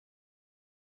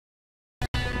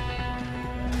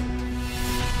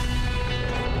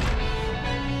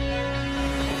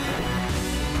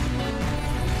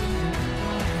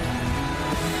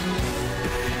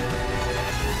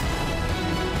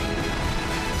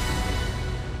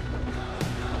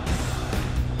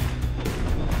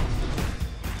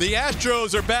The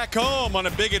Astros are back home on a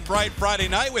big and bright Friday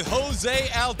night with Jose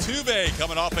Altuve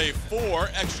coming off a 4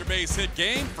 extra base hit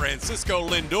game. Francisco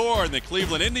Lindor and the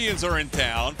Cleveland Indians are in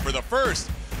town for the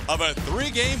first of a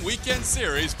 3-game weekend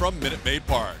series from Minute Maid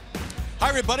Park. Hi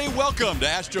everybody, welcome to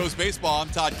Astros Baseball. I'm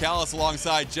Todd Callis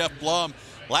alongside Jeff Blum.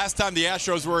 Last time the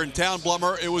Astros were in town,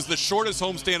 Blummer, it was the shortest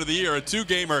homestand of the year, a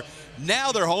 2-gamer.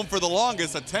 Now they're home for the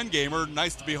longest, a 10-gamer.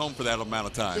 Nice to be home for that amount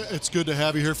of time. It's good to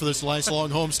have you here for this nice long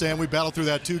homestand. We battled through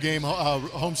that 2-game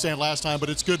homestand last time, but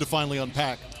it's good to finally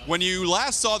unpack. When you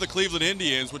last saw the Cleveland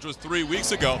Indians, which was 3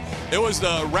 weeks ago, it was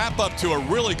the wrap-up to a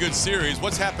really good series.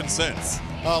 What's happened since?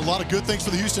 A lot of good things for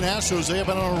the Houston Astros. They have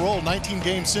been on a roll, 19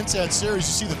 games since that series.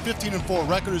 You see the 15-4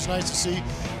 record is nice to see.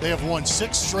 They have won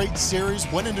 6 straight series,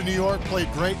 went into New York,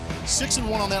 played great.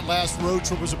 6-1 on that last road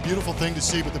trip was a beautiful thing to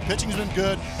see, but the pitching's been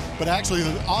good, but actually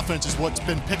the offense is what's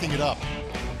been picking it up.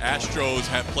 Astros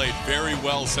have played very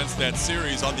well since that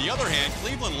series. On the other hand,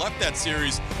 Cleveland left that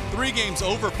series 3 games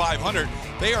over 500.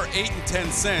 They are 8-10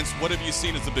 since. What have you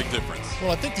seen as the big difference? Well,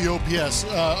 I think the OPS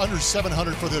under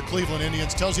 700 for the Cleveland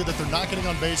Indians tells you that they're not getting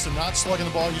on base, they're not slugging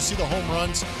the ball. You see the home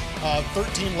runs,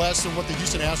 13 less than what the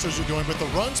Houston Astros are doing, but the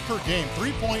runs per game,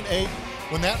 3.8.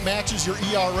 When that matches your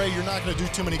ERA, you're not going to do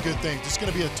too many good things. It's going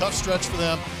to be a tough stretch for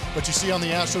them, but you see on the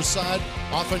Astros side,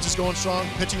 offense is going strong,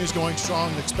 pitching is going strong,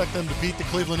 and expect them to beat the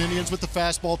Cleveland Indians with the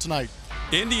fastball tonight.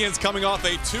 Indians coming off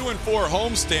a 2-4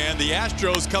 homestand. The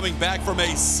Astros coming back from a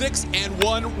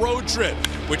 6-1 road trip,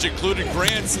 which included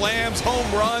grand slams, home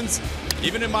runs.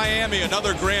 Even in Miami,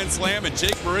 another grand slam, and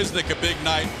Jake Marisnick a big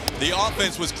night. The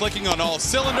offense was clicking on all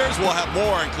cylinders. We'll have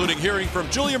more, including hearing from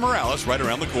Julia Morales right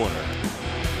around the corner.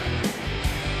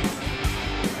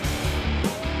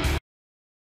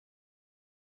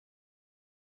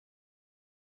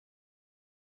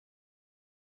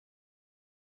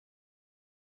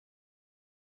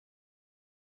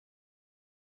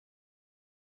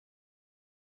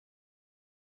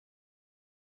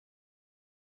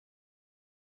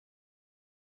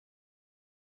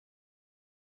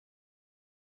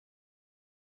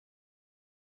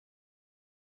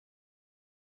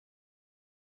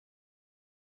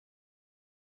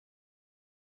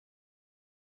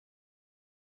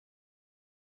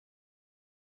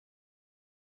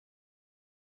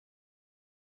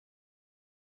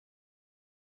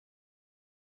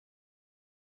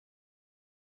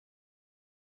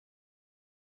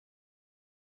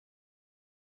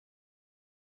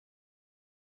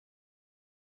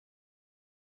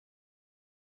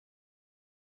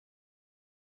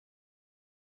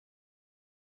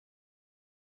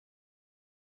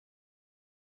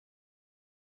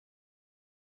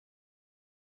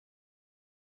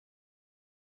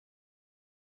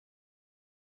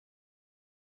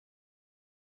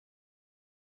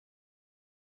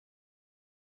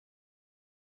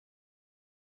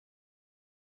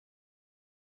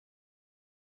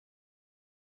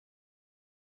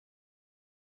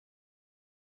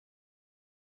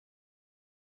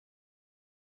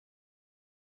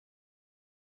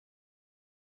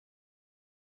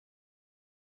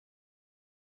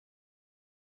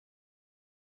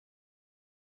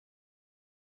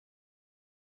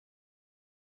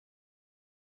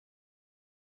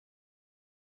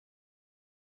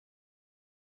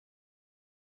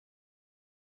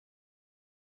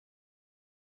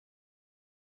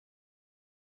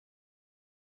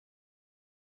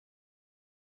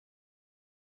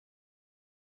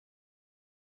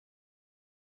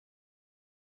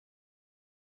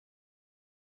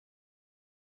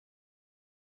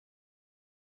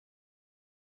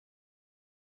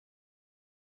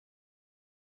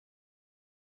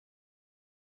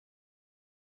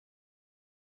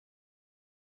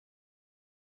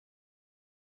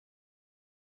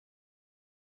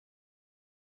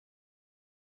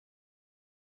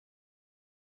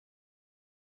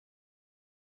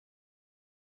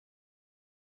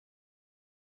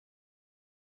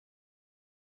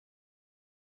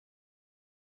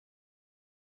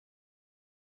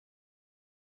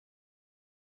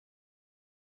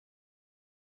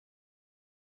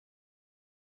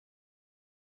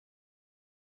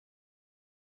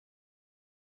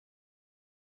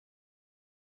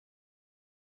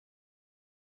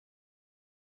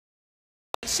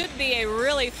 It should be a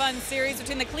really fun series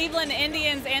between the Cleveland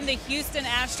Indians and the Houston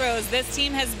Astros. This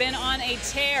team has been on a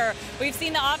tear. We've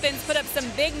seen the offense put up some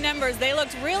big numbers. They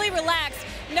looked really relaxed,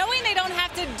 knowing they don't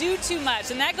have to do too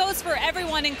much, and that goes for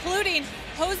everyone, including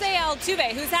Jose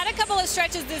Altuve, who's had a couple of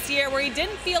stretches this year where he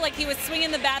didn't feel like he was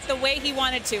swinging the bat the way he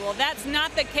wanted to. Well, that's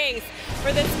not the case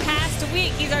for this past last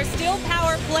week. He's our steal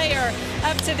power player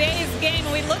of today's game.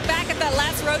 And we look back at that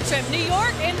last road trip, New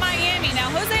York and Miami. Now,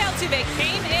 Jose Altuve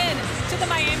came in to the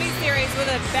Miami series with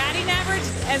a batting average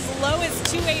as low as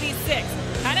 286.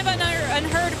 Kind of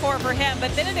unheard for him,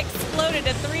 but then it exploded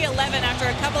to 311 after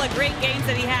a couple of great games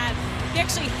that he had. He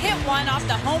actually hit one off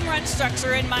the home run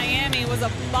structure in Miami. It was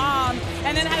a bomb,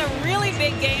 and then had a really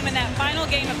big game in that final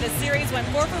game of the series. Went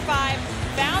 4 for 5,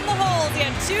 found the holes. He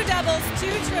had 2 doubles, 2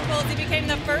 triples. He became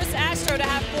the first Astro to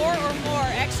have 4 or more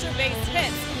extra base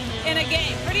hits in a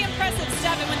game. Pretty impressive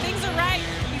stuff, and when things are right,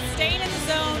 he's staying in the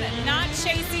zone, not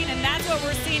chasing, and that's what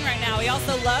we're seeing right now. He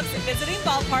also loves visiting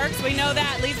ballparks. We know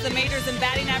that leads the majors in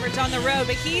batting average on the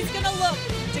road, but he's going to look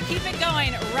to keep it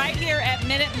going right here at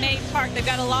Minute Maid Park. They've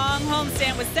got a long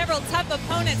homestand with several tough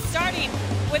opponents, starting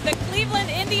with the Cleveland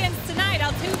Indians tonight.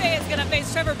 Altuve is going to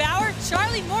face Trevor Bauer.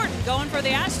 Charlie Morton going for the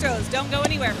Astros. Don't go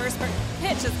anywhere. First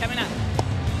pitch is coming up.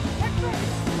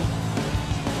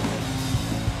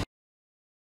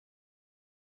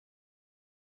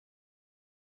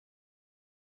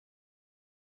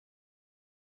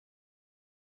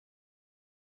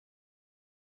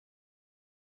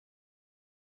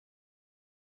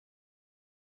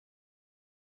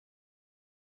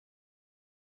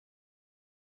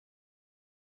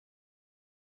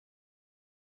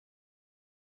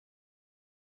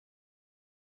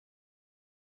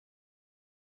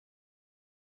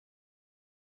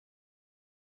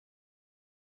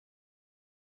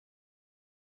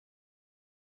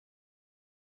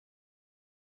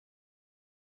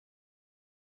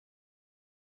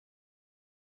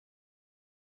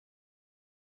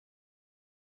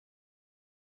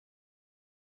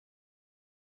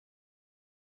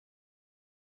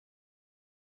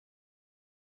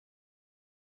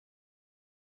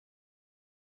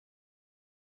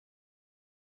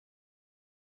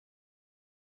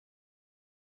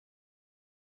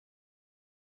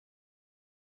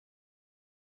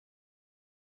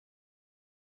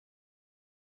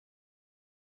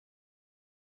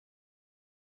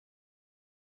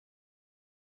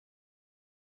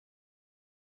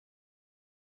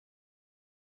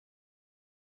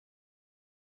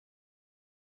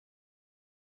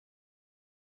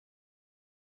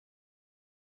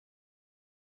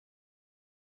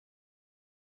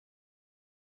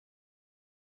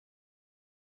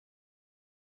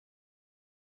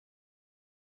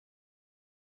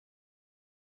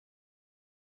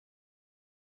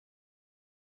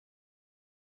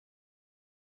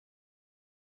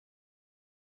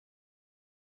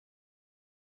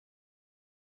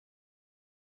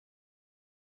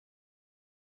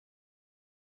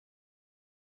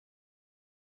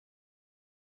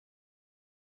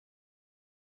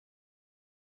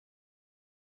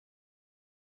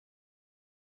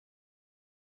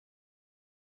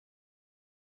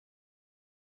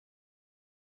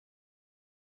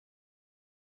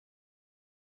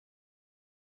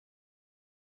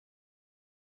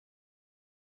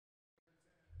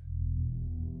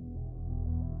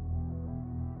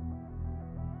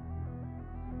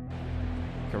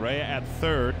 Correa at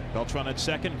third, Beltran at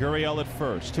second, Gurriel at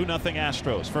first. 2-0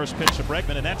 Astros. First pitch to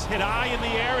Bregman, and that's hit high in the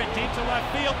air and deep to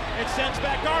left field. It sends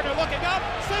back Gardner looking up.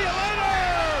 See you later!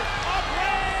 A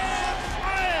grand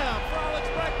slam for Alex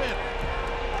Bregman.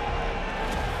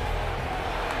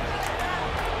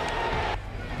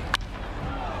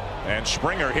 And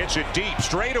Springer hits it deep,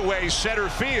 straightaway center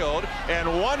field,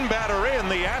 and one batter in,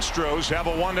 the Astros have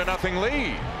a 1-0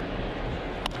 lead.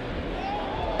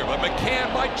 But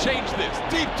McCann might change this.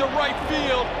 Deep to right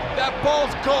field. That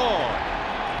ball's gone.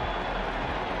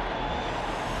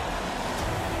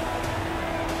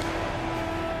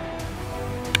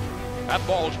 That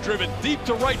ball's driven deep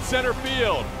to right center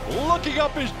field. Looking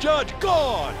up is Judge.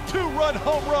 Gone. 2-run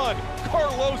home run.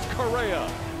 Carlos Correa.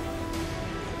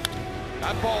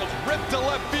 That ball's ripped to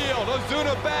left field.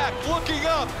 Ozuna back. Looking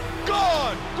up.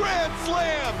 Gone. Grand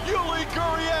slam. Yuli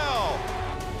Gurriel.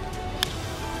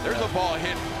 There's a ball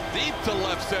hit deep to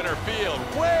left center field,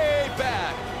 way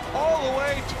back, all the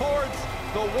way towards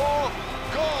the wall,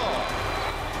 gone.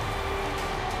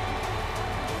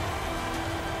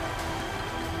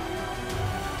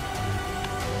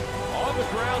 On the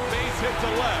ground, base hit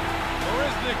to left.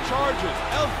 Marisnick charges,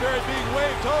 Ellsbury being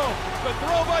waved home. The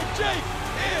throw by Jake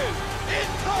is in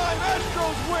time.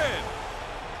 Astros win.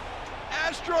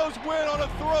 Astros win on a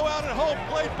throw out at home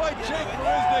plate by Jake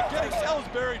Marisnick, getting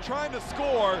Ellsbury trying to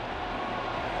score.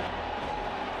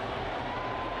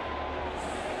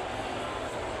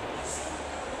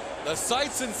 The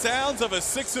sights and sounds of a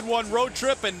 6-1 road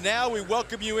trip, and now we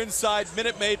welcome you inside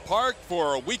Minute Maid Park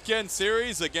for a weekend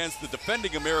series against the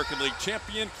defending American League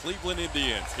champion Cleveland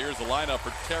Indians. Here's the lineup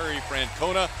for Terry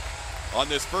Francona. On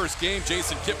this first game,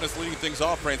 Jason Kipnis leading things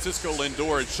off. Francisco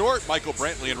Lindor in short, Michael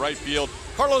Brantley in right field,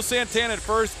 Carlos Santana at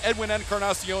first, Edwin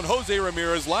Encarnacion, Jose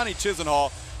Ramirez, Lonnie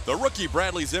Chisenhall, the rookie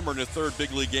Bradley Zimmer in his third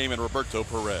big league game, and Roberto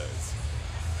Perez.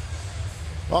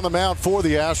 On the mound for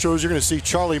the Astros, you're going to see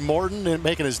Charlie Morton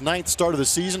making his 9th start of the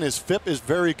season. His FIP is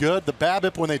very good. The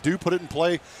BABIP, when they do put it in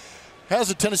play, has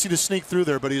a tendency to sneak through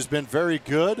there, but he's been very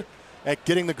good at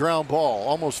getting the ground ball.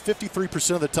 Almost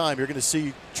 53% of the time, you're going to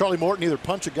see Charlie Morton either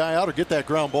punch a guy out or get that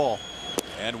ground ball.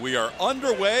 And we are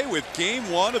underway with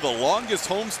game 1 of the longest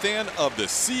homestand of the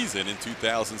season in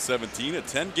 2017, a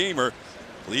 10-gamer.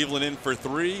 Cleveland in for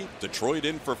 3, Detroit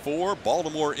in for 4,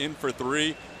 Baltimore in for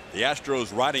 3. The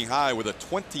Astros riding high with a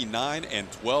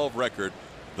 29-12 record,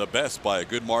 the best by a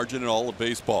good margin in all of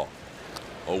baseball.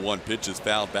 0-1 pitch is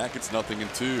fouled back. It's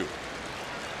 0-2.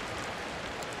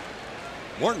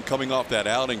 Morton coming off that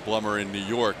outing, Blummer, in New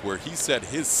York, where he said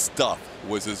his stuff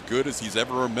was as good as he's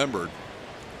ever remembered.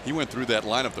 He went through that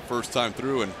lineup the first time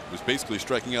through and was basically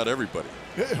striking out everybody.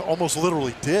 Almost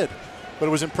literally did. But it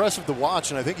was impressive to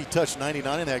watch, and I think he touched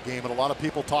 99 in that game. And a lot of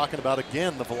people talking about,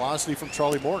 again, the velocity from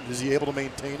Charlie Morton. Is he able to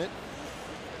maintain it?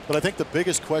 But I think the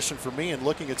biggest question for me in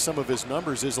looking at some of his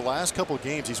numbers is the last couple of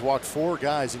games, he's walked 4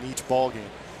 guys in each ball game.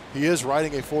 He is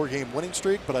riding a 4-game winning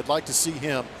streak, but I'd like to see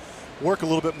him work a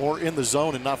little bit more in the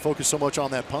zone and not focus so much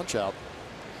on that punch out.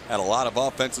 Had a lot of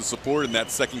offensive support in that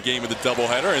second game of the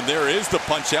doubleheader, and there is the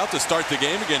punch out to start the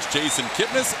game against Jason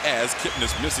Kipnis as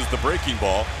Kipnis misses the breaking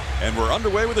ball, and we're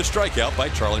underway with a strikeout by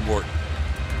Charlie Morton.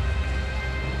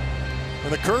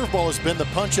 And the curveball has been the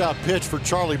punch out pitch for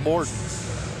Charlie Morton.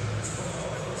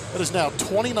 That is now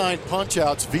 29 punch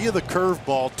outs via the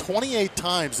curveball. 28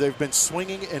 times they've been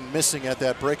swinging and missing at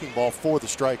that breaking ball for the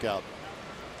strikeout.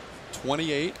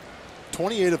 28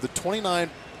 of the 29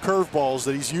 curveballs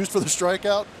that he's used for the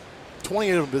strikeout,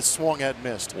 28 of them have swung at and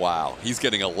missed. Wow, he's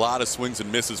getting a lot of swings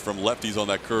and misses from lefties on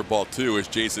that curveball too, as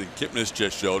Jason Kipnis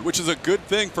just showed, which is a good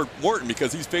thing for Morton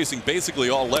because he's facing basically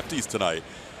all lefties tonight,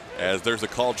 as there's a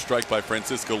called strike by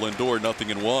Francisco Lindor,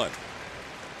 0-1.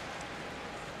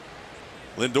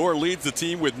 Lindor leads the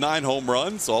team with 9 home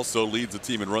runs, also leads the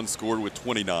team in runs scored with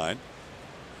 29.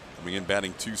 Coming in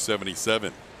batting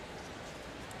 .277.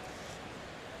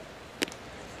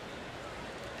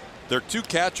 Their 2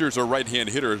 catchers are right-hand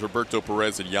hitters, Roberto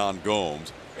Perez and Yan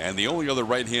Gomes. And the only other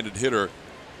right-handed hitter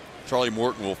Charlie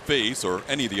Morton will face, or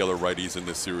any of the other righties in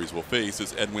this series will face,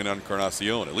 is Edwin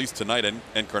Encarnacion. At least tonight,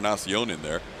 Encarnacion in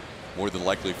there, more than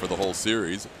likely for the whole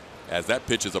series, as that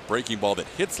pitch is a breaking ball that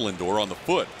hits Lindor on the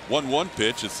foot. 1-1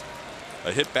 pitch is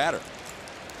a hit batter.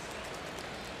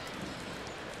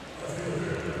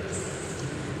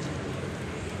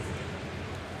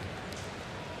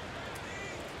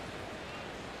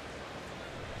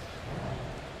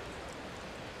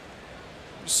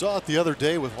 Saw it the other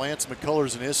day with Lance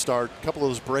McCullers in his start. A couple of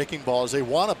those breaking balls, they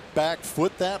want to back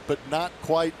foot that, but not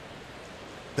quite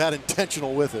that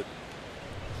intentional with it.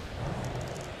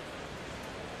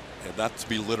 And not to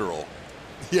be literal.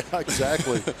 Yeah,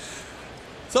 exactly.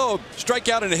 So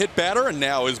strikeout and a hit batter, and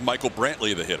now is Michael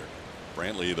Brantley the hitter.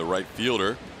 Brantley, the right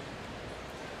fielder.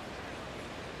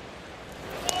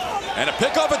 And a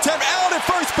pickoff attempt out at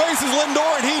first base is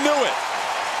Lindor, and he knew it.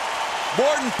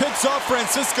 Morton picks off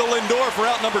Francisco Lindor for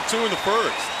out number 2 in the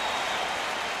first.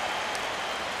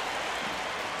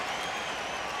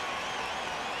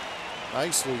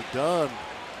 Nicely done.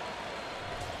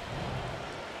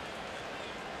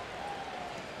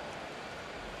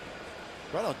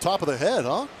 Right on top of the head,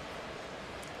 huh?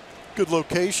 Good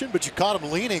location, but you caught him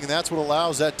leaning, and that's what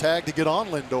allows that tag to get on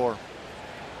Lindor.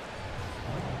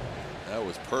 That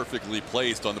was perfectly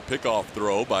placed on the pickoff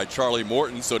throw by Charlie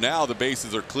Morton. So now the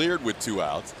bases are cleared with 2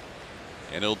 outs.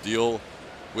 And he'll deal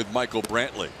with Michael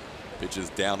Brantley. Pitches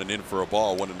down and in for a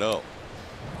ball, 1-0.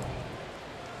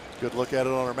 Good look at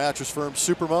it on our Mattress Firm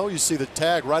Supermo. You see the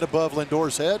tag right above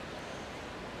Lindor's head.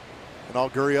 And all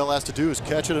Gurriel has to do is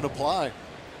catch it and apply.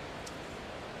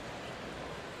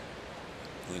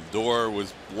 Lindor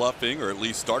was bluffing, or at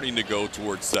least starting to go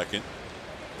towards second.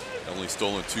 Only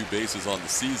stolen 2 bases on the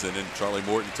season, and Charlie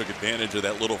Morton took advantage of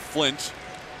that little flinch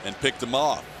and picked him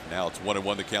off. Now it's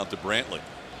 1-1 to count to Brantley.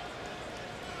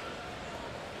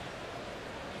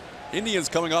 Indians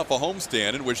coming off a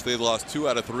homestand in which they lost 2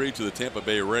 out of 3 to the Tampa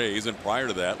Bay Rays, and prior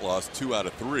to that lost 2 out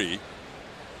of 3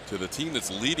 to the team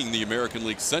that's leading the American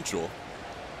League Central.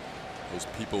 Most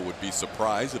people would be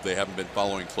surprised if they haven't been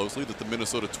following closely that the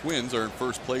Minnesota Twins are in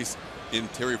first place in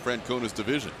Terry Francona's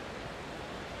division.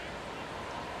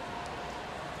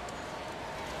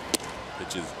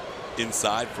 Pitch is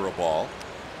inside for a ball.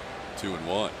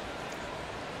 2-1.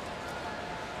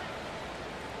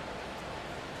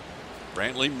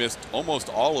 Brantley missed almost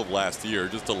all of last year,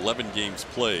 just 11 games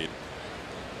played.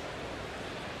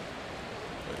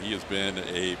 But he has been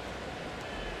a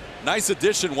nice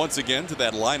addition once again to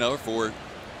that lineup for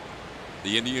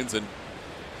the Indians, and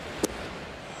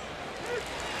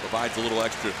provides a little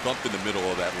extra thump in the middle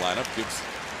of that lineup. Gives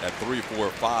that 3, 4,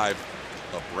 5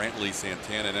 of Brantley,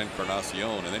 Santana, and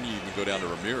Encarnacion, and then you even go down to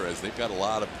Ramirez. They've got a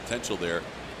lot of potential there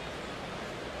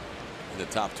in the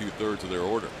top 2/3 of their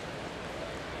order.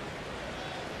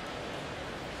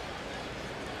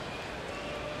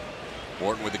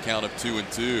 Morton with the count of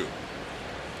 2-2.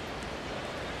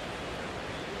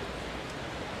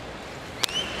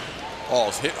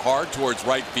 Ball's hit hard towards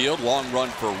right field. Long run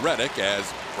for Reddick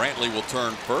as Brantley will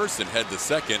turn first and head to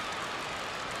second.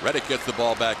 Reddick gets the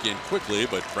ball back in quickly,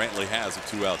 but Brantley has a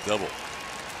 2-out double.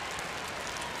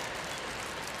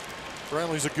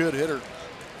 Brantley's a good hitter,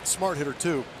 smart hitter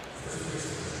too.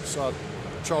 Saw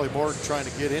Charlie Morton trying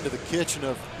to get into the kitchen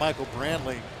of Michael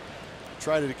Brantley.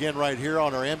 Tried it again right here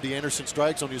on our MD Anderson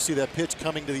strike zone. You see that pitch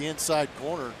coming to the inside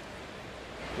corner.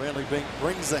 Brantley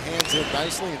brings the hands in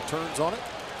nicely and turns on it.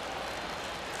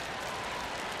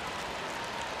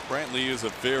 Brantley is a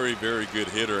very, very good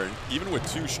hitter, and even with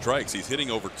 2 strikes, he's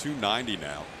hitting over 290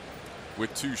 now.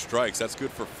 With 2 strikes, that's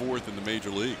good for 4th in the major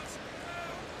leagues.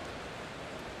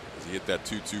 As he hit that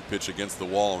 2-2 pitch against the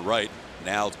wall and right.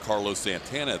 Now it's Carlos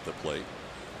Santana at the plate.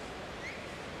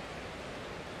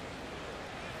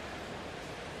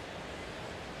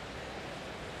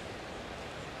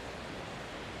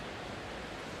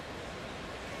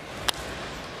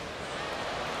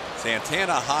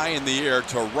 Santana high in the air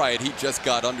to right. He just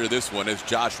got under this one as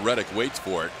Josh Reddick waits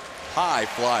for it. High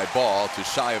fly ball to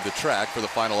shy of the track for the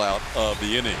final out of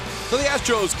the inning. So the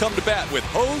Astros come to bat with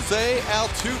Jose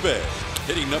Altuve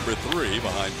hitting number 3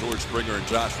 behind George Springer and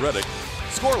Josh Reddick.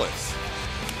 Scoreless.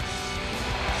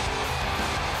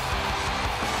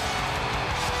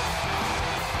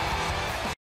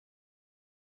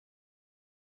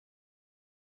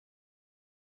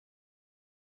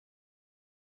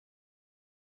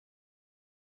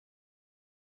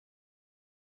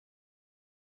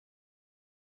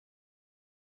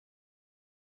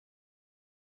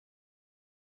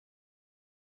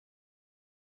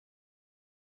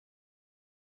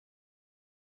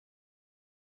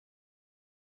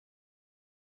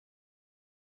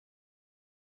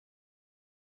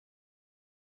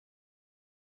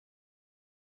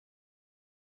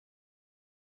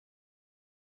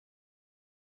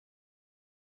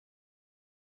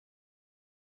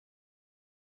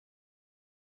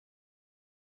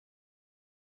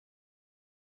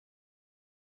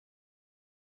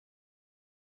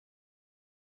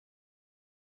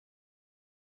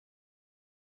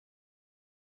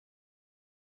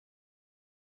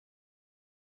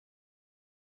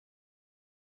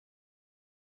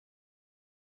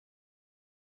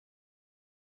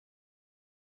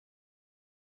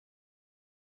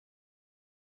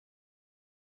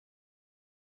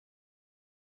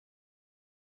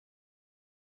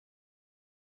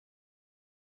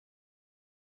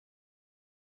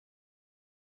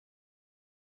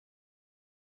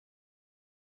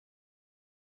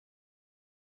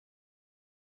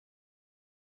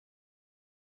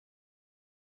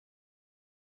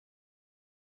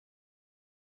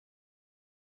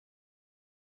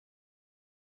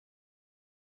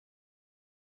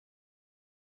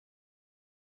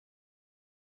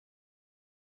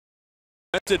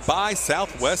 Presented by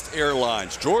Southwest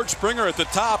Airlines. George Springer at the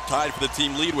top, tied for the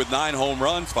team lead with 9 home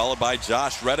runs, followed by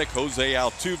Josh Reddick, Jose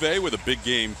Altuve with a big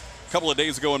game a couple of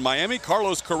days ago in Miami,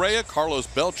 Carlos Correa, Carlos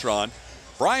Beltran,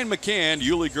 Brian McCann,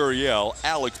 Yuli Gurriel,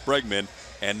 Alex Bregman,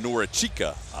 and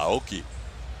Norichika Aoki.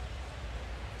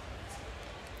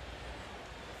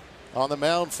 On the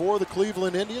mound for the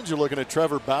Cleveland Indians, you're looking at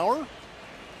Trevor Bauer.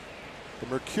 The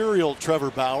mercurial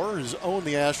Trevor Bauer has owned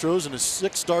the Astros in his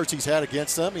 6 starts he's had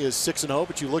against them. He is 6-0,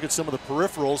 but you look at some of the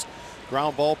peripherals,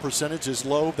 ground ball percentage is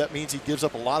low. That means he gives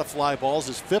up a lot of fly balls.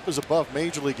 His FIP is above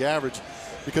major league average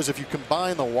because if you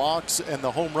combine the walks and the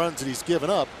home runs that he's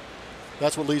given up,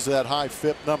 that's what leads to that high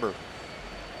FIP number.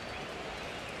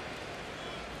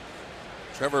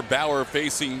 Trevor Bauer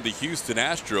facing the Houston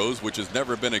Astros, which has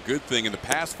never been a good thing in the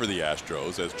past for the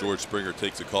Astros, as George Springer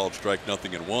takes a called strike,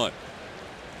 0-1.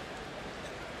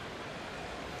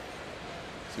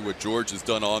 See what George has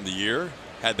done on the year.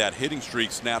 Had that hitting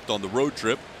streak snapped on the road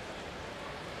trip.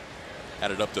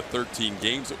 Had it up to 13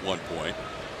 games at one point.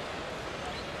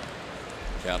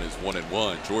 Count is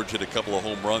 1-1. George hit a couple of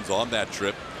home runs on that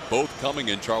trip, both coming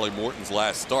in Charlie Morton's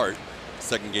last start.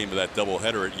 Second game of that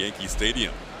doubleheader at Yankee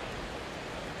Stadium.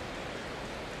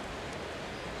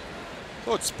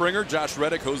 So it's Springer, Josh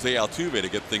Reddick, Jose Altuve to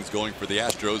get things going for the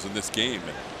Astros in this game.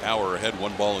 And Bauer ahead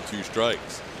 1 ball and 2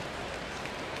 strikes.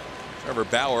 Trevor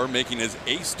Bauer making his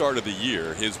 8th start of the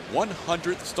year, his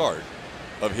 100th start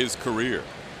of his career.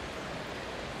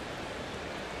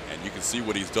 And you can see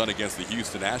what he's done against the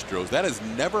Houston Astros. That has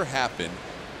never happened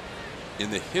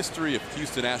in the history of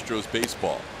Houston Astros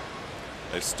baseball.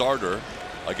 A starter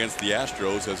against the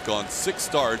Astros has gone 6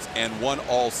 starts and won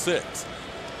all 6.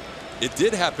 It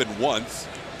did happen once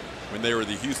when they were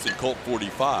the Houston Colt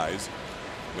 45s,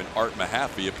 when Art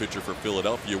Mahaffey, a pitcher for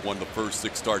Philadelphia, won the first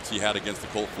 6 starts he had against the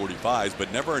Colt 45s,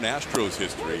 but never in Astros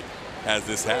history has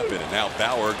this happened. And now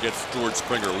Bauer gets George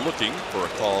Springer looking for a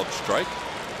called strike.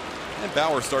 And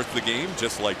Bauer starts the game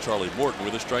just like Charlie Morton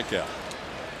with a strikeout.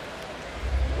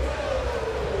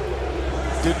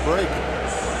 Didn't break.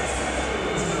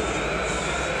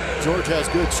 George has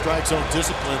good strike zone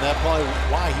discipline. That's probably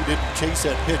why he didn't chase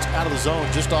that pitch out of the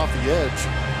zone, just off the edge.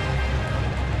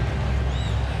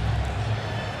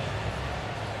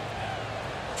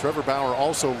 Trevor Bauer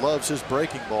also loves his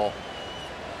breaking ball.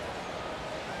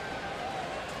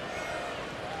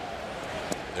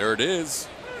 There it is.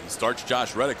 He starts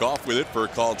Josh Reddick off with it for a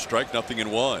called strike,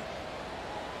 0-1.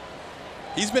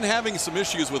 He's been having some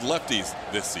issues with lefties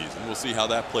this season. We'll see how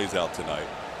that plays out tonight.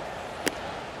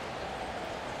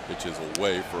 Pitches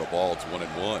away for a ball. It's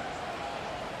 1-1.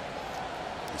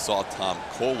 We saw Tom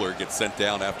Kohler get sent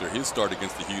down after his start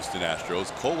against the Houston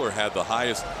Astros. Kohler had the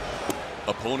highest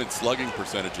opponent slugging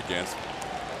percentage against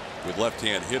with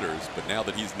left-hand hitters, but now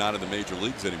that he's not in the major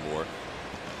leagues anymore,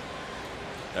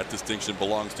 that distinction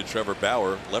belongs to Trevor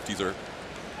Bauer. Lefties are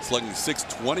slugging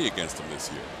 .620 against him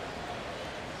this year.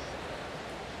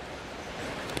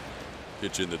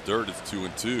 Pitch in the dirt is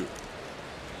 2-2.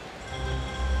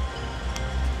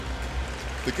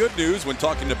 The good news when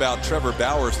talking about Trevor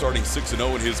Bauer starting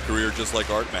 6-0 in his career, just like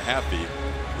Art Mahaffey,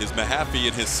 is Mahaffey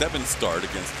in his 7th start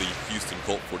against the Houston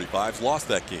Colt 45s lost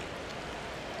that game.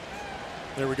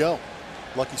 There we go.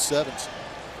 Lucky 7s.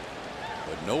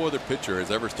 But no other pitcher has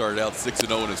ever started out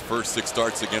 6-0 in his first 6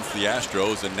 starts against the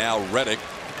Astros, and now Reddick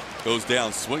goes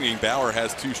down swinging. Bauer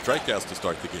has 2 strikeouts to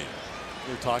start the game.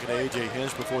 We were talking to A.J.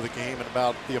 Hinch before the game and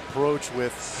about the approach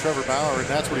with Trevor Bauer, and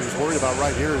that's what he was worried about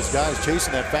right here, is guys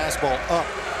chasing that fastball up.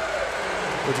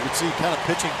 But you can see kind of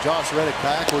pitching Josh Reddick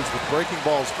backwards with breaking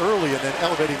balls early and then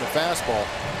elevating the fastball.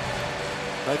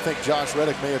 And I think Josh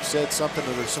Reddick may have said something,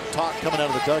 or there's some talk coming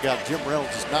out of the dugout. Jim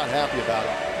Reynolds is not happy about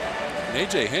it. And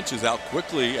A.J. Hinch is out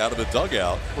quickly out of the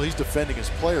dugout. Well, he's defending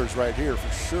his players right here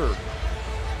for sure.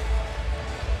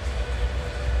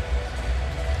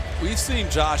 We've seen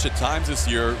Josh at times this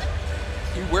year,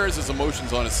 he wears his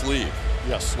emotions on his sleeve.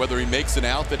 Yes. Whether he makes an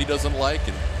out that he doesn't like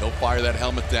and he'll fire that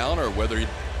helmet down, or whether he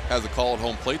has a call at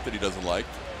home plate that he doesn't like.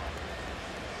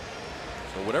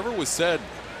 So whatever was said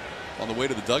on the way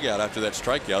to the dugout after that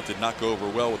strikeout did not go over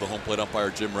well with the home plate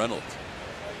umpire Jim Reynolds.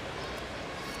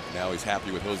 Now he's happy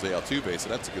with Jose Altuve, so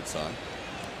that's a good sign.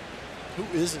 Who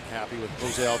isn't happy with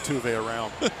Jose Altuve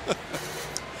around?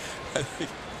 I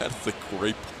think that's a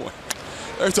great point.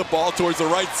 There's a ball towards the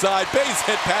right side. Base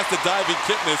hit past the diving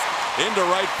Kipnis into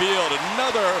right field.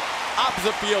 Another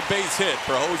opposite field base hit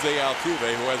for Jose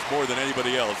Altuve, who has more than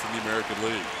anybody else in the American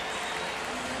League.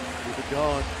 Keep it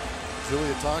going.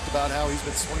 Julia talked about how he's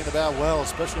been swinging the bat well,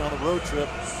 especially on the road trip.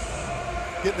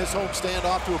 Getting this homestand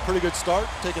off to a pretty good start,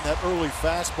 taking that early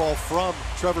fastball from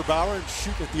Trevor Bauer and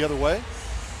shooting it the other way.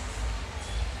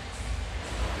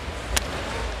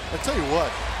 I tell you what,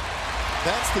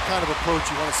 that's the kind of approach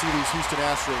you want to see these Houston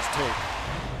Astros take.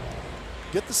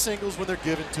 Get the singles when they're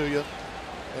given to you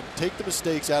and take the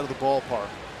mistakes out of the ballpark.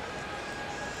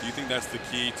 Do you think that's the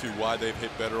key to why they've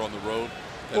hit better on the road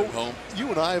than at home? You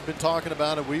and I have been talking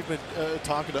about it. We've been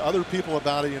talking to other people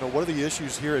about it. You know, what are the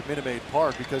issues here at Minute Maid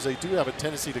Park? Because they do have a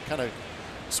tendency to kind of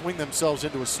swing themselves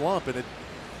into a slump. And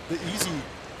the easy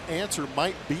answer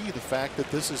might be the fact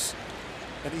that this is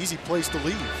an easy place to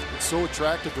leave. It's so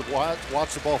attractive to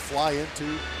watch the ball fly into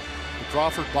the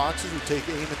Crawford boxes. You take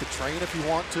aim at the train if you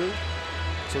want to.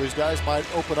 So these guys might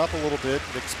open up a little bit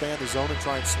and expand the zone and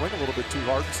try and swing a little bit too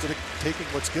hard instead of taking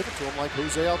what's given to them like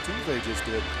Jose Altuve just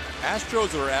did.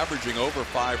 Astros are averaging over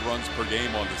 5 runs per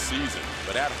game on the season,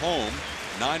 but at home,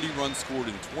 90 runs scored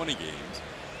in 20 games.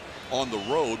 On the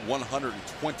road,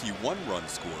 121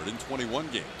 runs scored in 21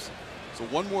 games. So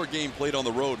one more game played on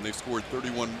the road and they've scored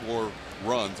 31 more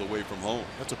runs away from home.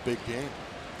 That's a big game.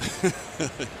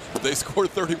 If they score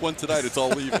 31 tonight, it's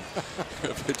all even.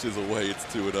 Pitches away, it's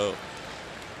 2-0.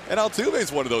 And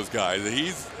Altuve's one of those guys.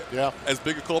 He's as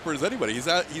big a culprit as anybody. He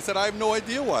said, I have no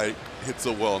idea why he hits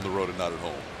so well on the road and not at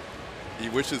home. He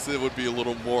wishes it would be a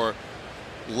little more,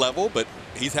 level, but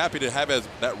he's happy to have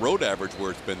that road average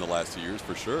where it's been the last 2 years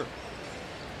for sure.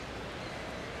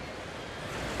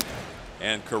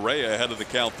 And Correa ahead of the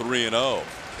count 3-0.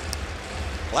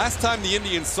 Last time the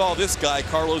Indians saw this guy,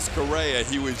 Carlos Correa,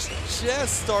 he was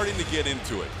just starting to get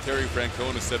into it. Terry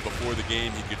Francona said before the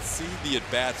game he could see the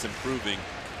at-bats improving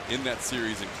in that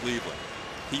series in Cleveland.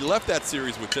 He left that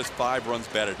series with just 5 runs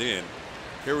batted in.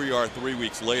 Here we are 3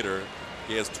 weeks later.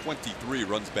 He has 23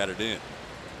 runs batted in.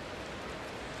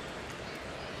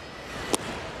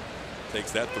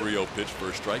 Takes that 3-0 pitch for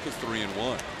a strike. It's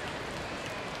 3-1.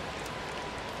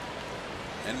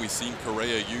 And we've seen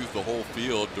Correa use the whole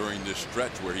field during this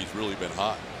stretch where he's really been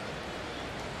hot.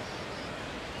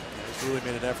 He's really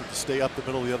made an effort to stay up the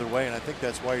middle the other way, and I think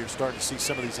that's why you're starting to see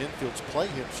some of these infields play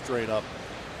him straight up.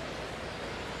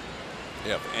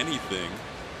 Yeah, if anything,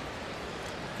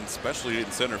 especially in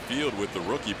center field with the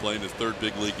rookie playing his 3rd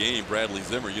big league game, Bradley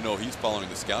Zimmer, you know he's following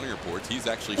the scouting reports. He's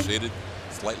actually shaded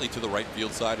slightly to the right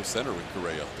field side of center with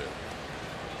Correa up there.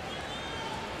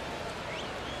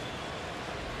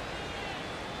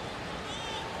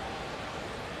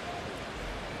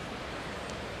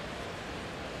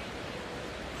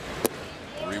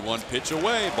 One pitch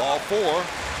away, ball 4.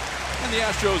 And the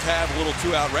Astros have a little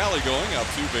 2-out rally going.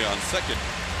 Altuve on second,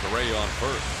 Correa on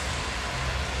first.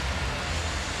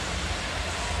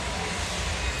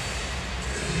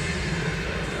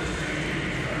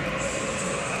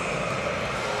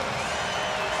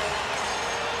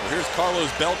 Well, here's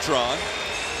Carlos Beltran.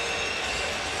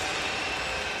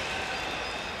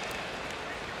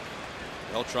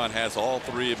 Beltran has all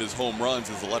 3 of his home runs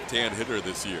as a left-hand hitter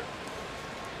this year.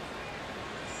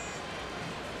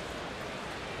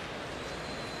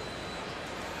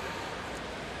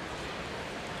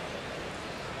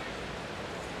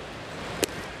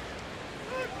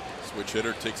 Switch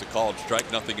hitter takes a called strike,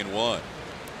 0-1.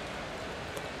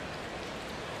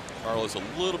 Carlos a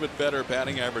little bit better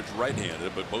batting average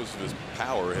right-handed, but most of his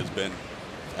power has been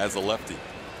as a lefty.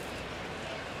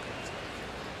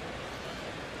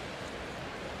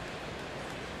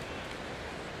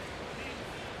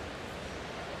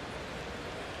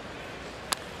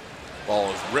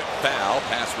 Ball is ripped foul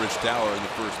past Rich Dower in the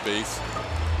first base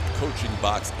coaching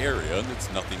box area, and it's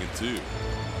 0-2.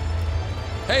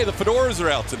 Hey, the fedoras are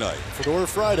out tonight. Fedora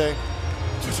Friday.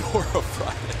 Fedora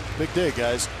Friday. Big day,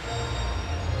 guys.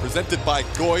 Presented by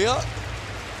Goya.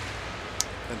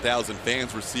 10,000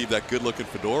 fans receive that good-looking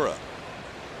fedora.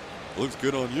 Looks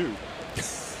good on you. You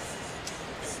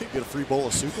get a free bowl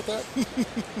of soup with that?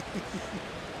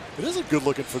 It is a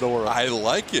good-looking fedora. I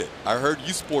like it. I heard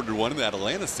you sported one in that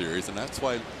Atlanta series, and that's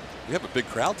why we have a big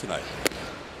crowd tonight.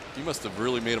 You must have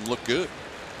really made them look good.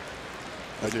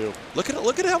 I do. Look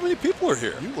at how many people are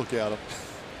here. You look at them.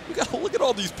 We got to look at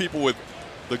all these people with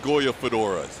the Goya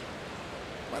fedoras.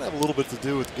 Might have a little bit to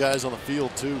do with the guys on the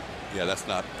field too. Yeah, that's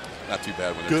not too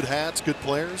bad. When good hats, good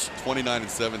players.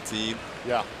 29-17.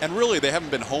 Yeah. And really, they haven't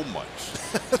been home much.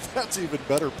 That's even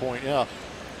better point. Yeah.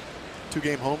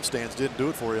 2-game homestands didn't do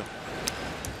it for you.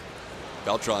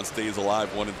 Beltran stays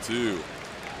alive, 1-2.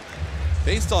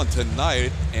 Based on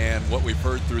tonight and what we've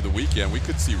heard through the weekend, we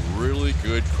could see really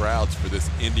good crowds for this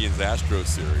Indians-Astros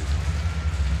series.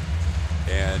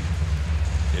 And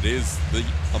it is the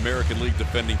American League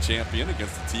defending champion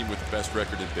against the team with the best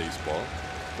record in baseball.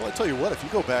 Well, I tell you what, if you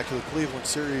go back to the Cleveland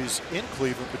series in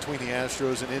Cleveland between the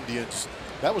Astros and Indians,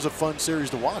 that was a fun series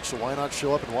to watch, so why not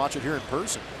show up and watch it here in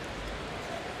person?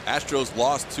 Astros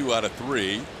lost 2 out of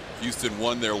 3. Houston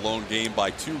won their lone game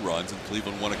by 2 runs, and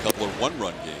Cleveland won a couple of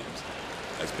 1-run games.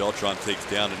 As Beltran takes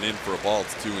down and in for a ball,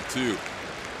 it's 2-2.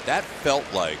 That felt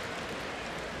like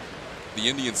the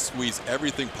Indians squeezed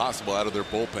everything possible out of their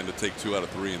bullpen to take 2 out of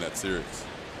 3 in that series.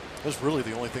 That was really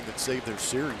the only thing that saved their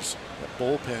series. That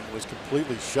bullpen was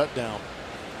completely shut down.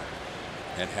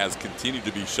 And has continued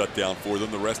to be shut down for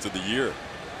them the rest of the year.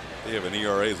 They have an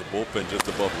ERA as a bullpen just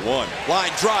above 1.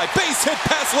 Line drive, base hit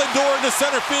past Lindor into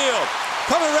center field.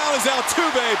 Coming around is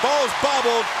Altuve, ball is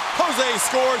bobbled. Jose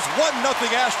scores,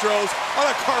 1-0 Astros on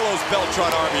a Carlos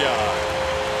Beltran RBI.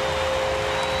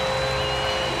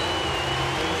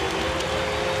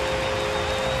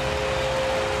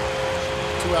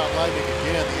 Two-out Lightning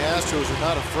again. The Astros are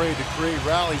not afraid to create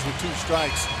rallies with 2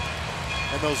 strikes.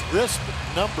 And those crisp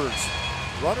numbers,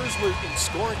 runners were in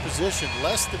scoring position,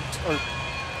 less than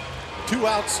 2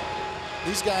 outs.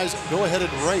 These guys go ahead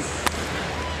and rake.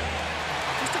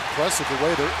 Just impressive the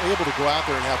way they're able to go out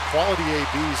there and have quality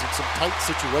ABs in some tight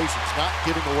situations, not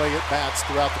giving away at bats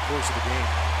throughout the course of the game.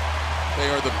 They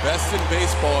are the best in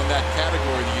baseball in that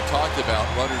category that you talked about,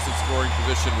 runners in scoring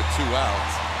position with 2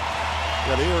 outs.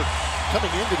 Yeah, they are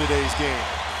coming into today's game,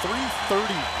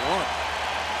 331.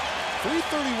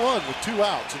 331 with 2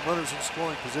 outs and runners in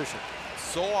scoring position.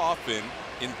 So often,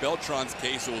 in Beltran's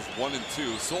case, it was 1 and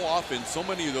 2. So often, so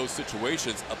many of those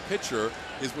situations, a pitcher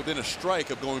is within a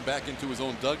strike of going back into his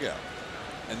own dugout.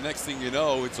 And next thing you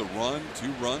know, it's a run,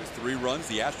 2 runs, 3 runs.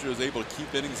 The Astros able to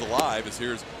keep innings alive as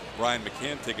here's Brian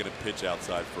McCann taking a pitch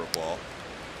outside for a ball.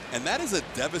 And that is a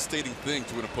devastating thing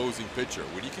to an opposing pitcher.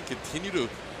 When you can continue to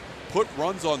put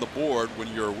runs on the board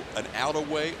when you're an out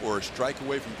away or a strike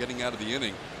away from getting out of the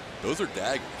inning, those are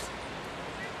daggers.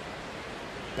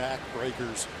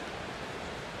 Backbreakers.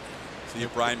 See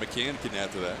if Brian McCann can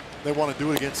add to that. They want to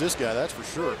do it against this guy, that's for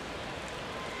sure.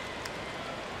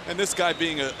 And this guy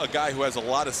being a guy who has a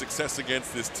lot of success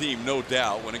against this team, no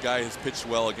doubt. When a guy has pitched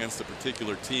well against a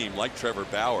particular team like Trevor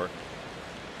Bauer,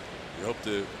 you hope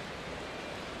to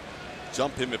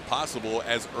jump him if possible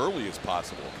as early as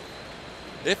possible.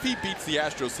 If he beats the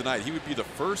Astros tonight, he would be the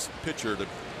first pitcher to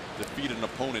defeat an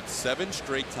opponent 7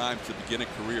 straight times to begin a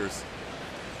career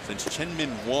since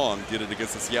Chen-Min Wong did it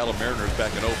against the Seattle Mariners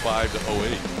back in 05 to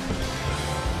 08.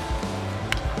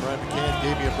 Brian McCann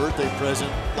gave me a birthday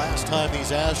present last time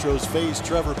these Astros faced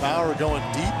Trevor Bauer going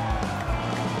deep.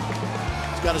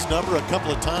 He's got his number a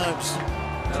couple of times.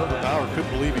 Trevor Bauer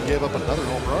couldn't believe he gave up another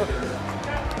home run.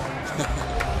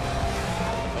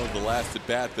 That was the last at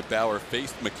bat that Bauer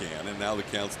faced McCann, and now the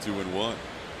count's 2-1.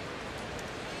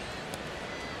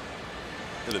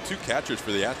 And the 2 catchers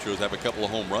for the Astros have a couple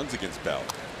of home runs against Bauer.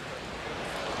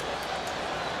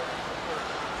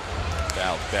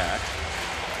 Fouled back.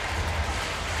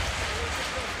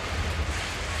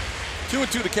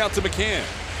 2-2 the count to McCann.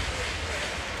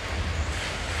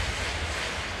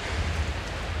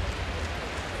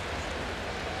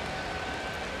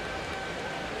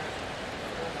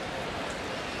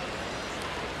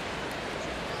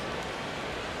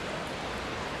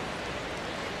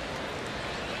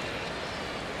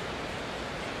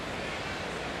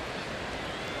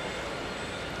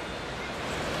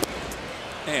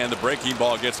 And the breaking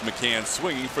ball gets McCann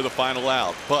swinging for the final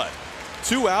out. But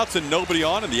 2 outs and nobody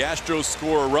on, and the Astros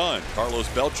score a run. Carlos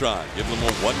Beltran gives them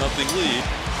a 1-0 lead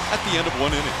at the end of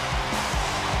 1 inning.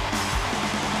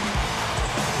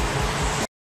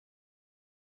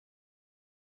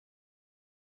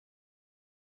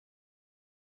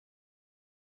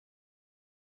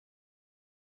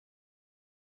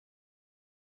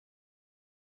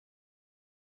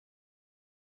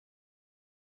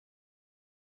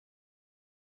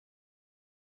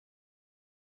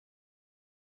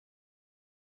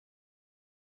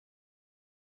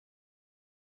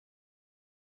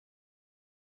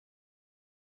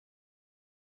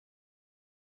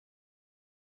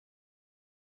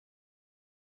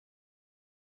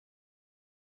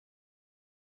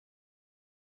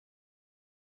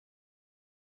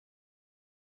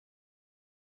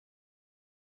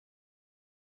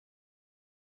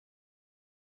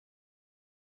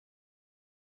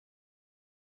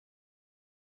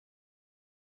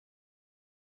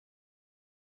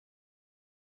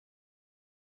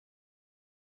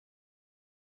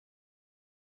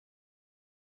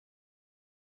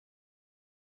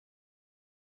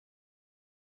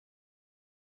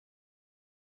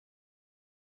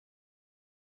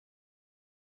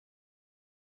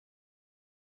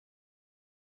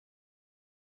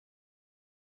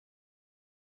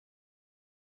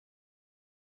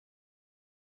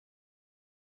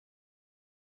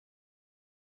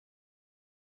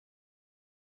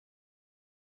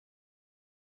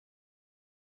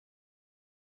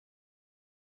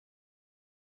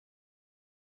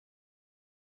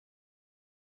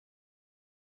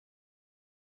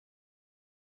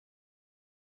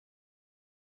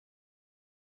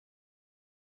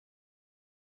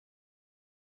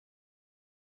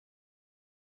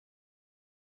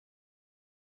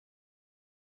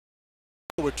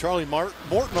 With Charlie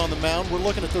Morton on the mound, we're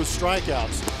looking at those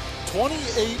strikeouts.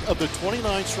 28 of the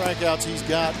 29 strikeouts he's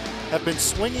got have been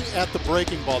swinging at the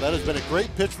breaking ball. That has been a great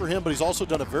pitch for him, but he's also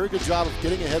done a very good job of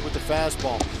getting ahead with the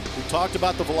fastball. We talked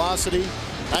about the velocity,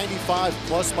 95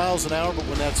 plus miles an hour, but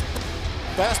when that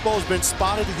fastball has been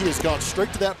spotted, he has gone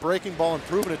straight to that breaking ball and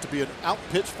proven it to be an out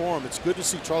pitch for him. It's good to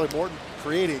see Charlie Morton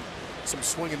creating some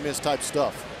swing and miss type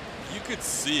stuff. You could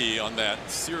see on that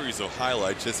series of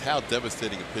highlights just how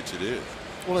devastating a pitch it is.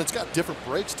 Well, it's got different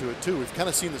breaks to it, too. We've kind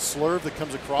of seen the slurve that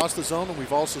comes across the zone, and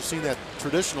we've also seen that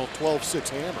traditional 12-6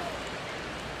 hammer.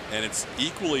 And it's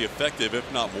equally effective,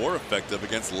 if not more effective,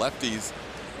 against lefties,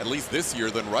 at least this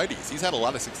year, than righties. He's had a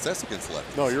lot of success against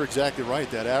lefties. No, you're exactly right.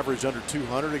 That average under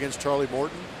 200 against Charlie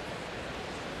Morton.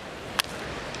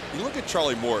 You look at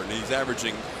Charlie Morton, he's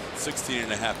averaging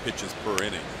 16.5 pitches per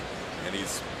inning. and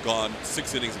he's gone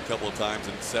 6 innings a couple of times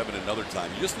and 7 another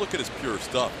time. You just look at his pure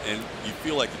stuff, and you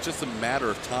feel like it's just a matter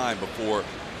of time before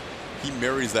he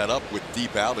marries that up with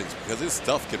deep outings, because his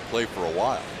stuff can play for a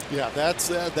while. Yeah, that's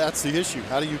the issue.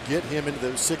 How do you get him into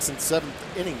those 6th and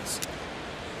 7th innings?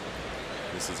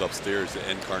 This is upstairs to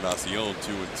Encarnacion,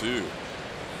 2-2.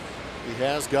 He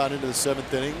has gotten into the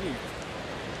 7th inning.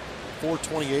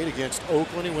 428 against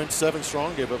Oakland. He went 7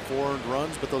 strong, gave up 4 earned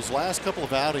runs. But those last couple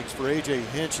of outings for A.J.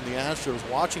 Hinch and the Astros,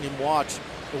 watching him walk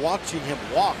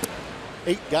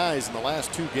 8 guys in the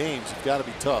last 2 games, it's got to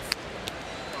be tough.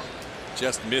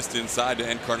 Just missed inside to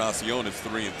Encarnacion. It's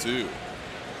 3-2.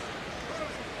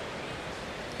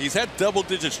 He's had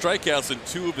double-digit strikeouts in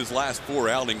 2 of his last 4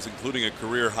 outings, including a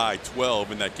career-high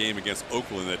 12 in that game against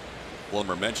Oakland that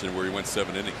Wilmer mentioned, where he went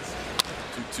 7 innings.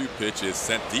 2-2 pitch is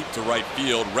sent deep to right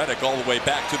field. Reddick all the way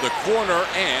back to the corner,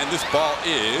 and this ball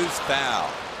is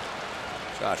foul.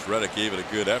 Josh Reddick gave it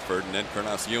a good effort, and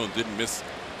Encarnacion didn't miss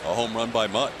a home run by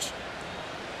much.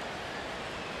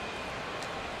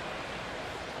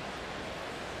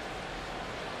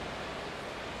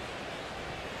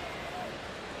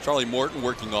 Charlie Morton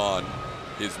working on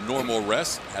his normal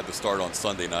rest, had the start on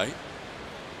Sunday night.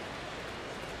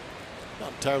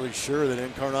 Not entirely sure that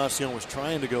Encarnacion was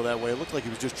trying to go that way. It looked like he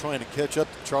was just trying to catch up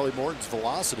to Charlie Morton's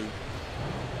velocity.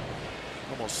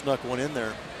 Almost snuck one in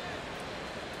there.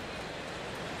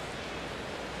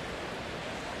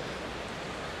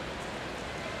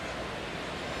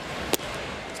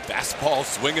 Fastball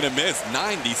swing and a miss,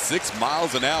 96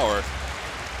 miles an hour.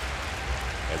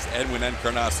 As Edwin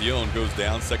Encarnacion goes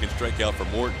down, 2nd strikeout for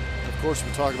Morton. Of course,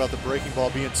 we talk about the breaking ball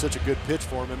being such a good pitch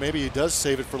for him, and maybe he does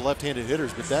save it for left-handed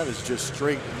hitters, but that is just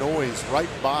straight noise right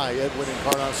by Edwin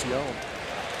Encarnacion.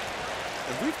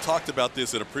 And we've talked about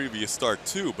this in a previous start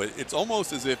too, but it's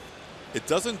almost as if it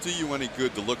doesn't do you any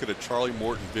good to look at a Charlie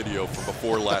Morton video from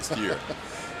before last year.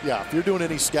 Yeah, if you're doing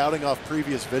any scouting off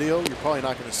previous video, you're probably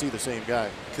not going to see the same guy.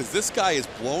 Because this guy is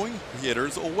blowing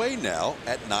hitters away now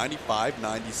at 95,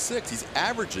 96. He's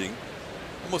averaging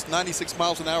almost 96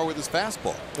 miles an hour with his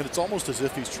fastball. And it's almost as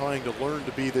if he's trying to learn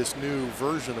to be this new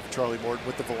version of Charlie Morton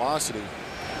with the velocity.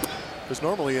 Because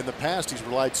normally in the past he's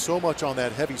relied so much on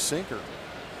that heavy sinker.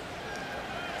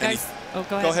 Guys,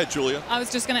 go ahead, Julia. I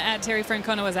was just going to add, Terry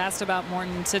Francona was asked about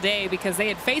Morton today because they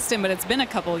had faced him, but it's been a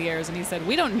couple years, and he said,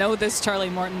 we don't know this Charlie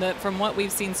Morton. That from what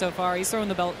we've seen so far, he's throwing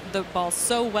the ball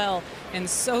so well and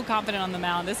so confident on the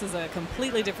mound. This is a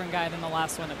completely different guy than the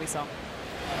last one that we saw.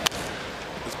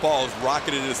 This ball is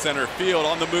rocketed into center field.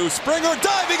 On the move, Springer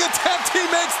diving attempt. He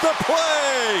makes the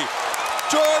play.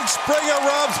 George Springer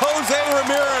robs Jose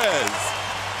Ramirez.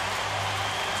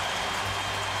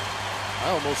 I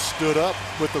almost stood up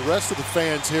with the rest of the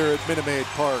fans here at Minute Maid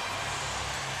Park.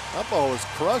 That ball was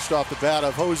crushed off the bat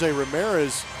of Jose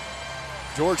Ramirez.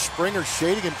 George Springer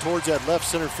shading him towards that left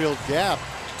center field gap.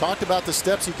 Talked about the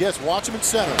steps he gets. Watch him in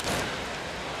center.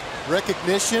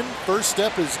 Recognition, first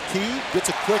step is key. Gets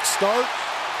a quick start,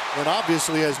 and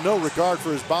obviously has no regard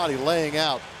for his body, laying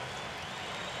out.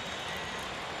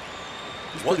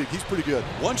 He's pretty good.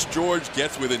 Once George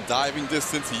gets within diving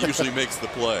distance, he usually makes the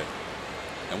play.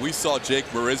 And we saw Jake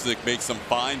Marisnick make some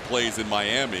fine plays in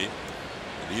Miami.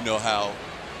 And you know how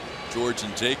George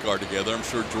and Jake are together. I'm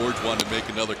sure George wanted to make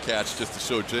another catch just to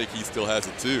show Jake he still has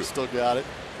it too. Still got it.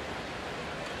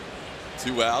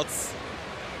 2 outs.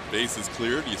 Base is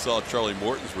cleared. You saw Charlie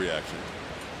Morton's reaction.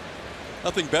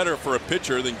 Nothing better for a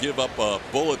pitcher than give up a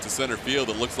bullet to center field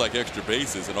that looks like extra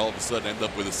bases and all of a sudden end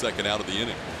up with a 2nd out of the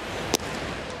inning.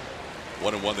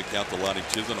 1-1 to count to Lonnie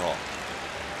Chisenhall.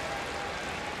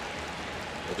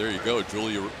 Well, there you go.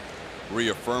 Julia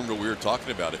reaffirmed what we were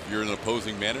talking about. If you're an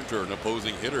opposing manager or an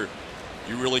opposing hitter,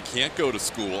 you really can't go to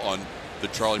school on the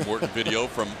Charlie Morton video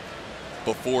from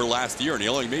before last year. And he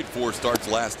only made 4 starts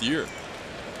last year.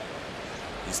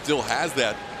 He still has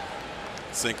that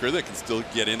sinker that can still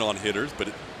get in on hitters, but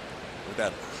with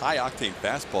that high octane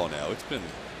fastball now, it's been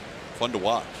fun to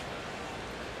watch.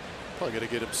 Probably got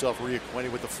to get himself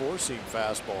reacquainted with the 4-seam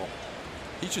fastball.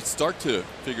 He should start to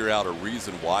figure out a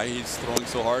reason why he's throwing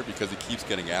so hard, because he keeps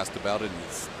getting asked about it and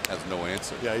he has no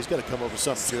answer. Yeah, he's got to come up with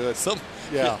something good. Some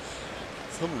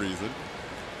reason.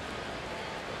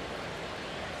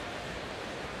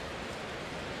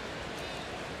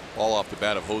 Ball off the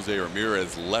bat of Jose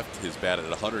Ramirez left his bat at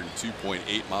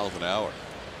 102.8 miles an hour.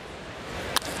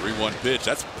 3-1 pitch.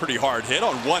 That's a pretty hard hit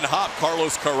on one hop.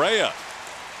 Carlos Correa.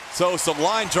 So some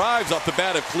line drives off the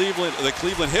bat of the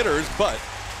Cleveland hitters, but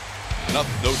no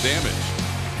damage.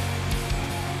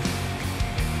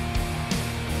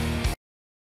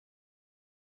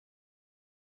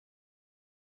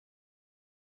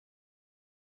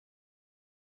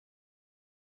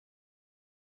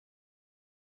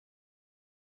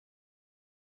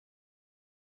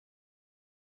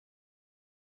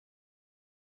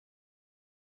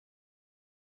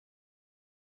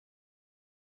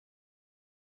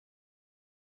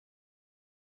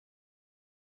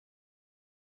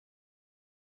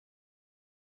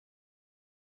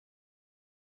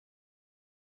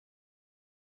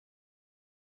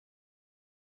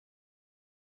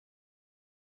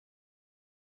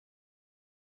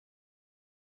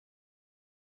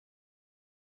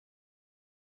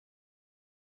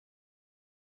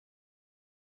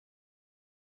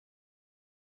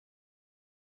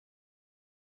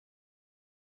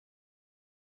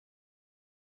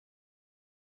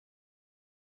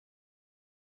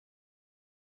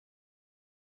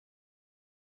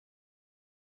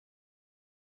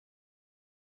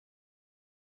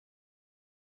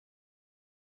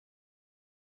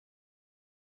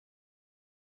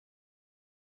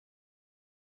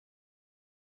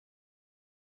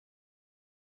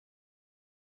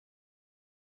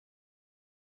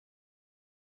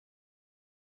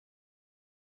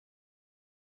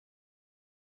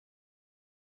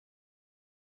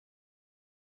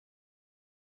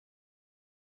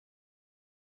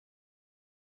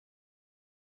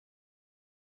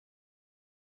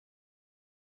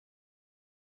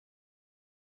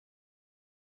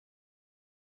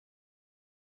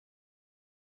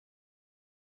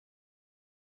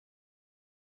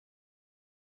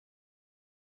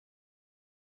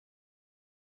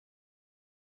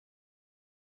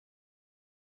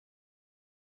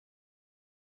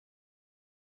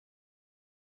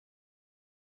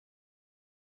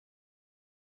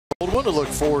 good one to look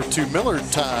forward to. Miller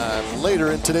time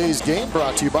later in today's game,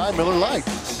 brought to you by Miller Lite.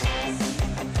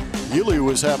 Yuli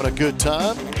was having a good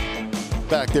time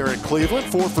back there in Cleveland.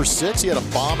 4 for 6. He had a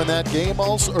bomb in that game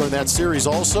also, or in that series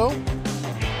also.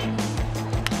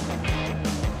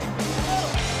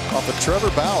 Off of Trevor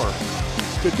Bauer.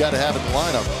 Good guy to have in the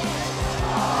lineup.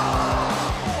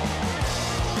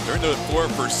 During the 4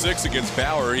 for 6 against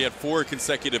Bauer, he had 4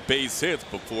 consecutive base hits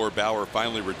before Bauer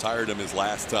finally retired him his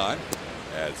last time.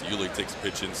 As Yuli takes a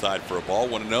pitch inside for a ball,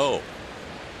 1-0.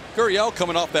 Gurriel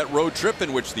coming off that road trip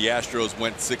in which the Astros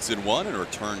went 6-1 and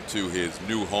returned to his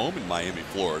new home in Miami,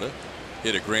 Florida.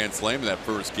 Hit a grand slam in that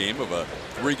first game of a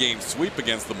 3-game sweep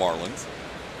against the Marlins.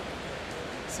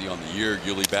 See on the year,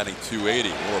 Yuli batting .280.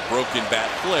 Or a broken bat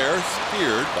flare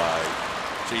speared by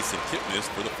Jason Kipnis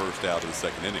for the first out of the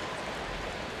second inning.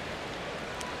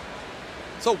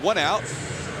 So 1 out.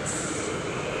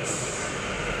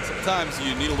 Sometimes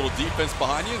you need a little defense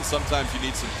behind you, and sometimes you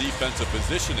need some defensive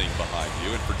positioning behind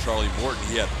you. And for Charlie Morton,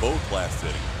 he had both last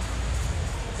inning.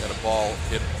 He had a ball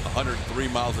hit 103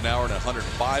 miles an hour and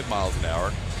 105 miles an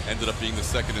hour. Ended up being the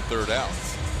second and third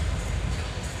outs.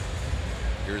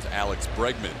 Here's Alex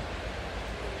Bregman.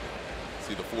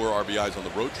 See the 4 RBIs on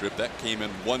the road trip. That came in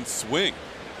 1 swing.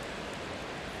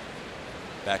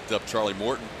 Backed up Charlie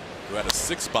Morton, who had a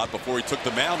 6th spot before he took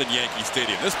the mound in Yankee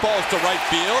Stadium. This ball is to right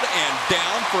field and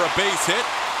down for a base hit.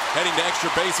 Heading to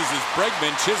extra bases is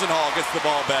Bregman. Chisenhall gets the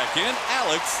ball back in.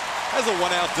 Alex has a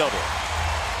 1-out double.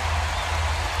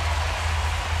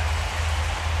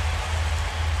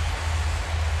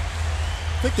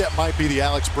 I think that might be the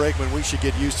Alex Bregman we should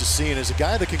get used to seeing, as a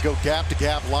guy that can go gap to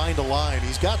gap, line to line.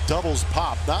 He's got doubles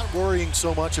pop, not worrying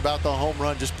so much about the home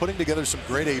run, just putting together some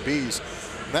great ABs.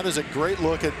 And that is a great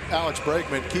look at Alex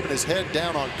Bregman, keeping his head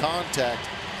down on contact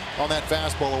on that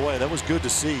fastball away. That was good to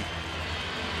see.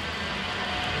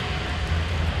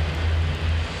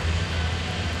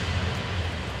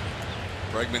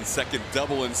 Bregman's second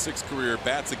double in 6 career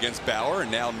bats against Bauer,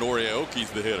 and now Norioki's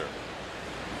the hitter.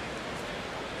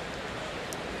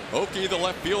 Oki, the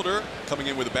left fielder, coming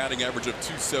in with a batting average of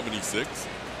 .276.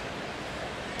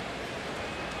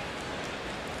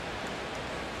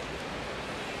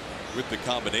 With the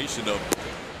combination of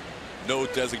no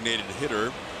designated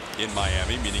hitter in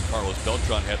Miami, meaning Carlos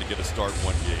Beltran had to get a start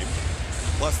 1 game,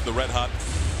 plus the red-hot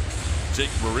Jake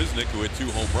Marisnick, who had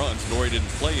 2 home runs. Nori didn't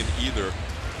play in either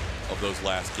of those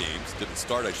last games. Didn't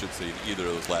start, I should say, in either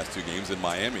of those last 2 games in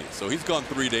Miami. So he's gone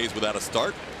 3 days without a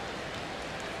start.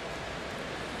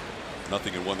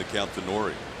 Nothing in 1 the count to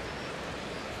Nori.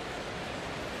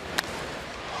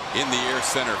 In the air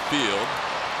center field.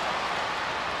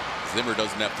 Zimmer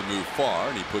doesn't have to move far,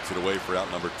 and he puts it away for out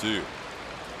number 2.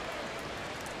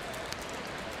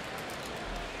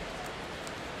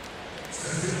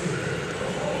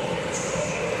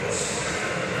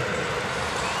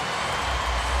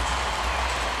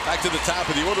 Back to the top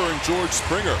of the order, and George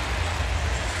Springer.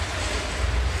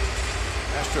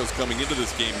 Astros coming into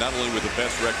this game not only with the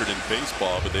best record in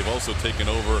baseball, but they've also taken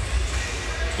over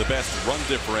the best run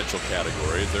differential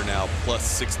category. They're now plus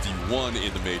 61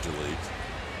 in the major leagues.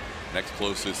 Next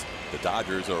closest, the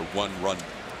Dodgers, are 1 run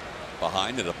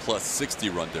behind at a plus 60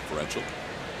 run differential.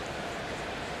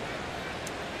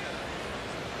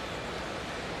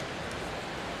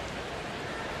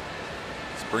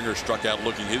 Springer struck out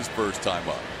looking his first time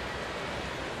up.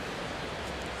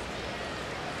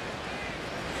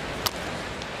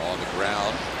 On the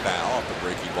ground, foul off the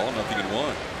breaking ball, nothing in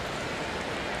 1.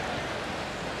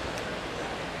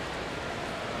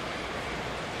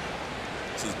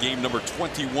 This is game number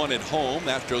 21 at home.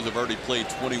 Astros have already played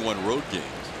 21 road games.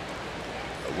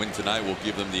 A win tonight will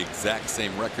give them the exact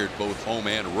same record, both home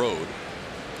and road.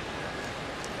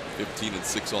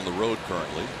 15-6 on the road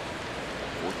currently.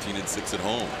 14-6 at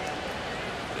home.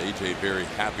 AJ very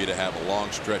happy to have a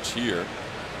long stretch here.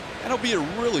 And it'll be a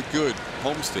really good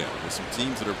homestand with some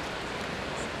teams that are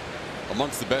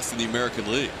amongst the best in the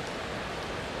American League.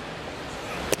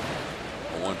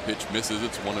 A 1 pitch misses,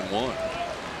 it's 1-1.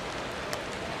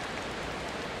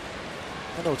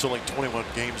 I know it's only 21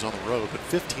 games on the road, but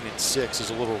 15-6 is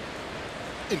a little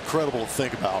incredible to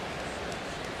think about.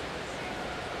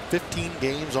 15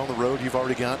 games on the road you've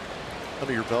already got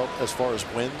under your belt as far as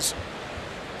wins.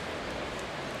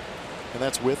 And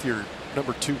that's with your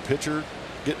number 2 pitcher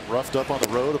getting roughed up on the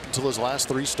road up until his last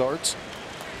 3 starts.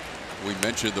 We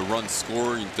mentioned the run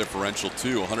scoring differential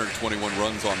too. 121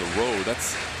 runs on the road.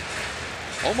 That's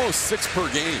almost 6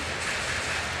 per game.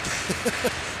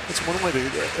 That's one way to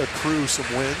accrue some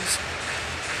wins.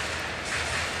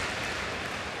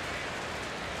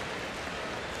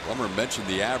 Plummer mentioned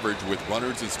the average with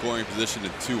runners in scoring position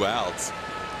and 2 outs.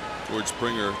 George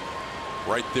Springer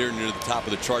right there near the top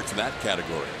of the charts in that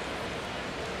category.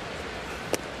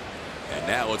 And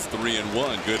now it's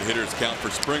 3-1. Good hitters count for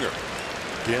Springer.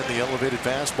 Again, the elevated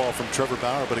fastball from Trevor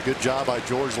Bauer, but a good job by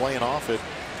George laying off it.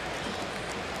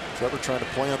 Trevor trying to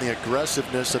play on the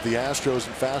aggressiveness of the Astros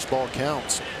and fastball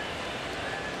counts.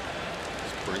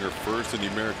 Springer first in the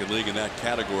American League in that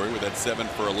category with that 7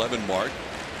 for 11 mark.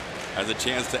 Has a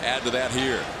chance to add to that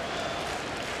here.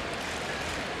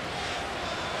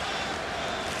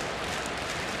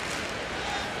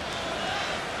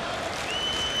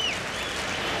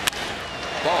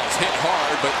 Ball's hit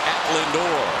hard, but at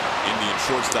Lindor. Indian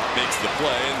shortstop makes the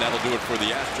play, and that'll do it for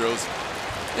the Astros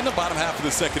in the bottom half of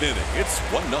the second inning. It's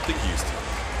 1-0 Houston.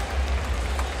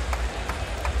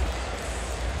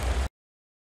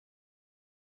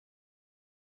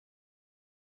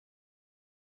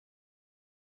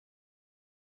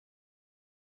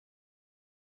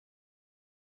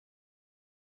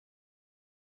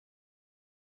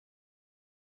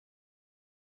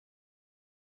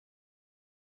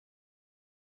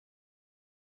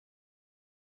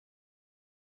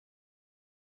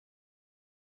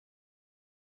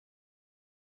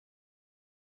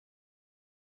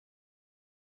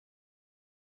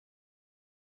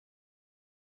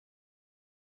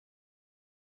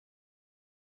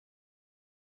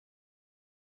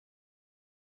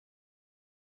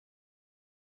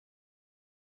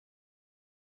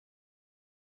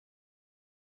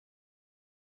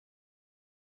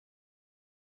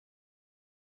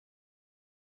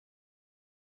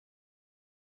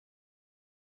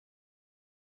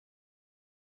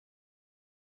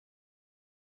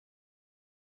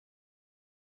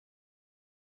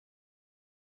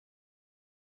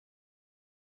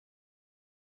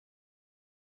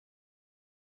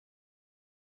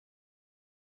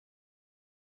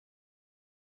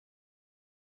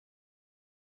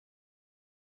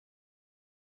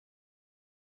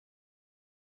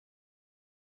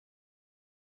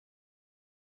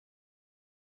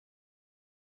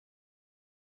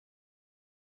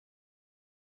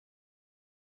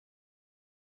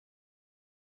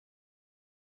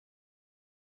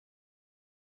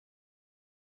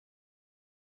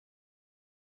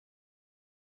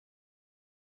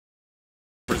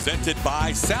 Presented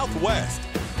by Southwest.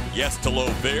 Yes to low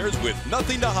fares with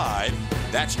nothing to hide.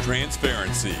 That's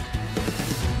transparency.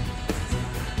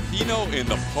 Keno in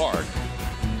the Park,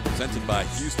 presented by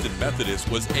Houston Methodist,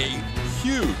 was a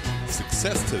huge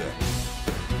success today.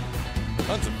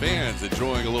 Tons of fans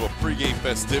enjoying a little pregame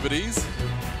festivities.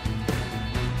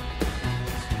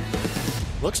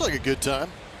 Looks like a good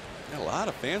time. Yeah, a lot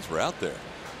of fans were out there.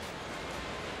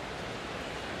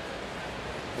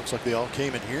 Looks like they all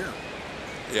came in here.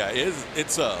 Yeah,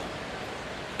 it's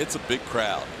a big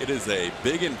crowd. It is a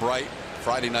big and bright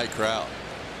Friday night crowd.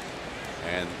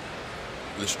 And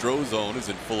the Stro Zone is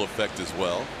in full effect as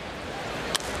well.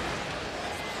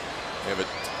 They have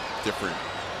a different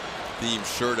theme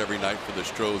shirt every night for the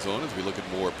Stro Zone as we look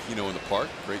at more Pinot in the Park.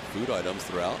 Great food items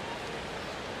throughout.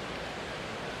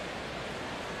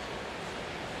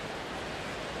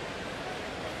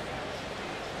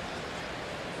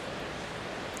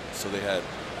 So they had,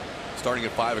 starting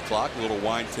at 5 o'clock, a little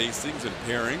wine tastings and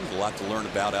pairings. A lot to learn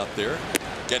about out there.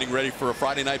 Getting ready for a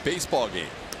Friday night baseball game.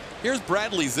 Here's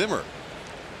Bradley Zimmer,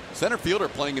 center fielder,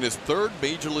 playing in his 3rd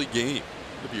major league game.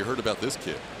 Have you heard about this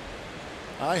kid?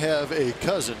 I have a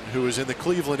cousin who is in the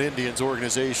Cleveland Indians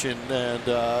organization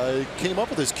and came up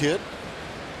with this kid.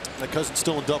 My cousin's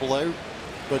still in AA,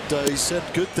 but he said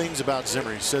good things about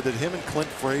Zimmer. He said that him and Clint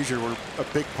Frazier were a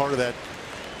big part of that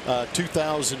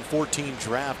 2014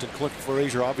 draft, and Clint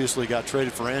Frazier obviously got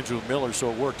traded for Andrew Miller,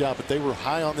 so it worked out. But they were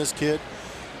high on this kid.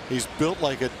 He's built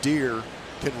like a deer,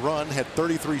 can run, had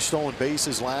 33 stolen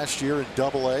bases last year in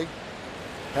AA.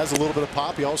 Has a little bit of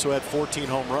pop. He also had 14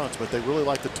 home runs, but they really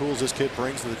like the tools this kid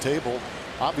brings to the table.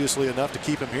 Obviously enough to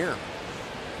keep him here.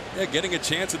 Yeah, getting a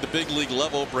chance at the big league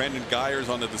level. Brandon Guyer's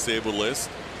on the disabled list.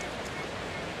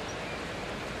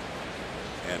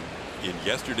 And in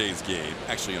yesterday's game,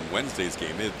 actually on Wednesday's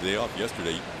game, they had the day off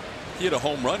yesterday, he had a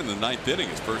home run in the 9th inning.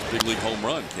 His first big league home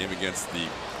run came against the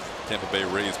Tampa Bay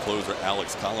Rays closer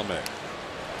Alex Colomé.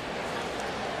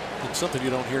 And something you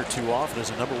don't hear too often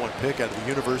is a #1 pick out of the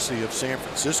University of San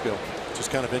Francisco, which is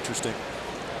kind of interesting.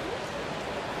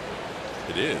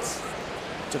 It is.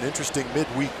 It's an interesting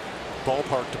midweek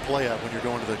ballpark to play at when you're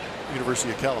going to the University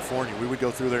of California. We would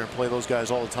go through there and play those guys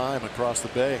all the time across the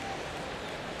bay.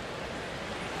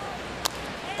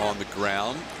 On the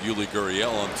ground, Yuli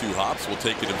Gurriel on 2 hops will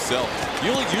take it himself.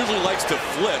 Yuli usually likes to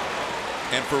flip,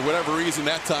 and for whatever reason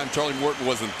that time Charlie Morton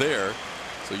wasn't there,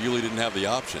 so Yuli didn't have the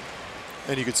option.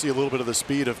 And you can see a little bit of the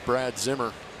speed of Brad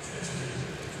Zimmer.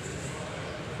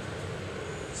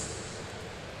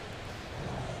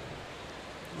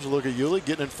 There's a look at Yuli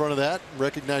getting in front of that.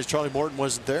 Recognized Charlie Morton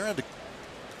wasn't there. Had to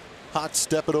hot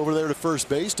step it over there to first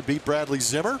base to beat Bradley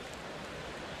Zimmer.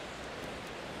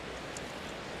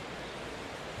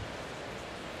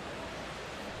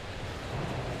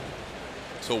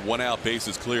 So 1 out,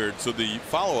 bases cleared. So the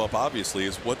follow-up obviously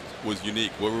is what was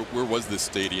unique. Where was this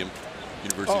stadium?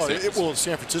 University of San Francisco. Well,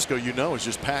 San Francisco, you know, is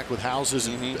just packed with houses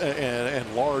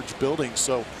and large buildings.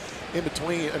 So in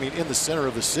between, I mean, in the center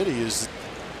of the city is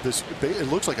this. It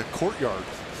looks like a courtyard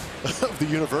of the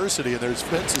university, and there's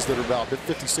fences that are about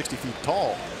 50, 60 feet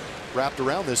tall wrapped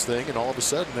around this thing, and all of a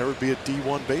sudden there would be a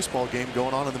D1 baseball game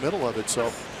going on in the middle of it.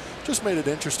 So just made it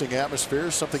interesting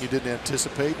atmosphere, something you didn't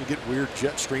anticipate. You get weird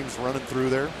jet streams running through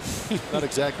there. Not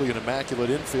exactly an immaculate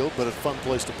infield, but a fun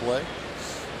place to play.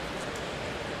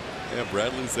 Yeah,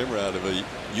 Bradley Zimmer out of a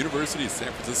University of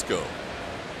San Francisco.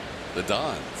 The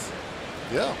Dons.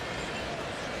 Yeah.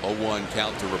 0-1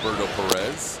 count to Roberto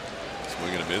Perez.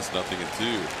 Swing and a miss, 0-2.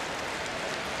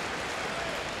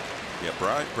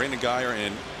 Yeah, Brandon Guyer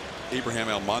and Abraham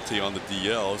Almonte on the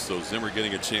DL, so Zimmer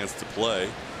getting a chance to play.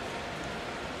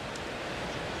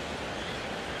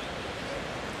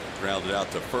 Grounded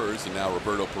out to first, and now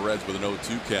Roberto Perez with an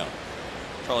 0-2 count.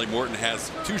 Charlie Morton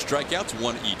has 2 strikeouts,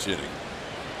 1 each inning.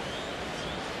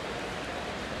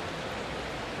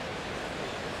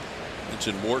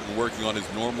 Mentioned Morton working on his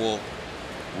normal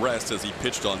rest as he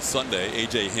pitched on Sunday.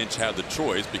 A.J. Hinch had the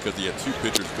choice because he had 2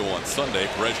 pitchers go on Sunday.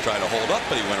 Perez tried to hold up,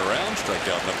 but he went around.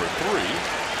 Strikeout number 3.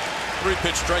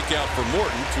 3-pitch strikeout for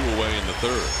Morton, 2 away in the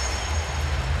 3rd.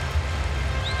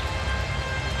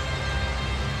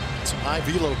 Some high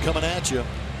velo coming at you.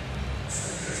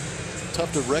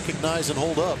 Tough to recognize and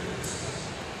hold up.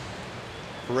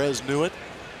 Perez knew it.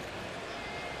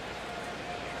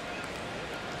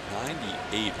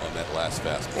 98 on that last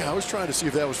fastball. Yeah, I was trying to see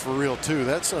if that was for real too.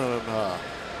 That's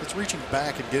it's reaching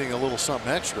back and getting a little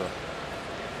something extra.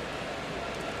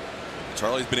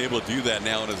 Charlie's been able to do that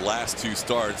now in his last 2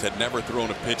 starts. Had never thrown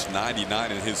a pitch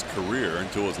 99 in his career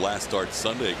until his last start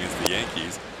Sunday against the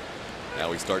Yankees.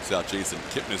 Now he starts out Jason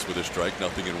Kipnis with a strike,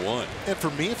 0-1. And for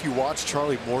me, if you watch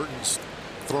Charlie Morton's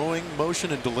throwing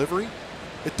motion and delivery,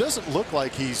 it doesn't look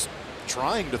like he's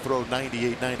trying to throw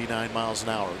 98, 99 miles an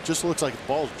hour. It just looks like the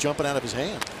ball's jumping out of his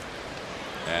hand.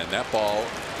 And that ball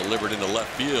delivered into left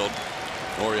field.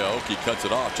 Noriaoki cuts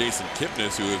it off. Jason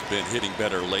Kipnis, who has been hitting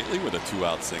better lately with a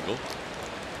 2-out single.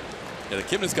 And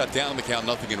Kipnis got down the count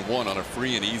 0-1 on a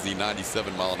free and easy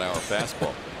 97-mile-an-hour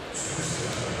fastball.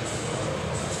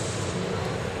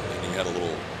 And he had a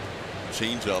little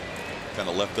changeup kind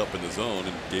of left up in the zone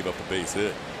and gave up a base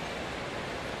hit.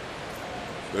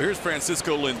 So here's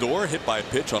Francisco Lindor, hit by a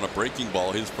pitch on a breaking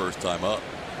ball his first time up.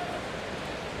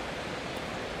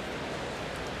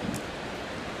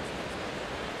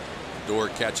 Lindor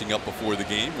catching up before the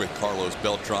game with Carlos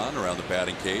Beltran around the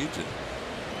batting cage, and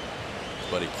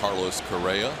his buddy Carlos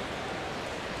Correa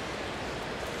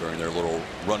during their little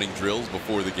running drills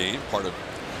before the game, part of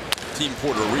Team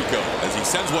Puerto Rico, as he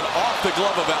sends one off the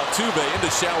glove of Altuve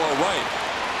into shallow right.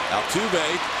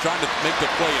 Altuve trying to make the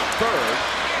play at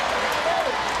third.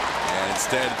 And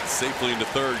instead, safely into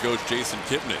third goes Jason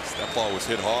Kipnis. That ball was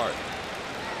hit hard,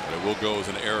 but it will go as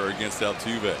an error against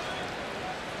Altuve.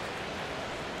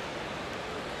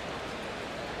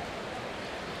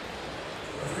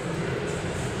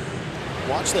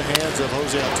 Watch the hands of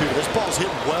Jose Altuve. This ball's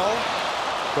hitting well,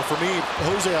 but for me,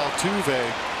 Jose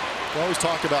Altuve, we always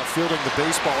talk about fielding the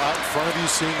baseball out in front of you,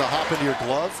 seeing the hop into your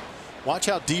glove. Watch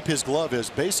how deep his glove is,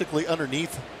 basically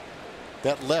underneath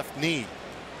that left knee.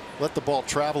 Let the ball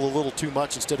travel a little too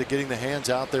much instead of getting the hands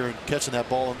out there and catching that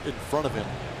ball in front of him.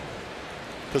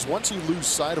 Because once you lose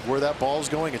sight of where that ball is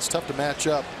going, it's tough to match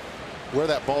up where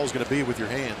that ball is going to be with your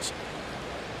hands.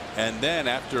 And then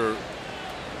after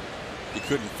he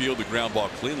couldn't field the ground ball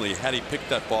cleanly, had he picked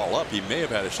that ball up, he may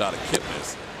have had a shot at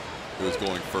Kipnis, who was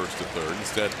going first to third.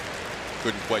 Instead,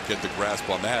 couldn't quite get the grasp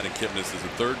on that, and Kipnis is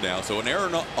at third now. So an error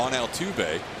on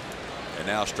Altuve, and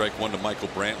now strike 1 to Michael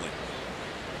Brantley.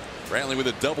 Brantley with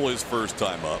a double his first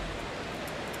time up.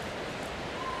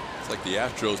 It's like the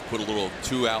Astros put a little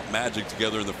 2-out magic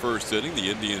together in the first inning. The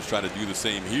Indians try to do the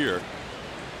same here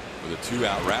with a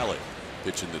 2-out rally.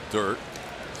 Pitch in the dirt,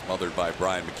 smothered by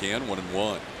Brian McCann,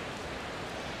 1-1.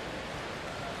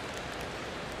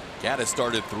 Gaddis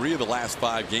started 3 of the last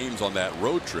 5 games on that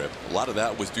road trip. A lot of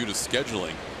that was due to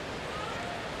scheduling.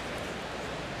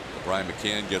 Brian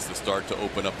McCann gets the start to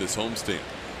open up this homestand.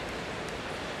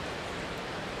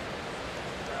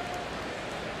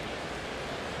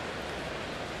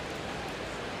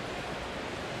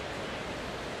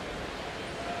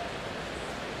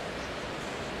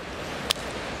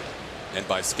 And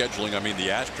by scheduling, I mean the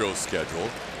Astros schedule.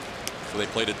 So they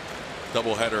played a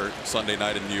doubleheader Sunday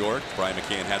night in New York. Brian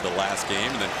McCann had the last game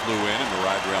and then flew in and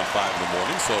arrived around 5 in the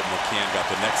morning. So McCann got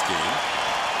the next game.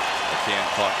 McCann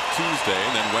caught Tuesday,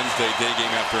 and then Wednesday day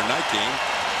game after a night game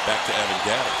back to Evan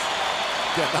Gaddis.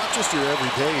 Yeah, not just your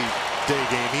everyday day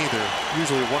game either.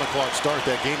 Usually a 1 o'clock start.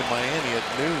 That game in Miami at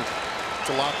noon.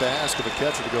 It's a lot to ask of a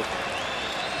catcher to go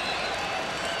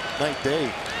night day.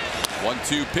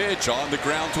 1-2 pitch on the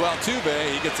ground to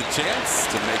Altuve. He gets a chance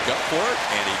to make up for it,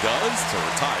 and he does, to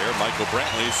retire Michael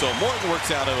Brantley. So Morton works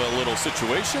out of a little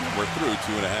situation. We're through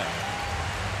 2.5.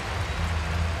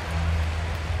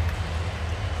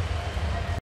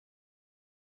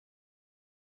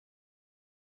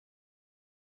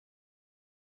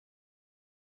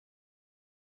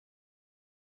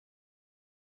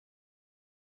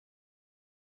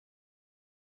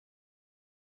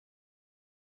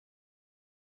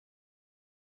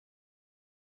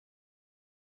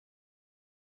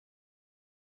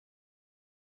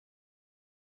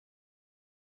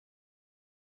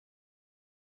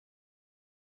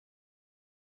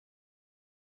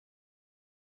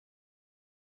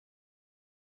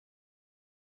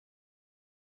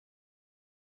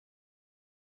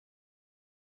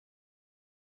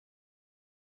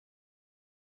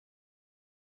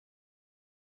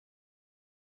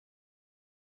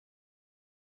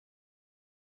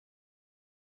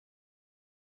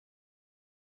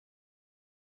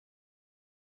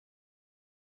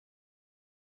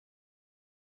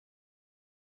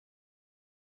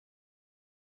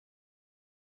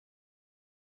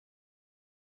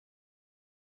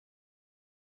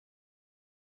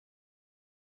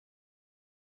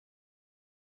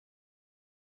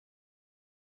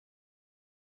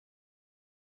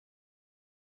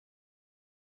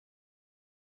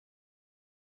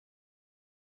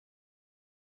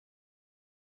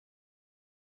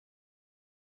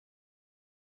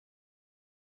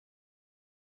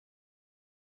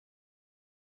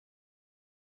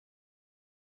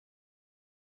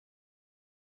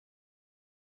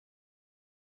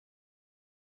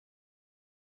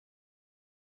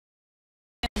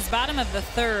 Bottom of the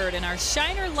third, and our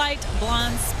Shiner Light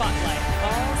Blonde Spotlight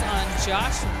falls on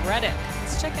Josh Reddick.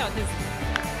 Let's check out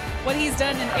what he's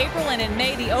done in April and in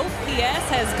May. The OPS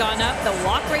has gone up. The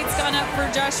walk rate's gone up for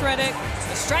Josh Reddick.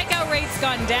 The strikeout rate's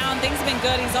gone down. Things have been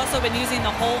good. He's also been using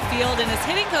the whole field, and his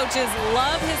hitting coaches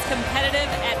love his competitive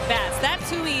at-bats.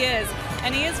 That's who he is,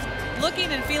 and he is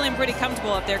looking and feeling pretty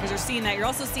comfortable up there, because you're seeing that. You're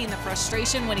also seeing the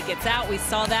frustration when he gets out. We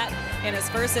saw that in his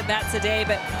first at-bat today.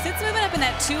 But since moving up in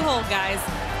that 2-hole, guys,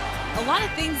 a lot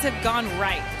of things have gone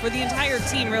right for the entire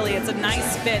team, really. It's a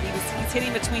nice fit. He's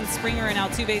hitting between Springer and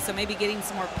Altuve, so maybe getting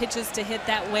some more pitches to hit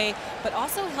that way, but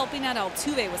also helping out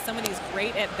Altuve with some of these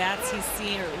great at-bats he's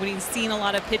seen, or when he's seen a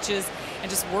lot of pitches, and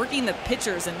just working the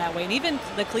pitchers in that way. And even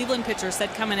the Cleveland pitcher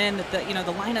said coming in that the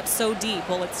lineup's so deep.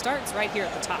 Well, it starts right here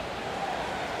at the top.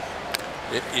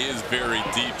 It is very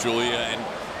deep, Julia, and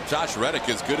Josh Reddick,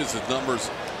 as good as his numbers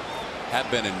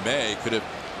have been in May, could have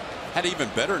had even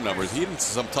better numbers. He had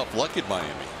some tough luck in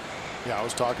Miami. Yeah, I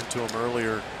was talking to him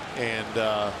earlier, and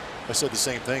I said the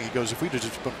same thing. He goes, if we'd have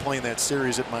just been playing that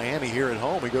series at Miami here at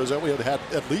home, he goes, oh, we would have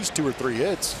had at least 2 or 3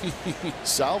 hits.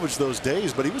 Salvage those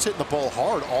days, but he was hitting the ball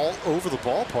hard all over the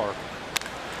ballpark.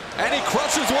 And he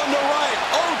crushes one to right.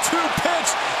 0-2 pitch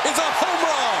is a home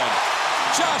run.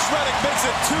 Josh Reddick makes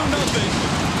it 2-0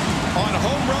 on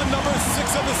home run number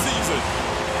 6 of the season.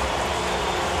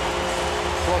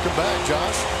 Welcome back,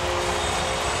 Josh.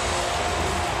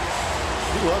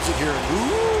 He loves it here in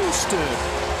Houston.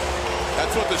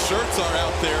 That's what the shirts are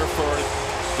out there for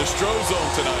the Stro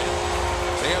Zone tonight.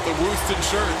 They have the Houston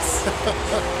shirts.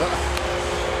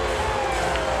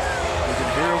 You can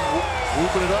hear him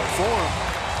whooping it up for him.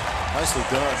 Nicely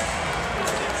done.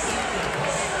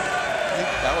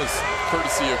 That was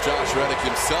courtesy of Josh Reddick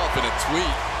himself in a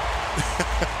tweet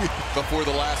before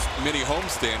the last mini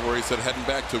homestand, where he said heading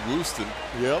back to Houston.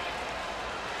 Yep.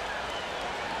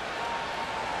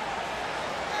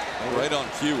 Right on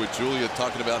cue with Julia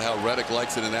talking about how Reddick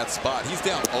likes it in that spot. He's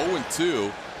down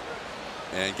 0-2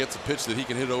 and gets a pitch that he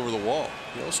can hit over the wall.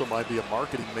 He also might be a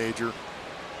marketing major.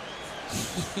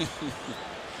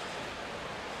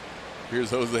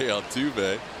 Here's Jose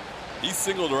Altuve. He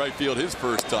singled to right field his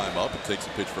first time up and takes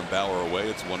a pitch from Bauer away.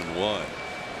 It's 1-1.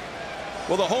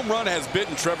 Well, the home run has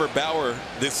bitten Trevor Bauer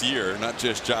this year, not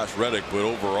just Josh Reddick, but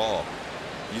overall.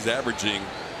 He's averaging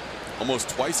almost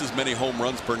twice as many home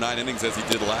runs per 9 innings as he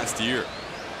did last year.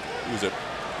 He was at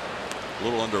a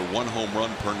little under 1 home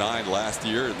run per 9 last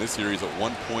year, and this year he's at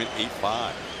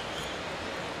 1.85.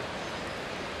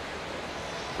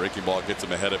 Breaking ball gets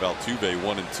him ahead of Altuve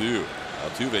 1-2.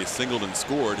 Altuve singled and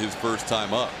scored his first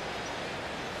time up.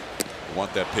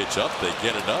 Want that pitch up. They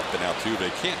get it up, and Altuve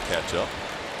can't catch up.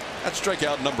 That's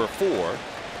strikeout number 4.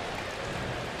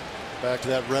 Back to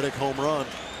that Reddick home run. A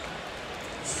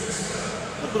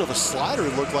little bit of a slider,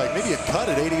 it looked like. Maybe a cut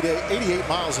at 88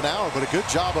 miles an hour, but a good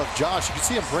job of Josh. You can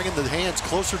see him bringing the hands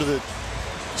closer to the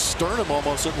sternum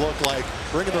almost, it looked like.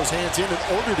 Bringing those hands in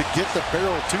order to get the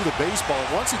barrel to the baseball.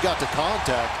 And once he got to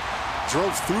contact,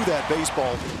 drove through that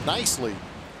baseball nicely.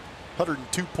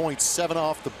 102.7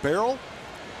 off the barrel.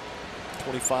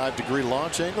 25-degree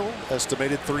launch angle,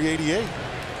 estimated 388.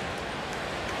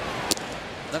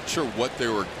 Not sure what they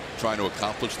were trying to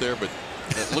accomplish there, but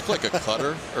it looked like a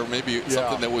cutter or maybe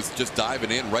something that was just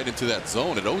diving in right into that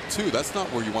zone at 0-2. That's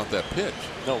not where you want that pitch.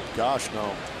 No, gosh,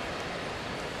 no.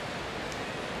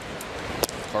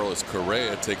 Carlos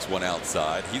Correa takes one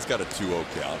outside. He's got a 2-0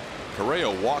 count. Correa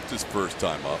walked his first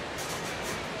time up.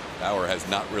 Bauer has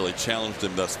not really challenged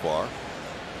him thus far.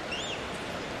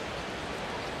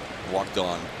 Walked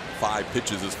on 5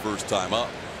 pitches his first time up.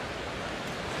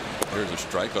 There's a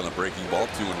strike on the breaking ball,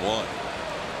 2-1.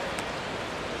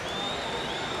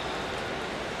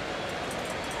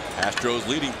 Astros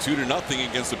leading 2-0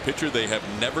 against a pitcher they have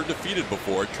never defeated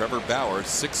before, Trevor Bauer.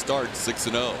 6 starts,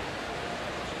 6-0.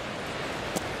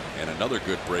 And another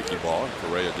good breaking ball.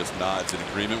 Correa just nods in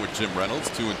agreement with Jim Reynolds.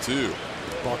 2-2.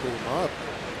 Buckle him up.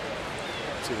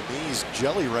 See the knees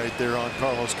jelly right there on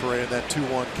Carlos Correa in that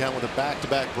 2-1 count with a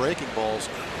back-to-back breaking balls.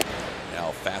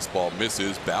 Now fastball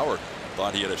misses. Bauer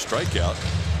thought he had a strikeout.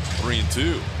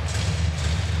 3-2.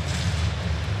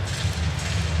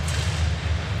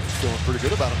 Feeling pretty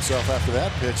good about himself after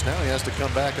that pitch. Now he has to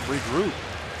come back and regroup.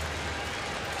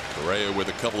 Correa with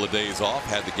a couple of days off.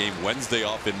 Had the game Wednesday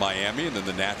off in Miami and then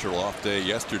the natural off day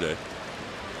yesterday.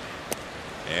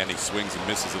 And he swings and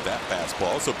misses at that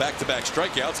fastball. So back-to-back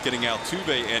strikeouts, getting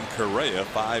Altuve and Correa.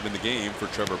 5 in the game for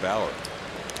Trevor Bauer.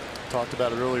 Talked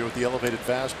about it earlier with the elevated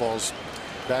fastballs.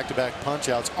 Back-to-back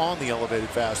punch-outs on the elevated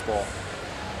fastball.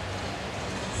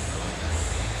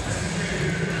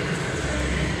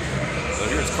 So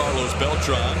here's Carlos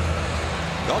Beltran.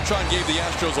 Beltran gave the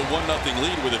Astros a 1-0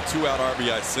 lead with a 2-out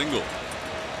RBI single.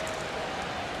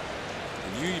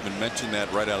 And you even mentioned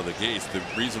that right out of the gates. The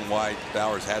reason why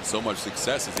Bauer's had so much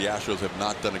success is the Astros have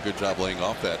not done a good job laying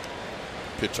off that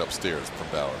pitch upstairs from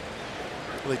Bauer.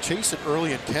 Well, they chase it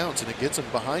early in counts and it gets him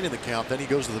behind in the count. Then he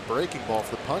goes to the breaking ball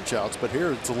for the punch outs. But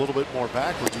here it's a little bit more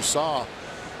backwards. You saw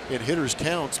in hitters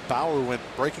counts, Bauer went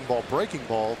breaking ball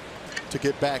to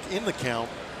get back in the count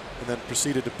and then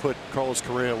proceeded to put Carlos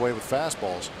Correa away with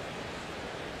fastballs.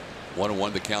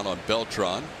 1-1 the count on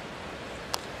Beltran.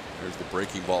 There's the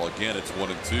breaking ball again. It's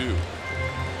 1-2.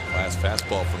 Last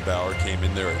fastball from Bauer came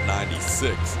in there at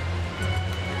 96. He's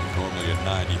normally a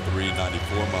 93,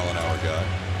 94 mile an hour guy.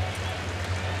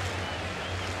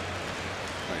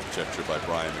 Nice gesture by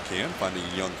Brian McCann, finding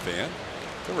a young fan.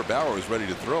 Trevor Bauer was ready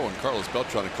to throw, and Carlos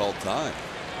Beltran had called time.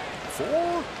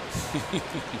 4.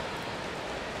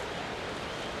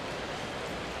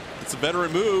 It's a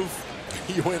veteran move.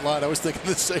 You ain't lying. I was thinking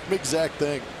the same exact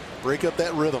thing. Break up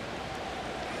that rhythm.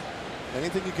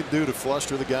 Anything you can do to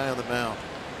fluster the guy on the mound.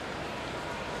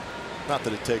 Not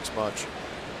that it takes much.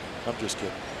 I'm just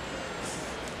kidding.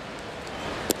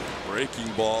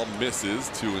 Breaking ball misses.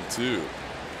 2-2.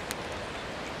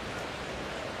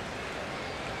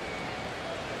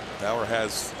 Bauer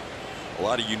has a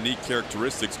lot of unique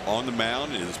characteristics on the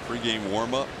mound in his pregame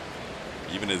warm-up,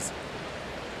 even his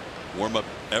warm-up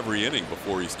every inning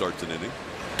before he starts an inning.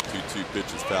 2-2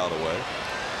 pitch is fouled away.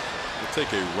 He'll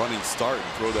take a running start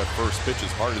and throw that first pitch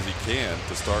as hard as he can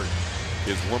to start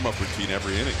his warm-up routine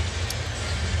every inning.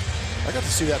 I got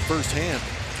to see that firsthand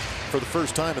for the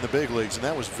first time in the big leagues, and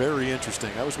that was very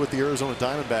interesting. I was with the Arizona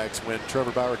Diamondbacks when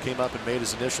Trevor Bauer came up and made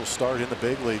his initial start in the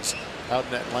big leagues out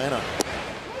in Atlanta.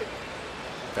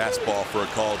 Fastball for a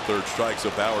called third strike,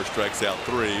 so Bauer strikes out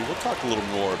 3. We'll talk a little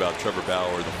more about Trevor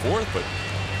Bauer in the 4th, but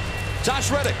Josh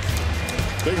Reddick.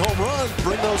 Big home run.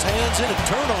 Bring those hands in and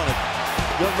turn on it.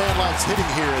 Young man likes hitting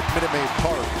here at Minute Maid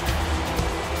Park.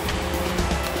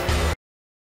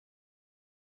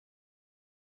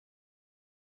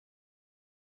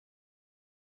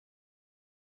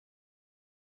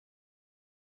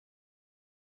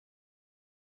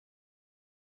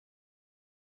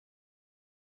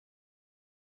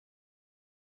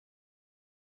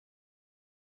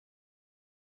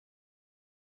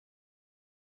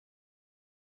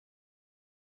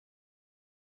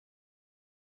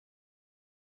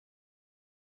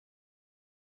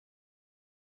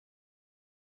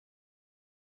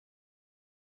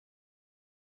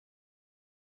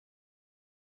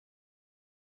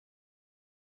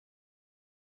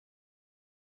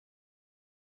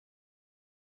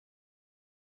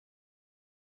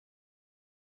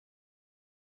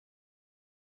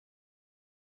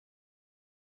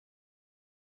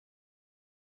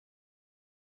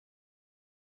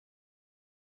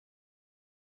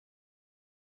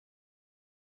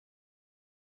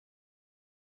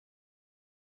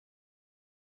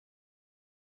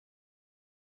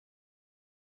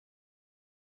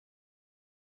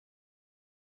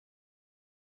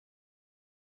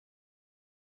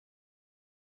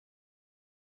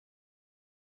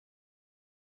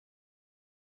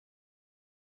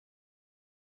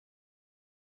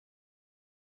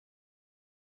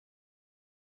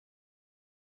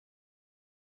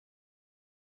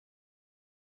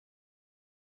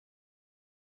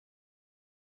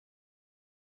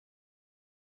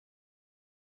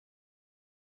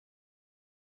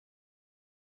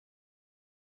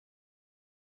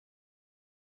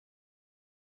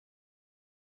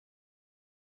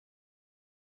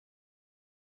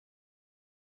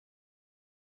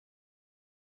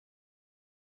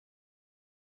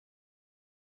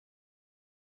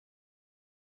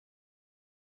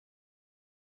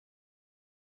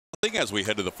 As we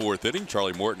head to the fourth inning,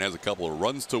 Charlie Morton has a couple of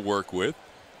runs to work with.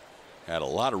 Had a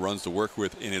lot of runs to work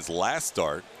with in his last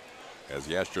start, as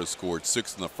the Astros scored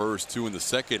 6 in the first, 2 in the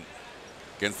second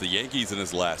against the Yankees in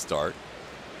his last start,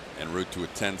 en route to a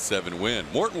 10-7 win.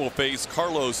 Morton will face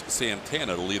Carlos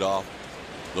Santana to lead off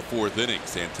the fourth inning.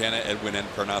 Santana, Edwin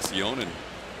Encarnacion, and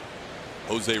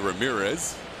Jose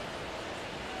Ramirez.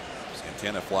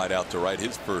 Santana flied out to right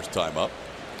his first time up.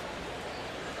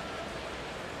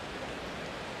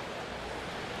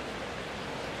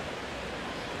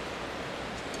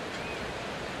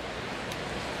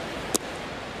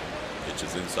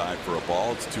 Pitches inside for a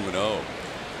ball. It's 2-0.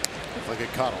 Looks like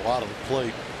it caught a lot of the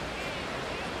plate.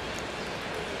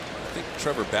 I think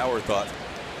Trevor Bauer thought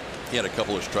he had a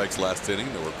couple of strikes last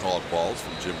inning that were called balls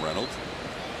from Jim Reynolds.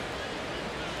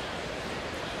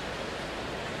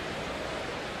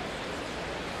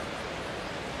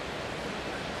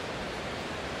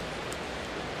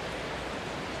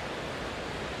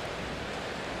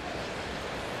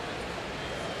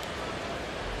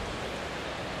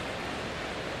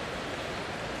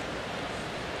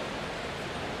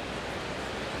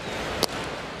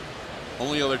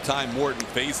 Only other time Morton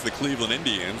faced the Cleveland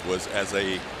Indians was as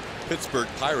a Pittsburgh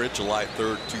Pirate, July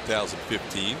 3rd,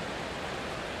 2015.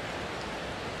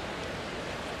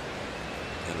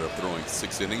 Ended up throwing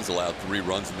 6 innings, allowed 3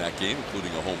 runs in that game,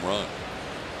 including a home run.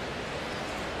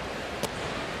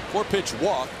 4-pitch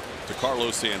walk to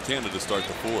Carlos Santana to start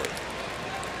the fourth.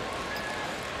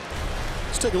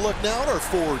 Let's take a look now at our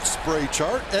forward spray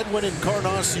chart. Edwin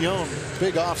Encarnacion,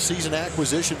 big offseason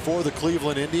acquisition for the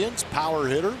Cleveland Indians, power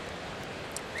hitter.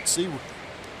 See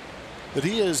that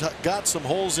he has got some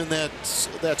holes in that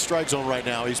strike zone right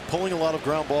now. He's pulling a lot of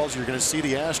ground balls. You're going to see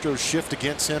the Astros shift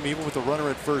against him, even with the runner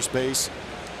at first base,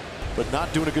 but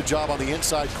not doing a good job on the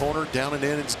inside corner. Down and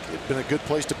in, it's been a good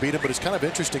place to beat him, but it's kind of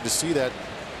interesting to see that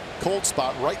cold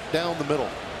spot right down the middle,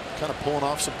 kind of pulling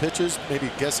off some pitches, maybe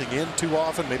guessing in too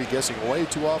often, maybe guessing away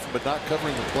too often, but not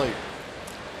covering the plate.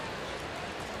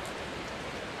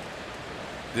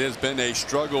 It has been a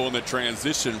struggle in the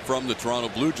transition from the Toronto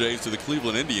Blue Jays to the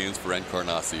Cleveland Indians for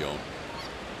Encarnacion.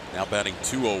 Now batting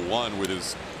 .201 with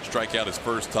his strikeout his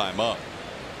first time up,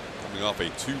 coming off a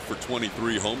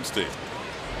 2-for-23 homestand.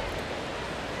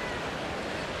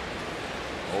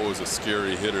 Always a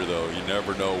scary hitter, though. You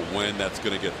never know when that's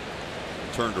going to get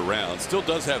turned around. Still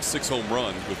does have 6 home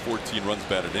runs with 14 runs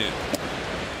batted in.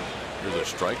 Here's a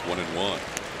strike, 1-1.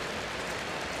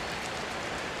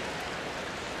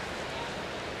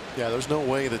 Yeah, there's no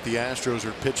way that the Astros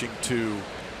are pitching to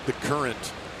the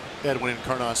current Edwin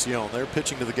Encarnacion. They're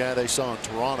pitching to the guy they saw in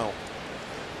Toronto.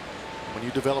 When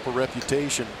you develop a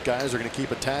reputation, guys are going to keep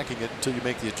attacking it until you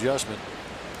make the adjustment.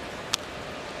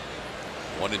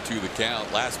 1-2 the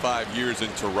count. Last 5 years in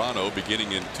Toronto,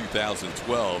 beginning in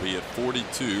 2012, he had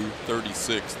 42,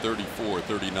 36, 34,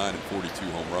 39, and 42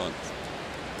 home runs.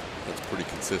 That's pretty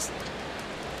consistent.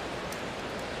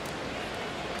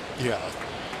 Yeah.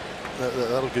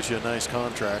 That'll get you a nice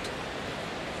contract.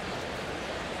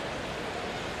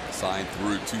 Signed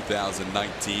through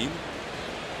 2019.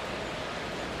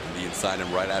 Indians signed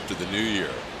him right after the new year.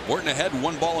 Morton ahead,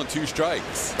 1 ball and 2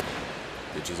 strikes.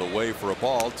 Pitches away for a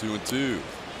ball, 2-2.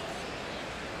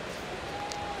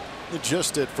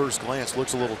 Just at first glance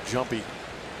looks a little jumpy.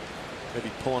 Maybe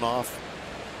pulling off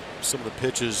some of the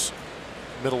pitches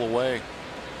middle away.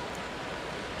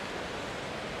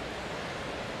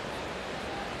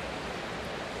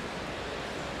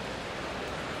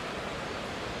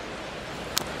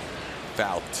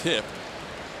 Foul tip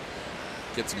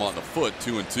gets him on the foot,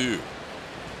 2-2.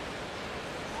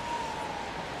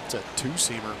 It's a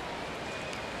 2-seamer.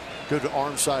 Good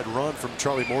arm side run from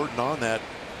Charlie Morton on that.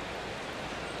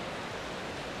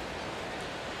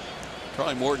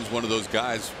 Charlie Morton's one of those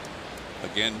guys.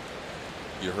 Again,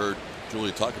 you heard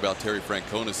Julia talk about Terry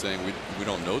Francona saying we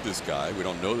don't know this guy. We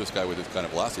don't know this guy with this kind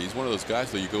of velocity. He's one of those guys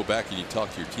that you go back and you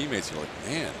talk to your teammates and you're like,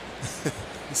 man,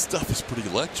 this stuff is pretty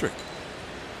electric.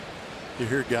 You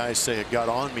hear guys say it got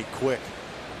on me quick.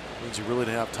 Means you really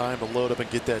didn't have time to load up and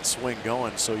get that swing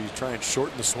going. So you try and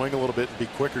shorten the swing a little bit and be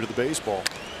quicker to the baseball.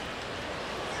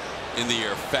 In the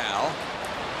air, foul.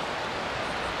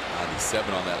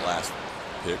 97 on that last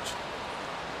pitch.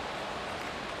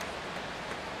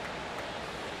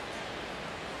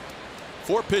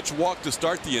 Four-pitch walk to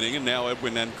start the inning, and now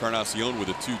Edwin Encarnacion with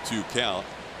a 2-2 count.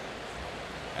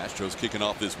 Astros kicking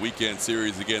off this weekend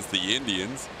series against the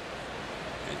Indians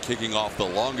and kicking off the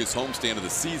longest homestand of the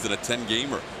season, a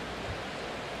 10-gamer.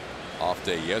 Off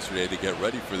day yesterday to get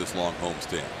ready for this long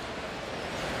homestand.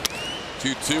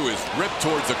 2-2 is ripped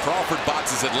towards the Crawford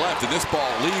boxes at left, and this ball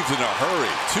leaves in a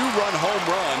hurry. Two-run home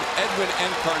run, Edwin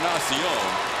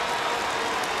Encarnacion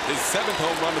his 7th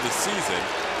home run of the season.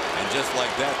 And just like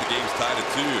that, the game's tied at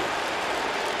 2.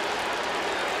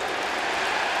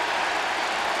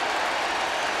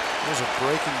 There's a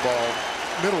breaking ball,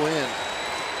 middle in.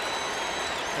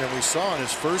 And we saw in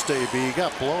his first AB, he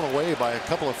got blown away by a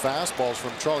couple of fastballs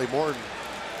from Charlie Morton.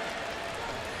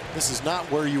 This is not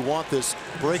where you want this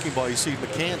breaking ball. You see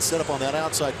McCann set up on that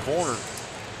outside corner.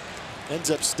 Ends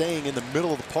up staying in the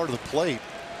middle of the part of the plate.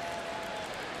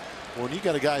 When you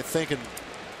got a guy thinking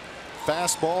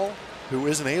fastball who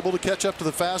isn't able to catch up to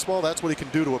the fastball, that's what he can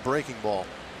do to a breaking ball.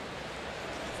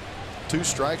 2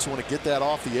 strikes, you want to get that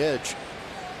off the edge.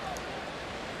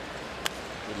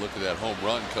 Good look at that home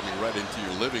run coming right into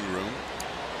your living room.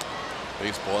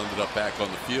 Baseball ended up back on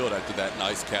the field after that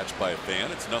nice catch by a fan.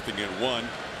 It's 0-1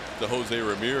 to Jose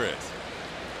Ramirez.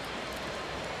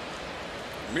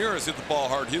 Ramirez hit the ball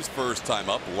hard his first time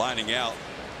up, lining out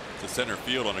to center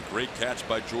field on a great catch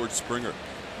by George Springer.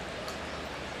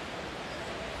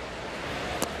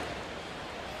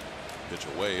 Pitch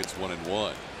away, it's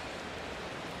 1-1.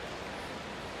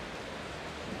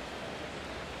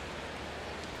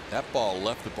 That ball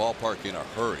left the ballpark in a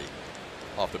hurry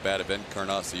off the bat of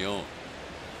Encarnacion.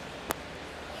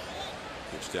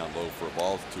 Pitch down low for a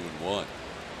ball, 2-1.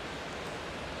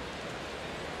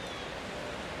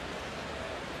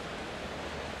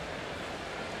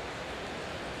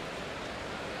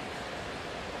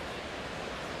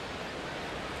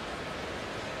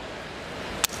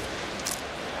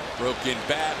 Broken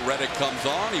bat, Reddick comes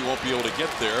on, he won't be able to get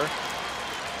there.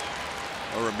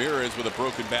 Ramirez with a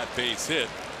broken bat base hit,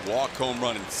 walk, home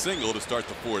run, and single to start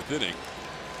the 4th inning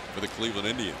for the Cleveland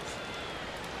Indians.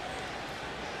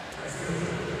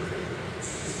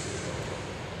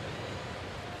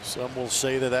 Some will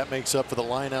say that that makes up for the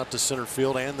line out to center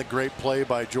field and the great play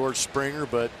by George Springer,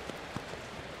 but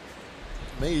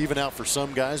may even out for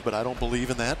some guys, but I don't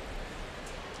believe in that.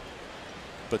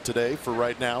 But today, for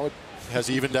right now, it has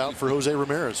evened out for Jose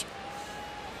Ramirez.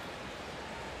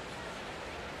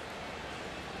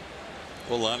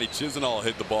 Well, Lonnie Chisenhall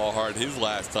hit the ball hard his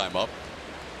last time up.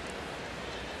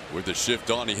 With the shift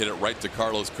on, he hit it right to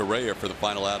Carlos Correa for the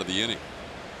final out of the inning.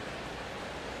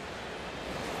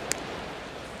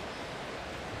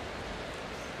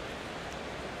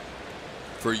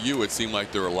 For you, it seemed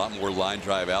like there were a lot more line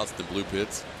drive outs than blue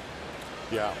pits.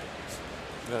 Yeah.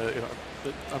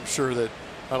 I'm sure that,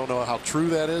 I don't know how true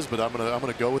that is, but I'm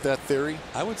gonna go with that theory.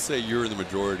 I would say you're in the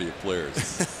majority of players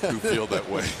who feel that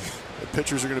way. The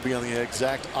pitchers are going to be on the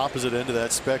exact opposite end of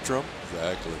that spectrum.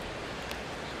 Exactly.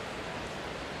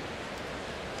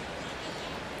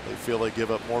 They feel they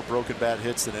give up more broken bat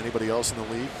hits than anybody else in the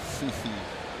league.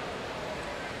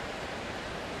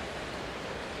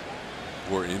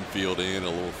 More infield in, a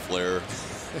little flare.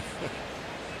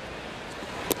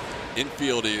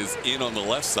 Infield is in on the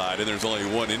left side, and there's only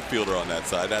one infielder on that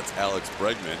side. That's Alex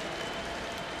Bregman.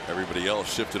 Everybody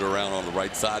else shifted around on the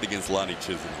right side against Lonnie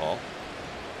Chisenhall.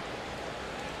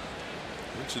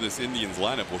 Each of this Indians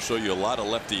lineup will show you a lot of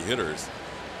lefty hitters,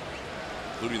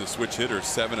 including the switch hitter.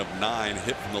 7 of 9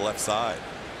 hit from the left side.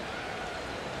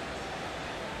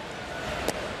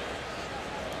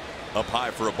 Up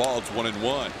high for a ball, it's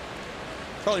 1-1.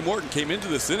 Charlie Morton came into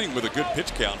this inning with a good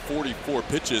pitch count, 44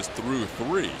 pitches through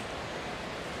 3.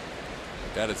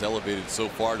 That has elevated so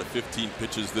far to 15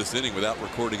 pitches this inning without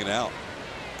recording an out.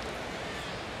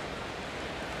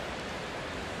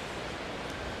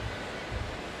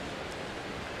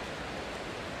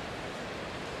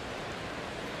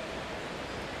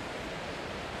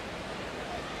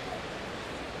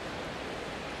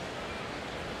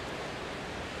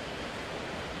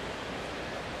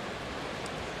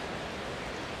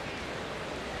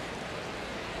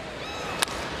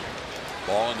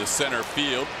 Ball into center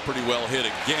field, pretty well hit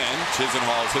again.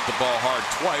 Chisenhall's hit the ball hard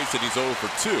twice, and he's 0 for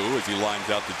 2 as he lines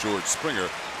out to George Springer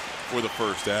for the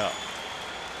first out.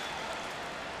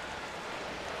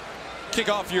 Kick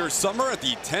off your summer at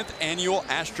the 10th annual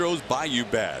Astros Bayou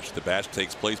Bash. The bash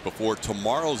takes place before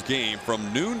tomorrow's game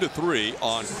from noon to 3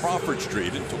 on Crawford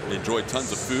Street. Enjoy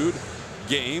tons of food,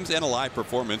 games, and a live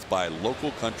performance by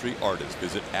local country artists.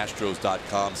 Visit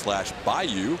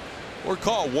astros.com/bayou. or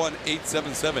call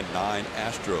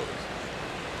 1-877-9-ASTROS.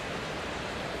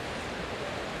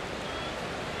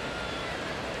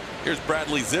 Here's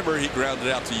Bradley Zimmer. He grounded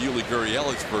out to Yuli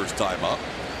Gurriel his first time up.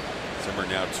 Zimmer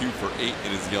now 2 for 8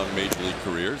 in his young major league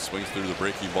career. Swings through the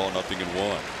breaking ball,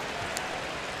 0-1.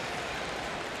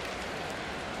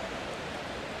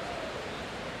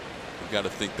 You've got to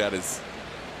think that is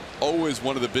always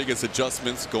one of the biggest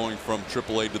adjustments, going from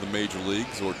AAA to the major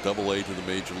leagues or AA to the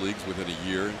major leagues within a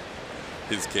year.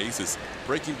 His case is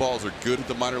breaking balls are good at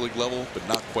the minor league level, but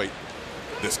not quite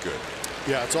this good.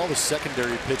 Yeah, it's all the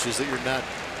secondary pitches that you're not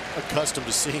accustomed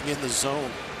to seeing in the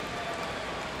zone.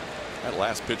 That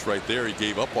last pitch right there he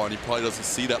gave up on. He probably doesn't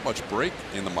see that much break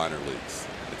in the minor leagues.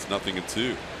 It's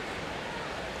 0-2.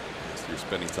 So you're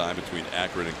spending time between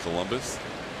Akron and Columbus.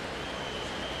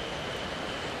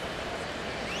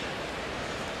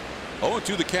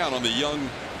 0-2 the count on the young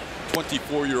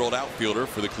 24-year-old outfielder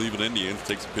for the Cleveland Indians.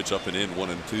 Takes a pitch up and in,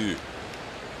 1-2.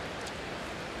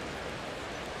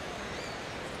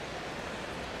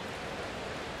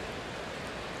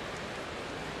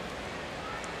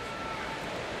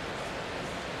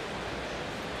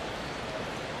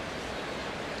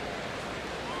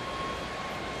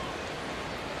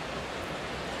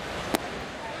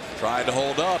 Tried to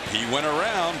hold up. He went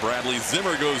around. Bradley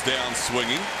Zimmer goes down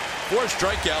swinging. 4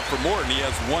 strikeout for Morton. He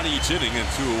has 1 each inning and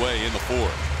 2 away in the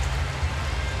 4th.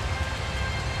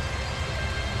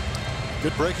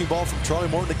 Good breaking ball from Charlie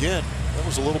Morton again. That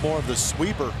was a little more of the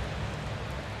sweeper.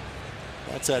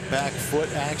 That's that back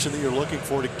foot action that you're looking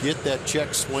for to get that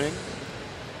check swing.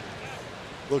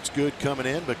 Looks good coming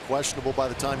in, but questionable by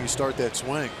the time you start that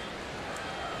swing.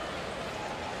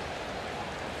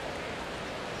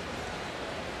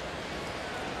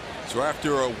 So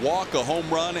after a walk, a home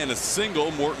run, and a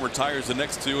single, Morton retires the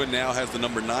next 2 and now has the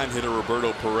number 9 hitter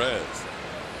Roberto Perez.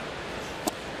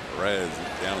 Perez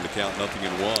down in the count,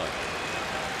 0-1.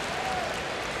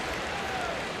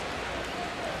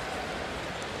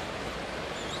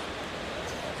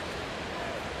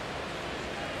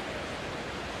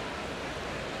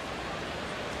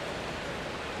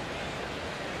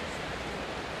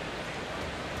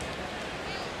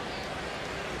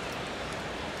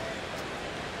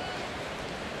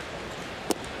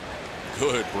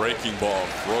 Good breaking ball.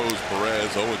 Throws Perez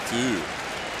 0-2.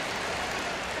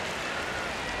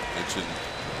 Mentioned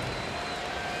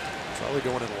Charlie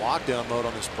going in lockdown mode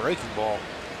on this breaking ball.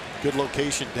 Good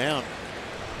location down.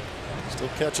 Still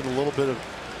catching a little bit of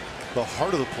the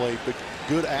heart of the plate, but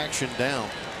good action down.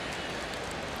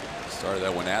 started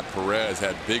that one at Perez.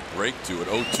 Had big break to it.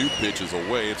 0-2 pitches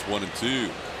away. It's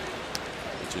 1-2.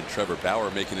 Mentioned Trevor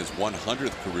Bauer making his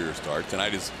 100th career start.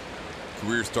 Tonight is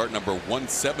career start number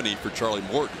 170 for Charlie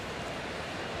Morton.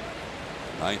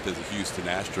 9th as a Houston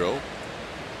Astro.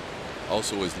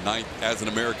 Also his 9th as an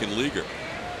American leaguer.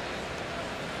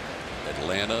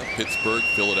 Atlanta, Pittsburgh,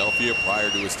 Philadelphia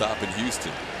prior to his stop in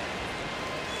Houston.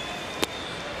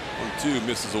 1-2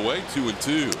 misses away.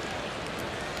 2-2.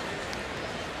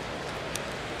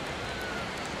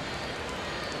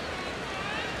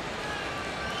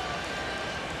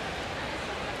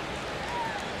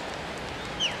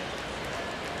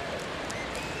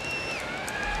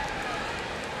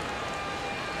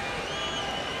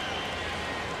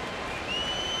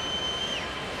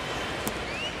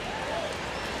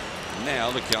 Now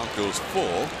the count goes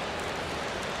full,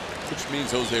 which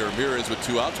means Jose Ramirez with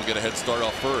 2 outs will get a head start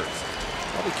off first.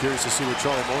 I'll be curious to see what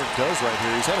Charlie Morton does right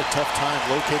here. He's had a tough time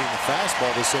locating the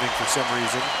fastball this inning for some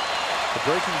reason. The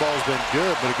breaking ball's been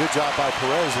good, but a good job by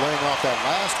Perez laying off that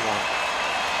last one.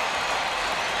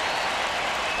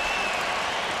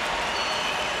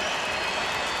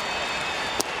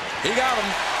 He got him.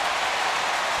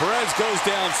 Perez goes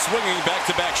down swinging,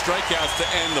 back-to-back strikeouts to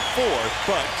end the 4th,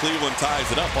 but Cleveland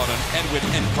ties it up on an Edwin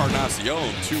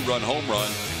Encarnacion 2-run home run.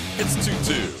 It's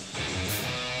 2-2.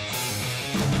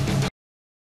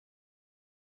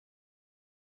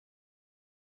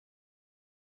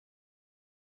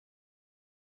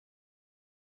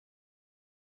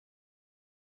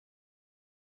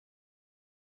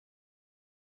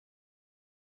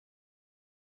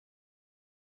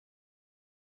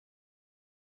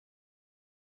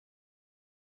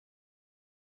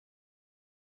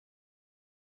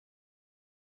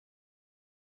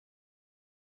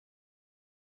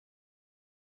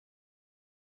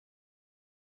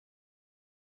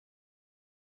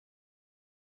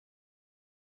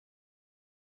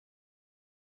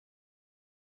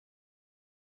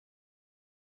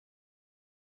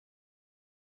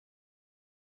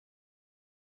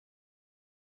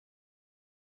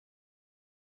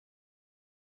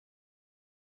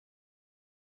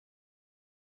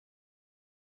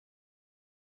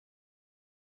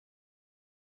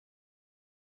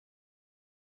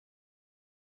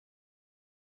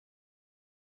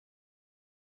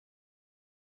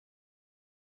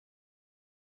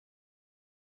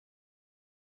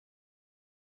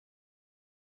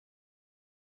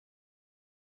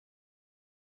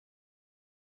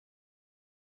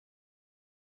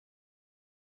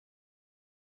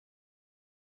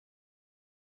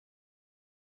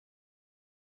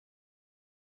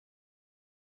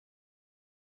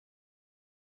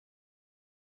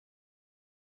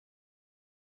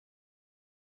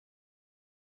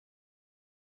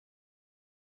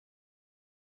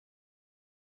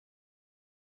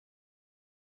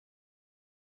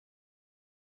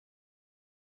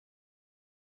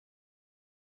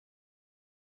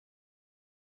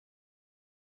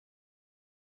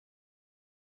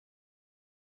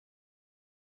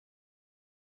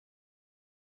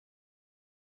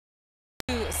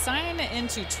 sign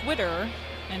into Twitter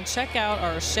and check out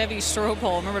our Chevy Stroh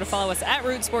poll. Remember to follow us at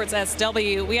Root Sports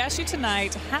SW. We asked you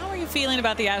tonight, how are you feeling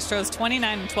about the Astros'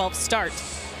 29-12 start?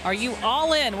 Are you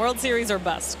all in, World Series or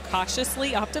bust?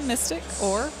 Cautiously optimistic,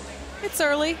 or it's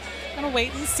early, gonna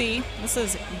wait and see. This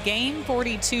is game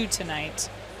 42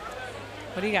 tonight.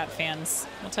 What do you got, fans?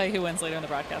 We'll tell you who wins later in the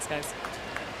broadcast, guys.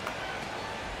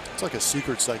 It's like a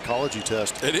secret psychology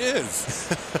test. It is.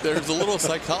 There's a little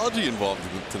psychology involved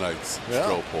in tonight's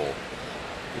Stroh poll.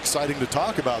 Exciting to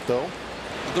talk about, though.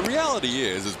 The reality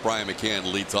is, as Brian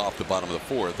McCann leads off the bottom of the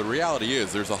fourth, the reality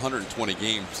is there's 120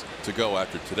 games to go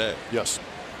after today. Yes.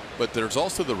 But there's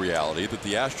also the reality that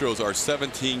the Astros are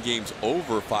 17 games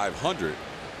over 500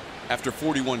 after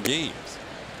 41 games.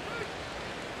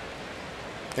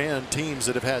 And teams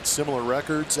that have had similar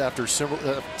records after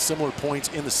similar points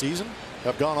in the season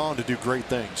have gone on to do great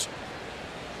things.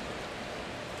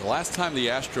 The last time the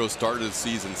Astros started the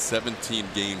season 17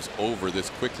 games over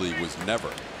this quickly was never.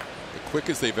 The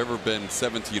quickest they've ever been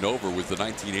 17 over was the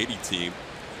 1980 team.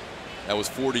 That was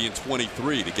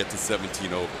 40-23 to get to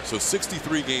 17 over. So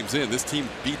 63 games in, this team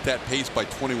beat that pace by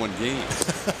 21 games.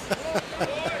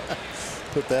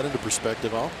 Put that into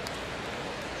perspective, huh?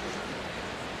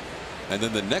 And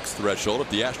then the next threshold, if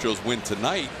the Astros win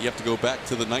tonight, you have to go back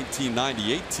to the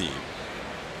 1998 team.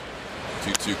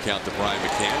 2-2 count to Brian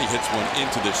McCann. He hits one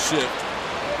into the shift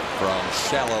from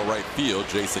shallow right field.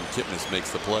 Jason Kipnis makes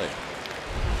the play.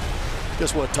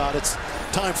 Guess what, Todd? It's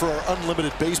time for our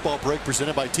unlimited baseball break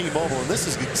presented by T-Mobile. And this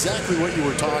is exactly what you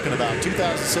were talking about.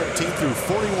 2017 through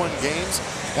 41 games.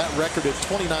 That record at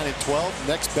 29-12.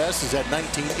 Next best is that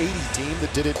 1980 team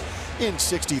that did it in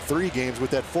 63 games with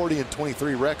that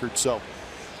 40-23 record. So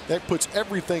that puts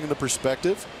everything into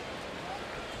perspective.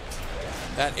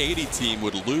 That 80 team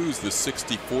would lose the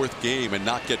 64th game and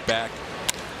not get back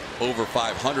over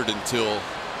 500 until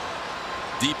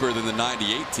deeper than the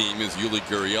 98 team, as Yuli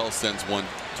Gurriel sends one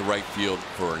to right field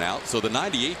for an out. So the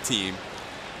 98 team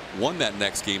won that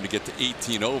next game to get to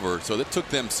 18 over. So that took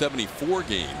them 74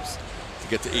 games to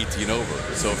get to 18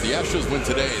 over. So if the Astros win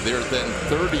today, they're then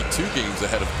 32 games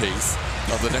ahead of pace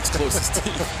of the next closest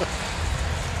team.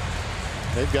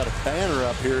 They've got a banner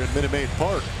up here in Minute Maid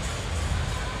Park.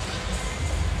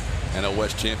 NL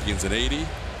West champions in 80.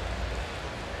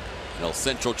 NL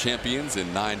Central champions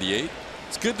in 98.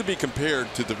 It's good to be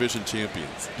compared to division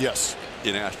champions. Yes.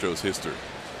 In Astros history.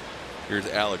 Here's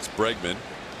Alex Bregman.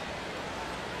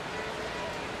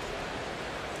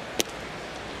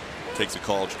 Takes a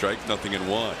called strike,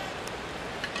 0-1.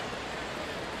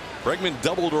 Bregman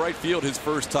doubled to right field his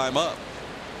first time up.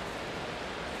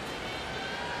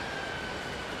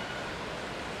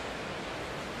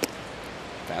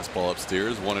 Fastball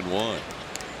upstairs, 1-1.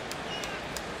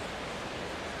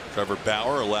 Trevor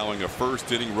Bauer allowing a first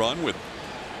inning run with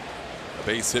a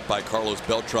base hit by Carlos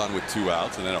Beltran with 2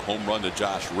 outs, and then a home run to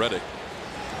Josh Reddick.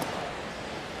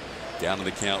 Down to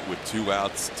the count with 2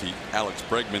 outs to Alex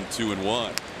Bregman,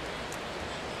 2-1.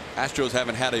 Astros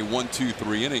haven't had a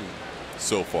 1-2-3 inning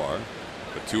so far,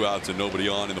 but 2 outs and nobody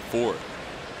on in the 4th.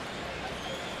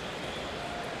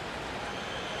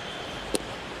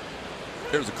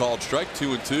 There's a called strike,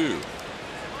 2-2.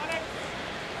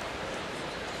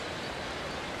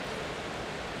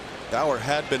 Bauer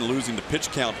had been losing the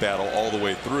pitch count battle all the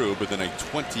way through, but then a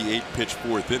 28 pitch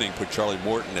 4th inning put Charlie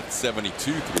Morton at 72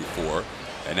 through 4.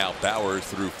 And now Bauer's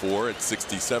through 4 at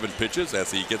 67 pitches as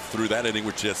he gets through that inning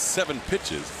with just 7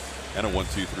 pitches and a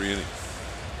 1-2-3 inning.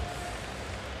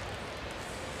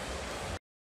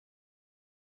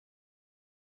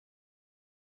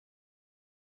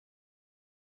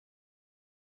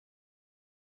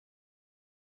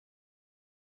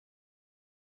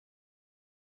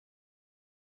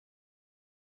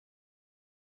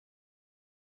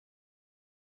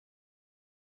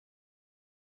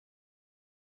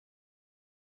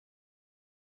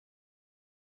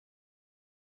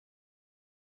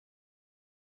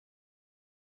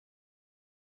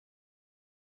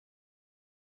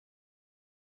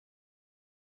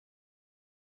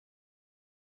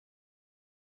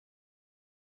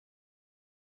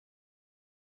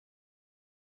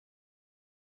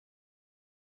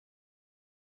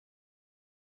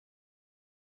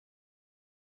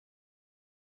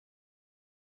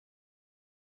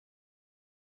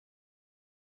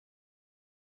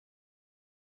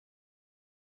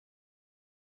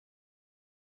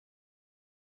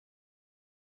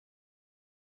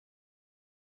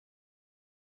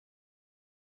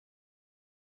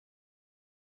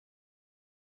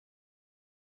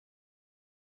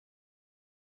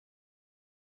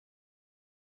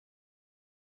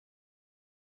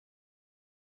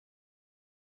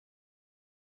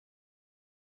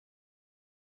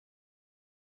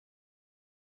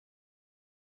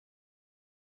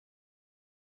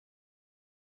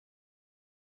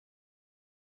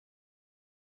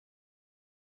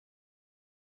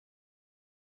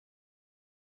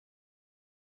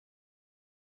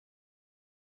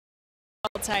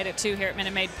 tied at 2 here at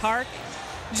Minute Maid Park.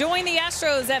 Join the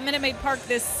Astros at Minute Maid Park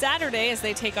this Saturday as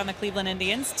they take on the Cleveland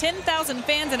Indians. 10,000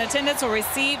 fans in attendance will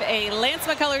receive a Lance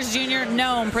McCullers Jr.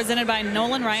 gnome presented by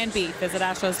Nolan Ryan Beef. Visit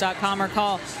Astros.com or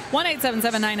call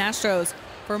 1-877-9-ASTROS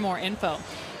for more info.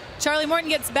 Charlie Morton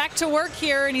gets back to work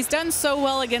here, and he's done so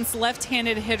well against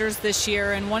left-handed hitters this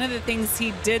year. And one of the things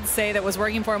he did say that was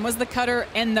working for him was the cutter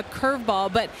and the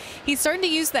curveball. But he's starting to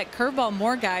use that curveball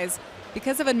more, guys,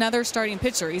 because of another starting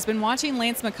pitcher. He's been watching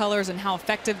Lance McCullers and how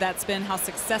effective that's been, how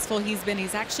successful he's been.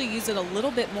 He's actually used it a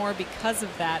little bit more because of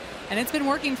that, and it's been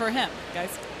working for him,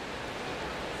 guys.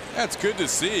 That's good to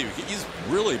see. He's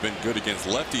really been good against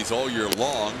lefties all year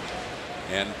long,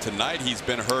 and tonight he's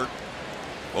been hurt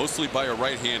mostly by a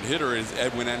right-hand hitter, is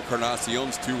Edwin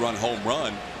Encarnacion's 2-run home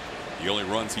run. The only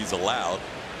runs he's allowed.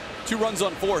 2 runs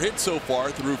on 4 hits so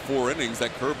far through 4 innings.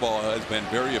 That curveball has been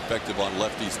very effective on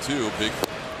lefties too. Big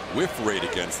whiff rate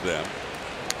against them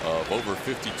of over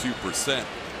 52%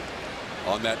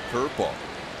 on that curveball.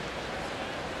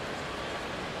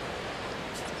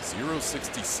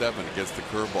 0.67 against the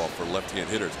curveball for left-hand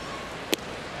hitters.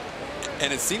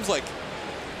 And it seems like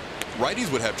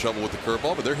righties would have trouble with the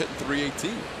curveball, but they're hitting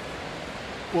 318.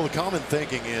 Well, the common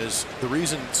thinking is the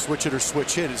reason switch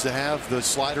hit is to have the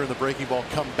slider and the breaking ball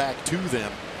come back to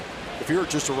them. If you're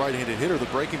just a right-handed hitter, the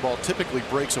breaking ball typically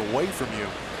breaks away from you.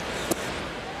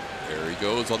 There he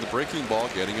goes on the breaking ball,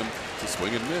 getting him to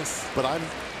swing and miss. But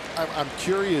I'm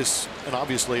curious, and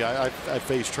obviously I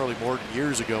faced Charlie Morton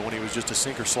years ago when he was just a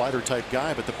sinker slider type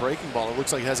guy, but the breaking ball, it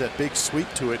looks like it has that big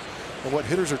sweep to it. And what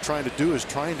hitters are trying to do is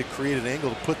trying to create an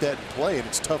angle to put that in play, and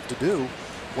it's tough to do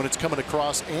when it's coming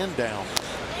across and down.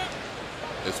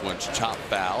 This one's chopped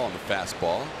foul on the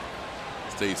fastball.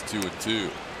 Stays 2-2.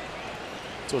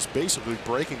 So it's basically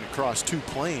breaking across 2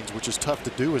 planes, which is tough to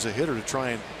do as a hitter, to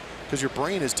try and, because your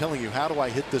brain is telling you, how do I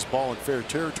hit this ball in fair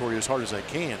territory as hard as I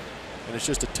can? And it's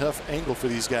just a tough angle for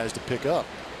these guys to pick up.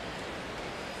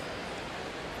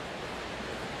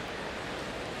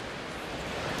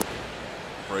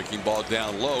 Breaking ball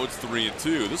down low. It's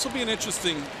 3-2. This will be an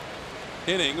interesting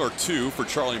inning or 2 for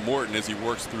Charlie Morton as he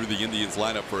works through the Indians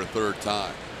lineup for a 3rd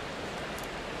time.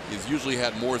 He's usually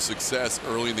had more success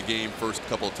early in the game, first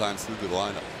couple of times through the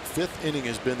lineup. 5th inning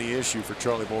has been the issue for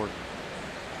Charlie Morton.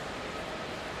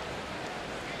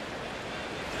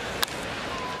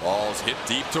 Ball's hit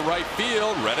deep to right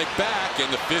field. Reddick back,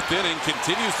 and the 5th inning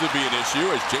continues to be an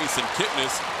issue as Jason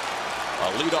Kipnis,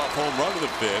 a leadoff home run to the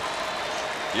 5th,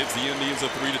 gives the Indians a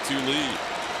 3-2 lead.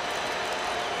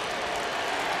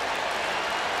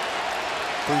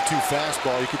 3-2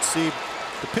 fastball. You could see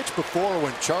the pitch before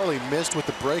when Charlie missed with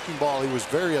the breaking ball. He was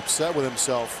very upset with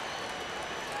himself.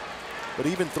 But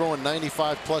even throwing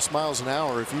 95+ miles an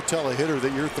hour, if you tell a hitter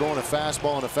that you're throwing a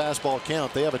fastball in a fastball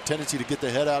count, they have a tendency to get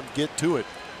the head out and get to it.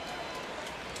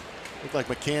 Looked like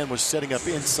McCann was setting up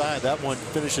inside. That one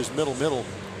finishes middle.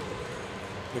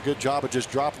 A good job of just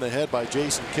dropping the head by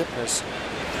Jason Kipnis.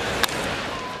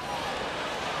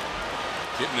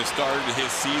 Kipnis started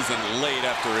his season late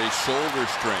after a shoulder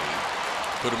strain.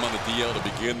 Put him on the DL to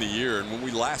begin the year. And when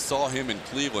we last saw him in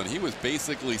Cleveland, he was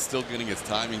basically still getting his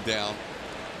timing down.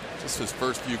 Just his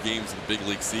first few games of the big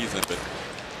league season. But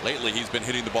lately he's been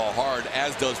hitting the ball hard,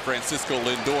 as does Francisco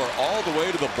Lindor, all the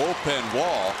way to the bullpen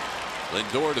wall.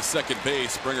 Lindor to second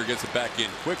base. Springer gets it back in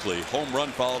quickly. Home run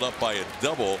followed up by a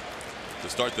double to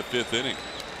start the 5th inning.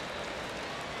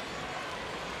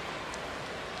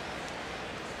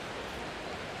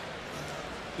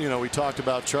 You know, we talked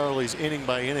about Charlie's inning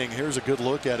by inning. Here's a good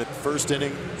look at it. 1st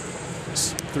inning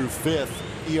through 5th.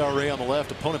 ERA on the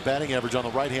left, opponent batting average on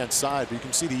the right-hand side. But you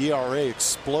can see the ERA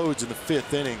explodes in the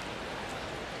 5th inning.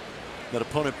 That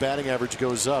opponent batting average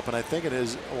goes up, and I think it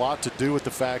has a lot to do with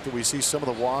the fact that we see some of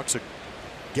the walks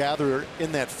gather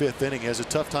in that 5th inning. He has a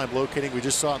tough time locating. We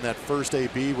just saw in that first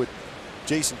AB with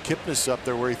Jason Kipnis up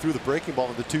there, where he threw the breaking ball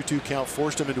in the 2-2 count,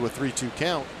 forced him into a 3-2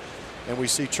 count. And we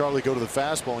see Charlie go to the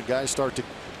fastball, and guys start to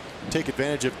take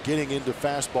advantage of getting into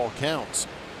fastball counts.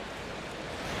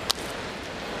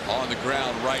 On the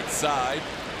ground right side.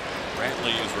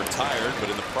 Brantley is retired, but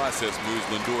in the process moves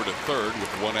Lindor to 3rd with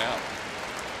 1 out.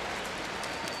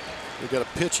 We've got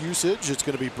a pitch usage. It's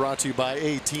going to be brought to you by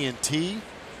AT&T.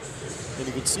 And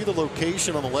you can see the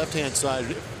location on the left-hand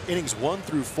side. Innings 1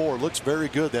 through 4 looks very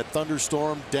good. That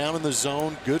thunderstorm down in the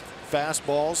zone. Good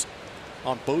fastballs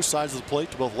on both sides of the plate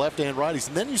to both left and righties.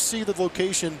 And then you see the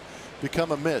location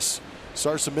become a miss.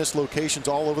 Starts to miss locations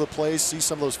all over the place. See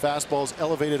some of those fastballs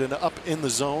elevated and up in the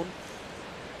zone.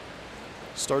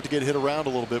 Start to get hit around a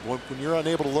little bit. When you're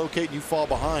unable to locate and you fall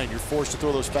behind, you're forced to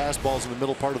throw those fastballs in the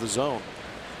middle part of the zone.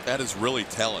 That is really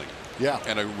telling. Yeah.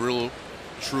 And a real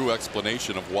true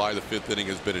explanation of why the 5th inning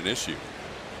has been an issue.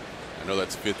 I know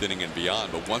that's 5th inning and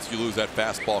beyond, but once you lose that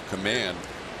fastball command,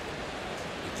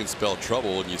 it can spell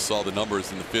trouble. And you saw the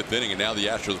numbers in the 5th inning, and now the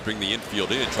Astros bring the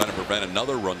infield in, trying to prevent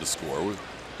another run to score with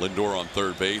Lindor on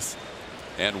third base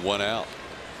and 1 out.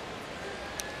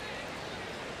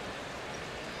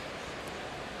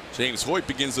 James Hoyt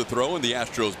begins to throw in the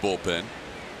Astros bullpen.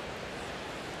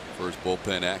 First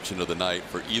bullpen action of the night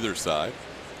for either side.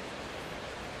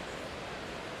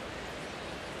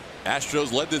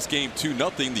 Astros led this game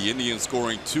 2-0. The Indians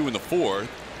scoring 2 in the 4th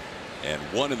and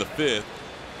 1 in the 5th.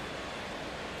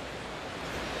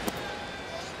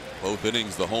 Both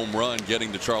innings, the home run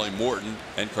getting to Charlie Morton.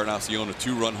 Encarnacion a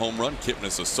 2-run home run.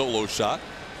 Kipnis a solo shot.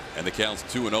 And the count's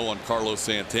 2-0 on Carlos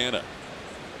Santana.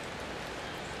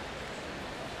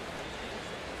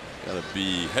 Got to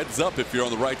be heads up if you're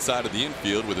on the right side of the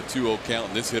infield with a 2-0 count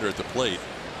and this hitter at the plate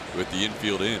with the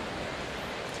infield in.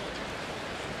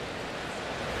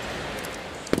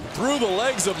 Through the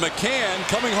legs of McCann,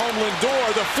 coming home Lindor.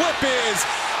 The flip is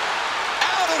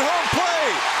out at home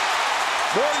plate.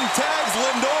 Morton tags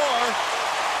Lindor,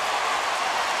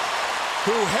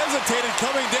 who hesitated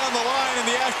coming down the line, and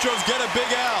the Astros get a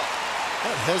big out.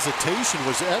 That hesitation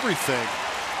was everything.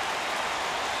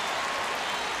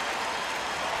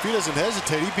 If he doesn't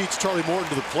hesitate, he beats Charlie Morton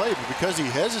to the plate, but because he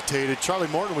hesitated, Charlie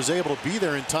Morton was able to be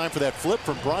there in time for that flip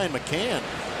from Brian McCann.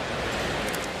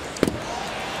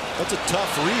 That's a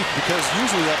tough read because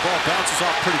usually that ball bounces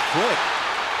off pretty quick.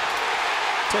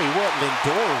 Tell you what,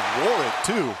 Lindor wore it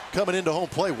too. Coming into home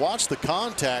plate, watch the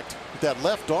contact with that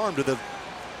left arm to the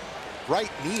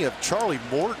right knee of Charlie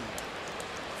Morton.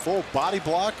 Full body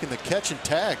block and the catch and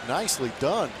tag. Nicely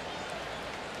done.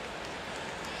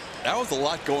 That was a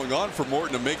lot going on for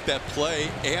Morton to make that play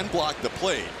and block the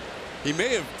plate. He may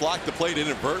have blocked the plate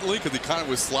inadvertently because he kind of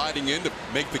was sliding in to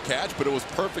make the catch, but it was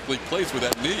perfectly placed with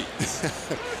that knee.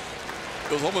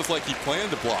 It was almost like he planned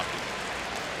to block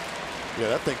it. Yeah,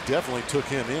 that thing definitely took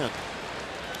him in.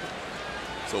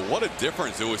 So what a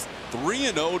difference. It was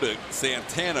 3-0 to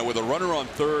Santana with a runner on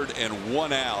third and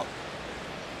 1 out.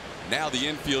 Now the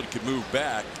infield can move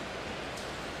back.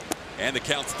 And the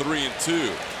count's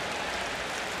 3-2.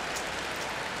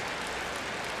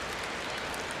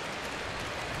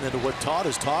 And to what Todd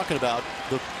is talking about,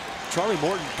 Charlie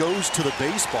Morton goes to the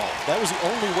baseball. That was the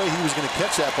only way he was going to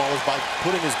catch that ball, was by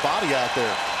putting his body out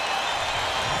there.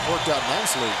 Worked out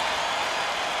nicely.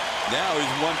 Now he's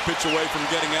 1 pitch away from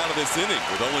getting out of this inning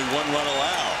with only 1 run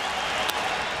allowed.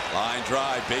 Line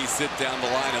drive, base hit down the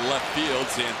line in left field.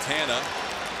 Santana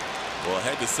will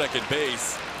head to second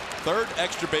base. 3rd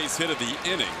extra base hit of the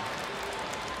inning.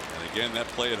 And again, that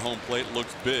play at home plate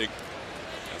looks big.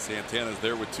 And Santana's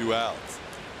there with 2 outs.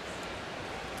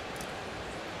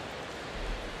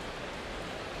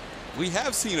 We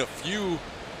have seen a few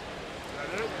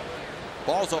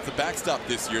balls off the backstop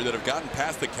this year that have gotten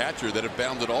past the catcher that have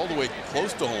bounded all the way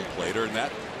close to home plate, or in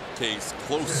that case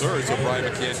closer, so Brian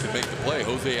McCann could make the play.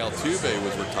 Jose Altuve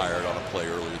was retired on a play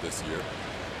earlier this year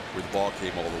where the ball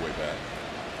came all the way back.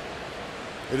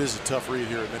 It is a tough read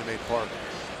here at Minute Maid Park.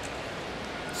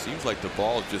 Seems like the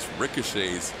ball just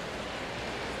ricochets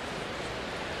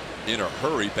in a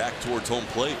hurry back towards home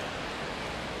plate.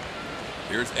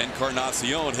 Here's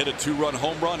Encarnacion, hit a 2-run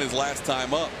home run his last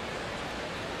time up.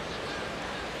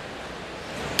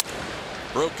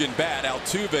 Broken bat,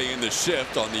 Altuve in the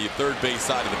shift on the third base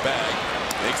side of the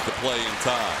bag. Makes the play in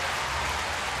time.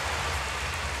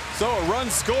 So a run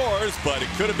scores, but it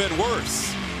could have been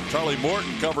worse. Charlie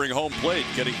Morton covering home plate,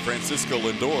 getting Francisco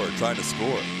Lindor trying to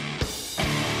score.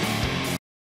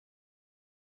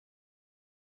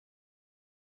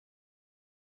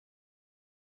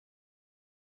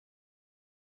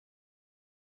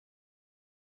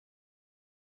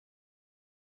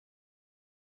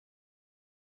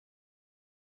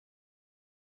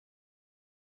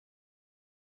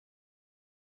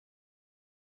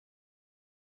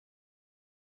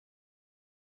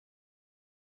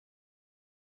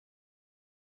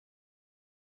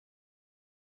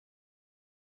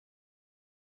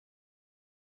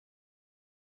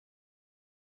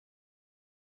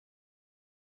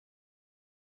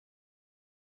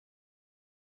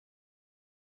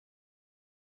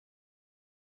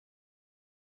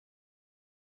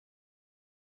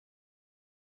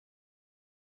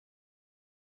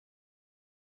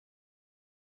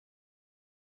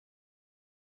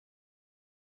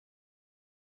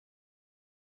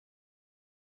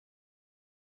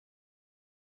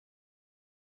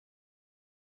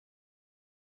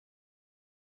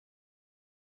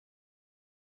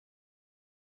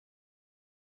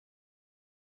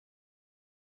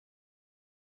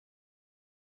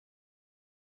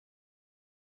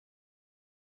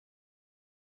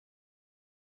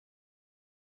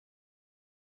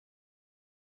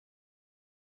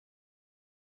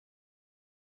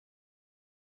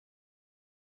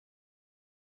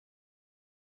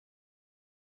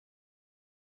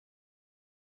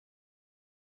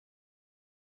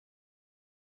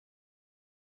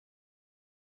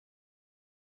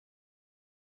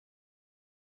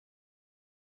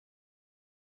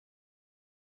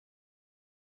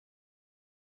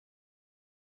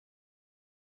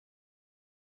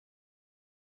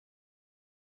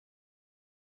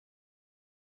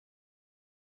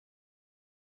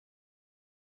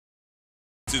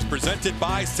 is presented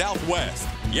by Southwest.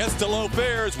 Yes to low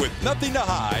fares with nothing to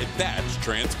hide. That's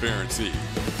transparency.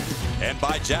 And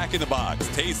by Jack in the Box.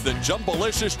 Taste the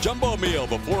Jumbolicious Jumbo Meal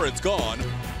before it's gone.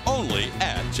 Only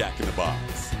at Jack in the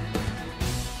Box.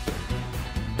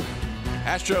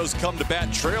 Astros come to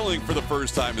bat trailing for the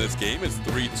first time in this game. It's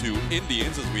 3-2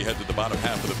 Indians as we head to the bottom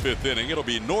half of the 5th inning. It'll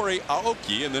be Nori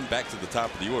Aoki and then back to the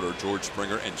top of the order, George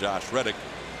Springer and Josh Reddick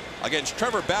against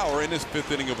Trevor Bauer in his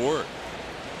 5th inning of work.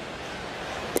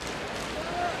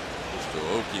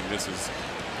 Aoki misses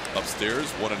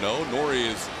upstairs, 1-0. Nori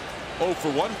is 0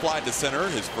 for 1, fly to center,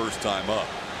 his first time up.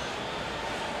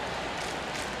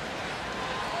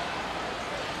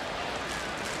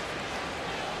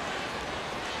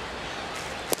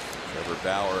 Trevor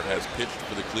Bauer has pitched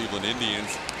for the Cleveland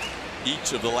Indians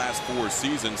each of the last 4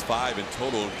 seasons, 5 in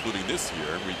total, including this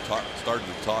year. And we started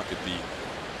to talk at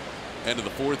the end of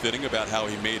the 4th inning about how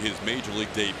he made his major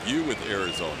league debut with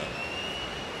Arizona.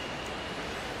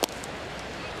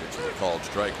 Which is called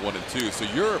strike 1 and 2. So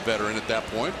you're a veteran at that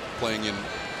point, playing in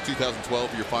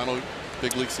 2012, your final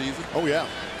big league season. Oh yeah.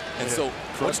 And so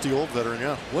crusty old veteran.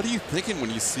 Yeah. What are you thinking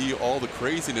when you see all the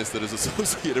craziness that is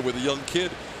associated with a young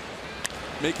kid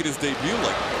making his debut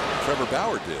like Trevor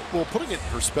Bauer did? Well, putting it in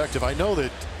perspective, I know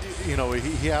that, you know,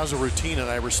 he has a routine, and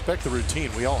I respect the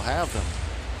routine. We all have them.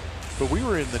 But we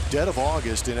were in the dead of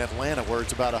August in Atlanta, where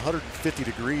it's about 150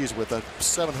 degrees with a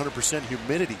 700%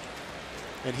 humidity.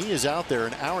 And he is out there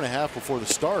an hour and a half before the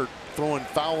start, throwing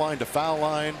foul line to foul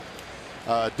line,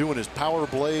 doing his power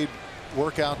blade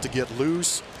workout to get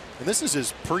loose. And this is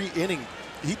his pre-inning.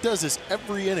 He does this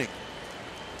every inning.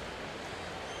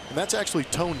 And that's actually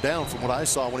toned down from what I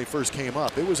saw when he first came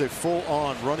up. It was a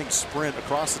full-on running sprint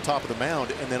across the top of the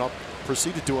mound, and then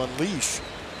proceeded to unleash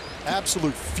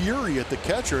absolute fury at the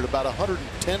catcher at about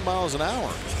 110 miles an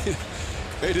hour.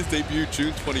 Made his debut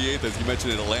June 28th, as you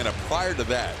mentioned, in Atlanta. Prior to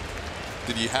that,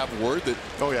 did he have word that?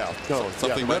 Oh yeah, no,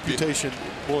 something yeah, reputation.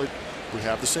 Well, we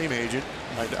have the same agent.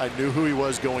 I knew who he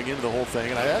was going into the whole thing,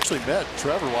 and I actually met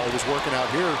Trevor while he was working out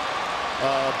here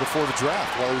before the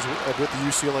draft, while he was with the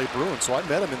UCLA Bruins. So I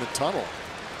met him in the tunnel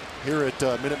here at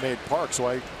Minute Maid Park.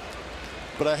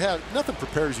 But I had nothing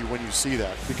prepares you when you see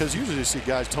that, because usually you see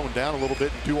guys tone down a little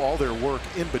bit and do all their work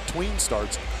in between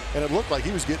starts, and it looked like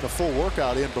he was getting a full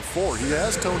workout in before. He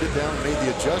has toned it down and made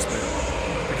the adjustment,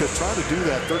 because trying to do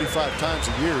that 35 times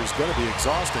a year is going to be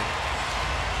exhausting.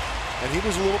 And he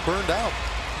was a little burned out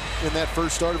in that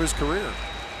first start of his career.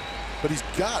 But he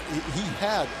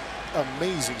had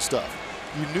amazing stuff.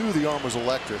 You knew the arm was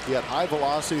electric. He had high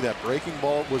velocity. That breaking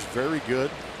ball was very good.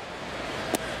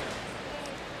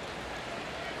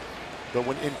 But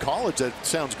when in college, that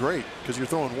sounds great because you're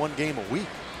throwing 1 game a week.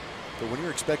 But when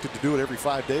you're expected to do it every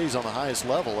 5 days on the highest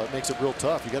level, that makes it real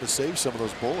tough. You got to save some of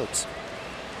those bullets.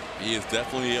 He is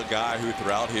definitely a guy who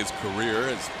throughout his career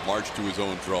has marched to his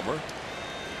own drummer.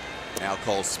 Now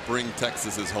calls Spring,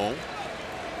 Texas his home.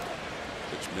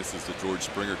 Which misses to George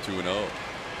Springer, 2-0.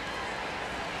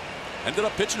 Ended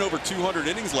up pitching over 200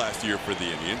 innings last year for the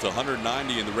Indians,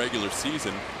 190 in the regular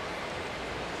season,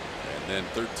 and then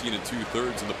 13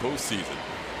 2/3 in the postseason.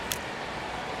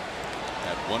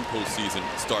 Had one postseason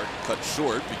start cut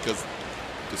short because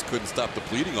just couldn't stop the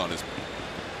bleeding on his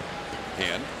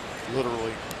hand.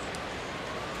 Literally.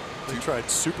 He tried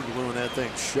super gluing that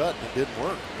thing shut and it didn't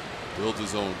work. Builds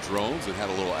his own drones and had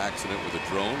a little accident with a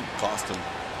drone. Cost him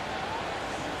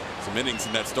some innings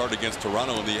in that start against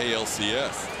Toronto in the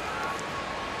ALCS.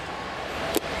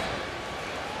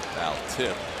 Foul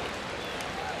tip.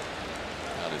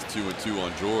 That is 2-2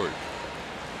 on George.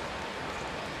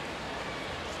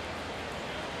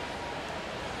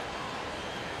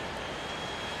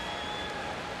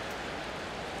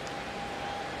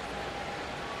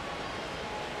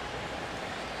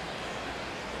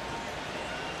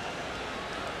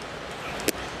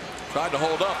 Tried to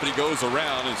hold up, but he goes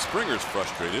around, and Springer's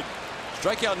frustrated.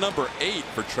 Strikeout number 8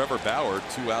 for Trevor Bauer,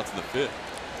 2 outs in the 5th.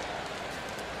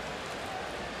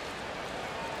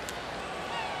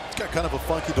 He's got kind of a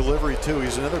funky delivery too.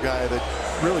 He's another guy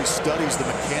that really studies the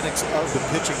mechanics of the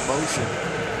pitching motion.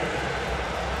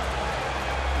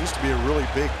 He used to be a really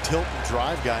big tilt and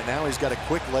drive guy. Now he's got a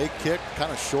quick leg kick,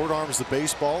 kind of short arms the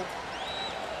baseball.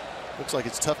 Looks like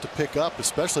it's tough to pick up,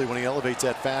 especially when he elevates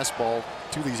that fastball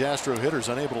to these Astro hitters,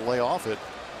 unable to lay off it.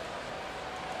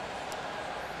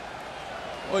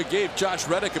 Well, he gave Josh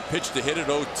Reddick a pitch to hit at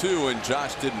 0-2, and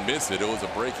Josh didn't miss it. It was a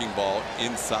breaking ball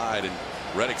inside, and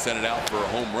Reddick sent it out for a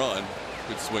home run.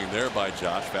 Good swing there by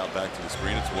Josh. Fouled back to the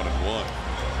screen. It's 1-1.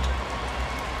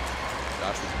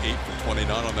 Josh was 8 for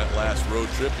 29 on that last road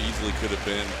trip. Easily could have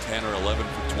been 10 or 11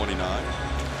 for 29.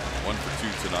 1 for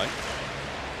 2 tonight.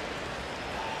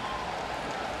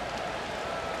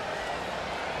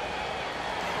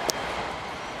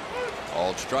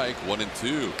 Called strike,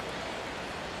 1-2.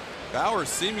 Bauer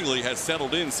seemingly has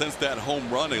settled in since that home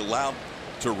run allowed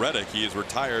to Reddick. He has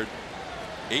retired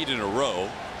 8 in a row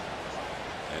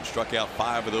and struck out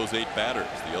 5 of those 8 batters.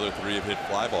 The other 3 have hit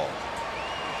fly balls.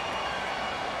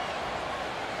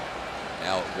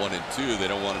 Now at 1-2, they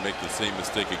don't want to make the same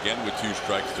mistake again with 2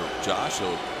 strikes to Josh. So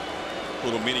a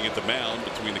little meeting at the mound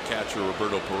between the catcher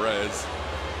Roberto Perez.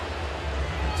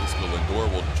 Francisco Lindor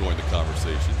will join the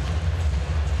conversation.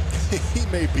 He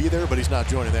may be there, but he's not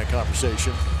joining that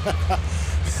conversation.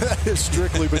 That is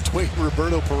strictly between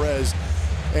Roberto Perez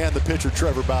and the pitcher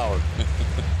Trevor Bauer.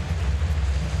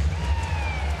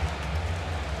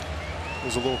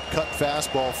 There's a little cut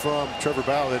fastball from Trevor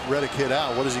Bauer that Reddick hit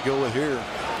out. What does he go with here?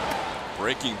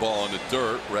 Breaking ball in the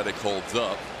dirt. Reddick holds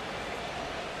up.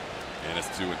 And it's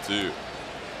 2-2.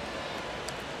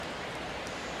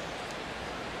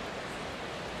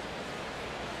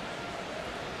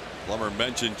 Plummer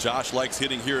mentioned Josh likes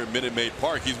hitting here at Minute Maid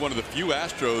Park. He's one of the few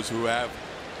Astros who have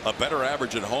a better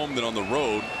average at home than on the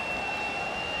road.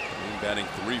 Batting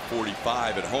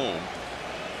 .345 at home.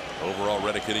 Overall,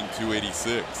 Reddick hitting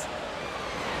 .286.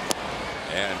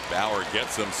 And Bauer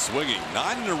gets him swinging.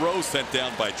 9 in a row sent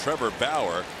down by Trevor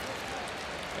Bauer.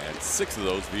 And 6 of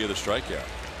those via the strikeout.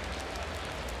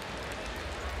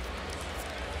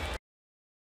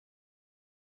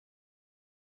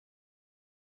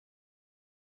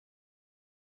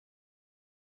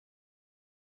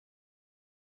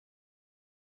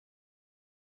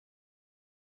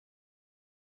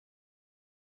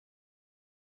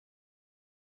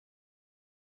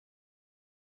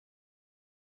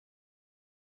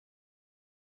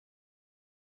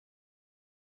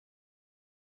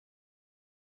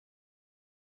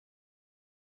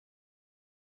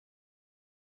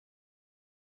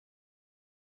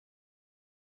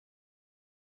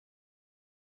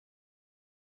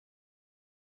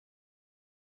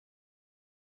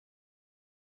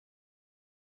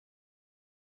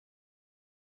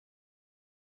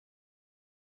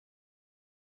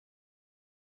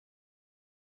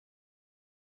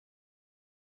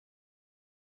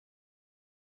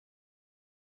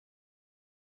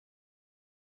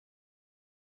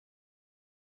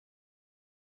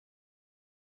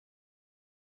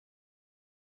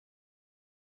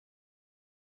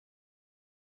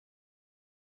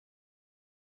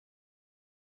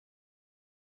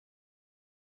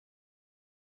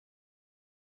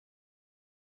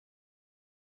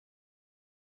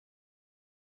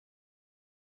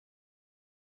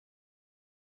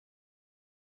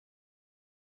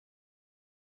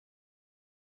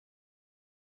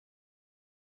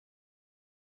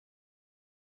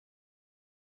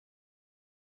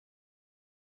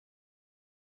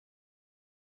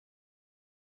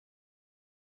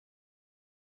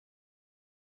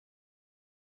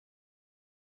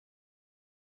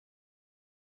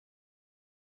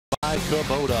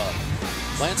 Kubota.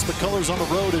 Lance McCullers on the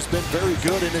road has been very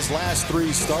good in his last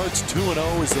 3 starts.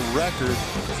 2-0 is the record.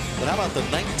 But how about the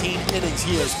 19 innings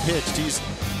he has pitched? He's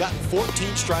gotten 14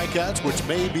 strikeouts, which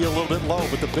may be a little bit low,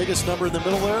 but the biggest number in the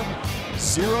middle there,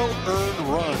 0 earned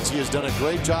runs. He has done a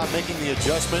great job making the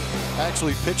adjustment,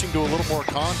 actually pitching to a little more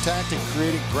contact and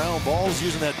creating ground balls,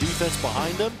 using that defense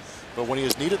behind him. But when he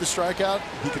has needed the strikeout,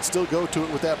 he can still go to it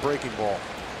with that breaking ball.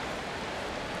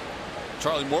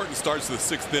 Charlie Morton starts the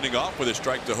 6th inning off with a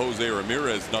strike to Jose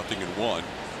Ramirez, 0-1.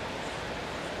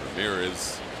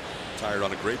 Ramirez, tired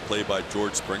on a great play by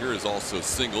George Springer, is also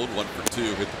singled, 1 for 2,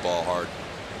 hit the ball hard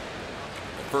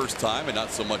the first time and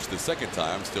not so much the second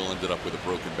time. Still ended up with a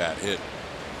broken bat hit.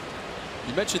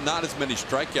 You mentioned not as many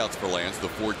strikeouts for Lance, the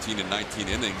 14 and 19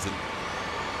 innings, and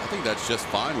I think that's just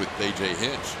fine with A.J.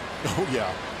 Hinch. Oh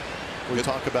yeah, we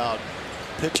talk about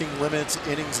pitching limits,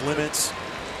 innings limits.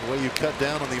 The way you cut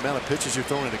down on the amount of pitches you're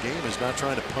throwing in a game is not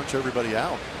trying to punch everybody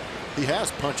out. He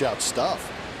has punch out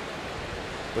stuff,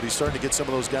 but he's starting to get some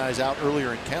of those guys out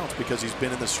earlier in counts because he's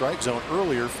been in the strike zone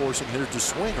earlier, forcing hitters to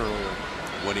swing earlier.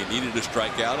 When he needed to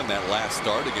strike out in that last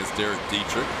start against Derek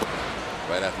Dietrich,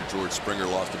 right after George Springer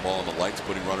lost the ball on the lights,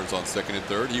 putting runners on 2nd and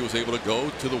 3rd, he was able to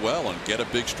go to the well and get a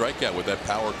big strikeout with that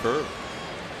power curve.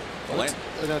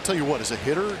 And I'll tell you what, as a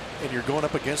hitter and you're going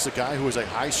up against a guy who is a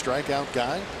high strikeout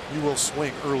guy, you will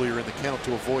swing earlier in the count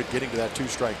to avoid getting to that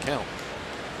 2-strike count.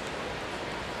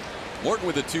 Morton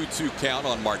with a 2-2 count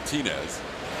on Martinez.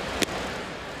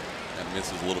 And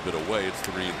misses a little bit away. It's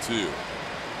 3-2.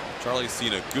 Charlie's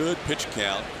seen a good pitch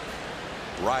count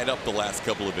right up the last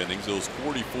couple of innings. It was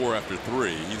 44 after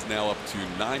 3. He's now up to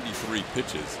 93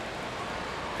 pitches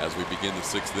as we begin the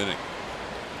 6th inning.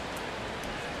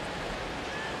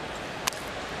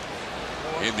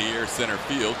 In the air center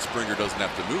field, Springer doesn't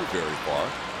have to move very far.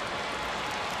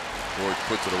 George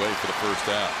puts it away for the first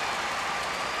out.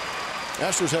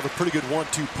 Astros have a pretty good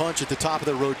 1-2 punch at the top of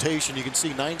their rotation. You can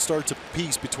see 9 starts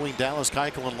apiece between Dallas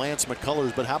Keuchel and Lance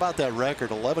McCullers. But how about that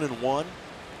record? 11-1.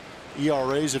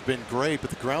 ERAs have been great, but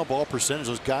the ground ball percentage,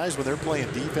 those guys, when they're playing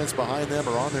defense behind them,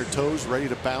 are on their toes, ready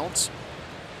to bounce.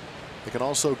 They can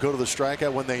also go to the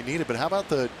strikeout when they need it. But how about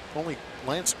the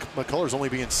Lance McCullers only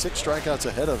being 6 strikeouts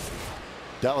ahead of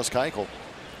Dallas Keuchel?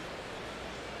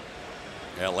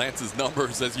 Yeah, Lance's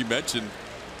numbers, as you mentioned,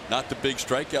 not the big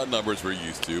strikeout numbers we're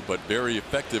used to, but very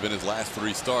effective in his last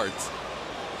 3 starts.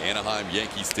 Anaheim,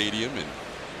 Yankee Stadium, and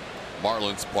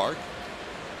Marlins Park.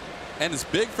 And it's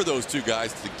big for those 2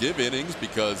 guys to give innings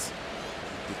because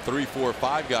the 3, 4,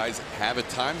 5 guys have at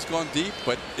times gone deep,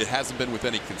 but it hasn't been with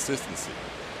any consistency.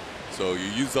 So you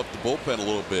use up the bullpen a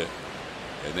little bit,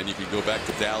 and then you can go back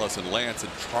to Dallas and Lance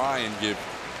and try and give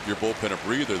your bullpen a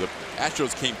breather. The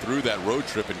Astros came through that road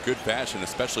trip in good fashion,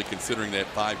 especially considering they had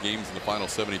 5 games in the final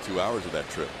 72 hours of that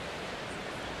trip.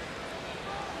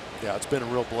 Yeah, it's been a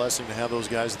real blessing to have those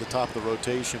guys at the top of the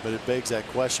rotation, but it begs that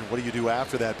question, what do you do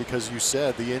after that? Because you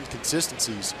said the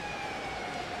inconsistencies,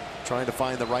 trying to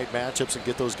find the right matchups and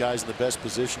get those guys in the best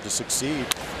position to succeed.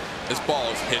 This ball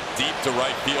is hit deep to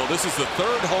right field. This is the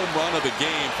 3rd home run of the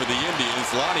game for the Indians.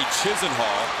 Lonnie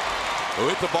Chisenhall, who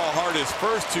hit the ball hard his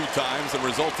first 2 times and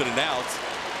resulted in outs,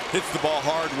 hits the ball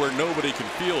hard where nobody can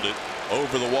field it,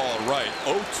 over the wall right.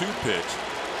 0-2 pitch.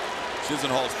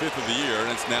 Chisenhall's 5th of the year, and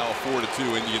it's now a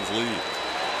 4-2 Indians lead.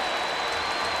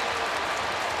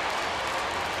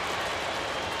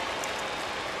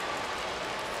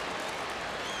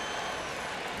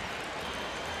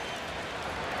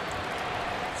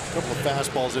 A couple of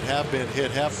fastballs that have been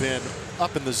hit have been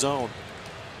up in the zone.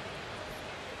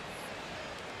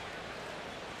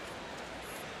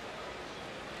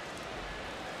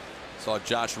 Saw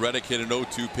Josh Reddick hit an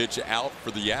 0-2 pitch out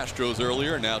for the Astros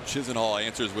earlier. Now Chisenhall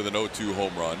answers with an 0-2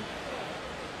 home run.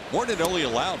 Morton had only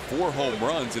allowed 4 home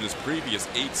runs in his previous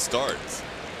 8 starts,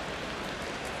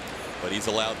 but he's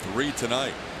allowed 3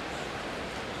 tonight.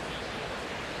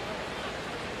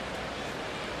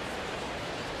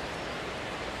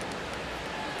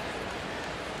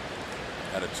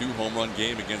 Had a 2 home run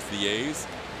game against the A's.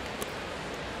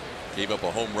 Gave up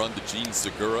a home run to Gene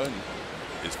Segura in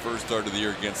his first start of the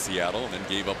year against Seattle, and then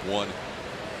gave up one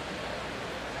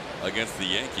against the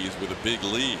Yankees with a big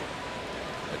lead.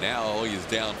 And now he is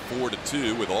down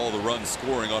 4-2 with all the runs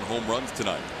scoring on home runs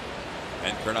tonight.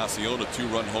 Encarnacion, a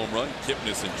 2-run home run.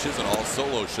 Kipnis and Chisenhall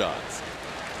solo shots.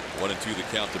 1-2 the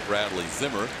count to Bradley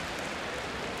Zimmer,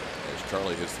 as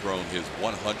Charlie has thrown his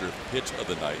 100th pitch of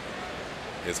the night.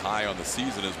 His high on the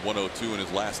season is 102 in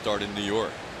his last start in New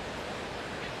York.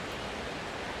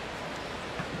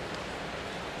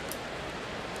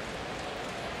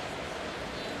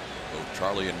 Both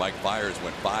Charlie and Mike Fiers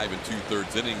went 5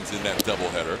 2/3 innings in that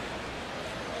doubleheader.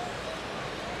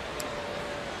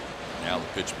 Now the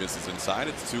pitch misses inside.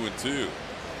 It's 2-2.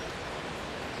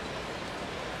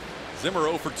 Zimmer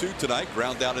 0 for 2 tonight.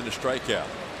 Ground out into strikeout.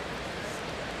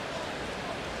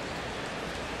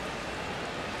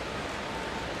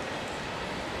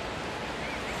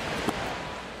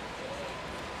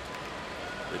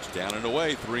 Pitch down and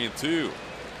away. 3-2.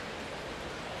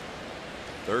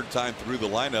 Third time through the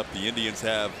lineup, the Indians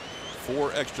have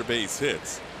 4 extra base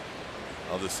hits.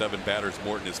 Of the 7 batters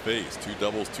Morton has faced, 2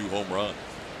 doubles, 2 home runs.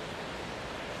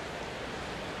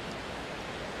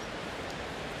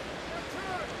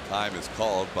 Time is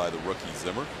called by the rookie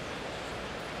Zimmer.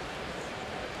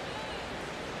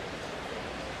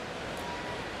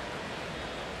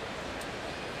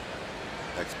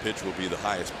 Next pitch will be the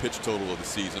highest pitch total of the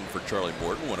season for Charlie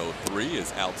Morton. 103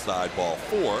 is outside, ball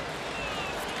 4.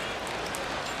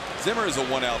 Zimmer is a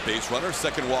 1-out base runner.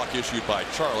 Second walk issued by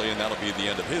Charlie, and that'll be the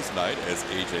end of his night as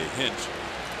A.J. Hinch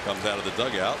comes out of the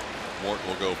dugout. Morton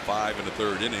will go 5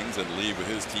 1/3 innings and leave with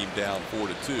his team down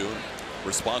 4-2.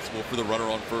 Responsible for the runner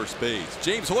on first base.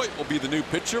 James Hoyt will be the new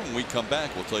pitcher. When we come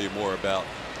back, we'll tell you more about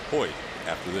Hoyt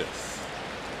after this.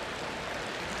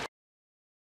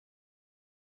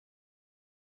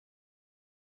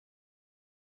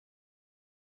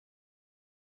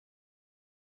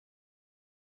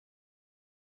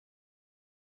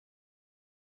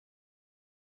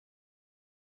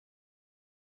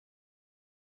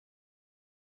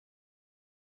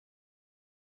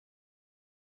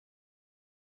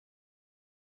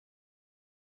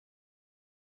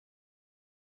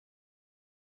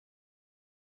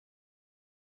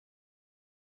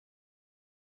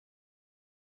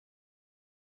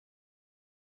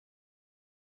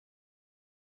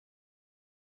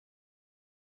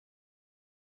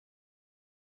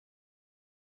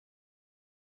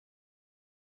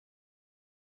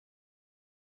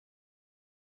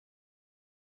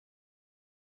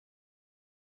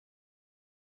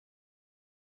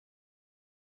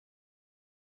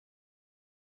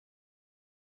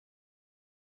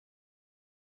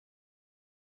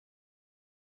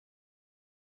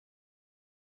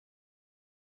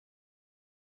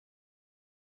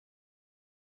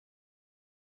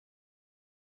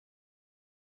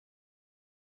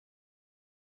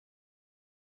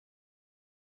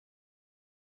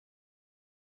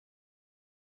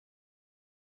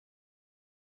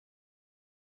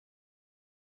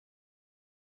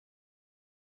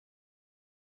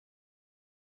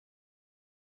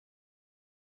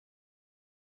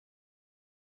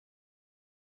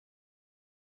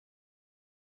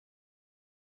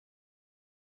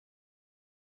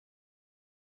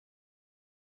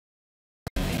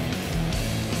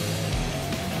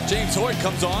 James Hoyt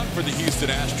comes on for the Houston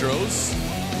Astros.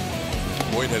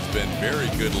 Hoyt has been very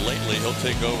good lately. He'll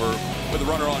take over with a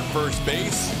runner on first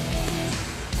base.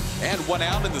 And 1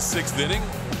 out in the 6th inning.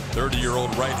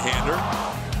 30-year-old right-hander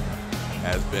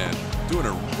has been doing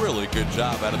a really good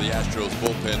job out of the Astros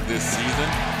bullpen this season.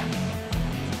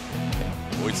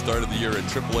 Hoyt started the year at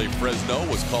AAA Fresno,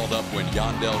 was called up when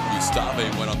Yandel Gustave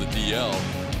went on the DL.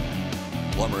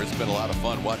 Plummer, it's been a lot of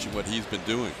fun watching what he's been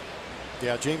doing.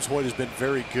 Yeah, James Hoyt has been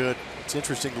very good. It's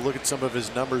interesting to look at some of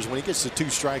his numbers. When he gets to 2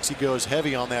 strikes, he goes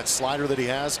heavy on that slider that he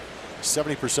has.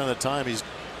 70% of the time, he's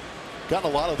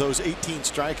gotten a lot of those 18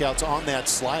 strikeouts on that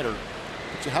slider.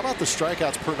 But how about the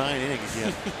strikeouts per 9 innings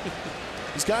again?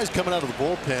 These guys coming out of the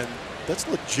bullpen, that's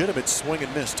legitimate swing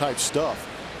and miss type stuff.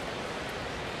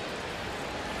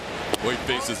 Hoyt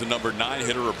faces the number 9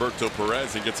 hitter Roberto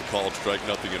Perez and gets a called strike,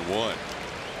 0-1.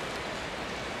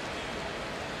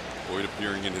 Hoyt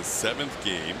appearing in his 7th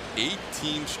game,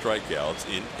 18 strikeouts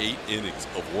in 8 innings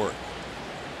of work.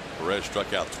 Perez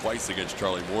struck out twice against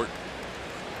Charlie Morton.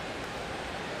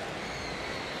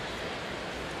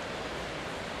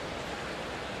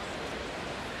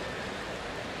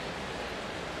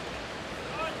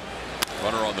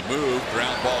 Runner on the move,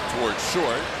 ground ball towards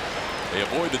short. They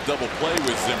avoid the double play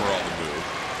with Zimmer on the move.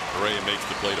 Correa makes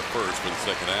the play to first for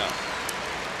the 2nd out.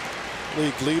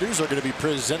 League leaders are going to be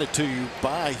presented to you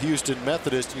by Houston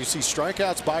Methodist. And you see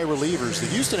strikeouts by relievers. The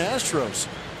Houston Astros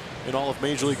in all of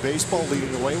Major League Baseball leading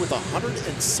the way with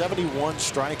 171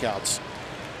 strikeouts.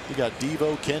 You got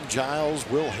Devo, Ken Giles,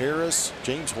 Will Harris,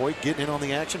 James Hoyt getting in on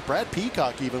the action. Brad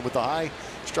Peacock even with the high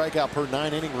strikeout per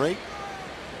 9 inning rate.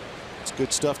 It's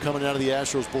good stuff coming out of the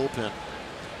Astros bullpen.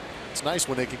 It's nice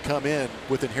when they can come in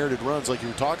with inherited runs like you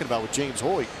were talking about with James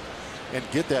Hoyt and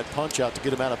get that punch out to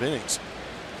get him out of innings.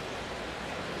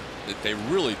 They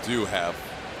really do have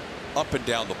up and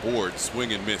down the board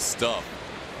swing and miss stuff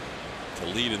to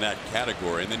lead in that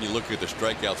category. And then you look at the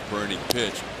strikeouts per inning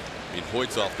pitch. I mean,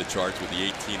 Hoyt's off the charts with the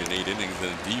 18 and 8 innings,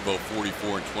 and Devo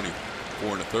 44 and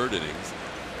 24 and a third innings.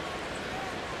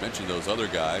 Mentioned those other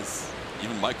guys.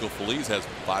 Even Michael Feliz has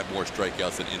 5 more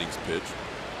strikeouts than innings pitched.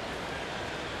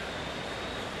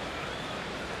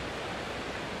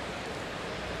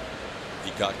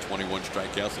 Peacock 21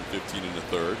 strikeouts and 15 and a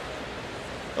third.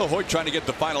 Oh, Hoyt trying to get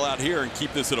the final out here and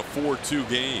keep this at a 4-2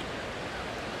 game.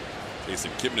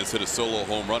 Jason Kipnis hit a solo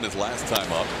home run his last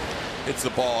time up. Hits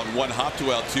the ball on 1 hop to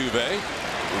Altuve,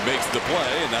 who makes the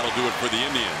play, and that'll do it for the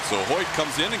Indians. So Hoyt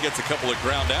comes in and gets a couple of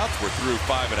ground outs. We're through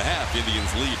 5.5.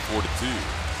 Indians lead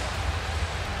 4-2.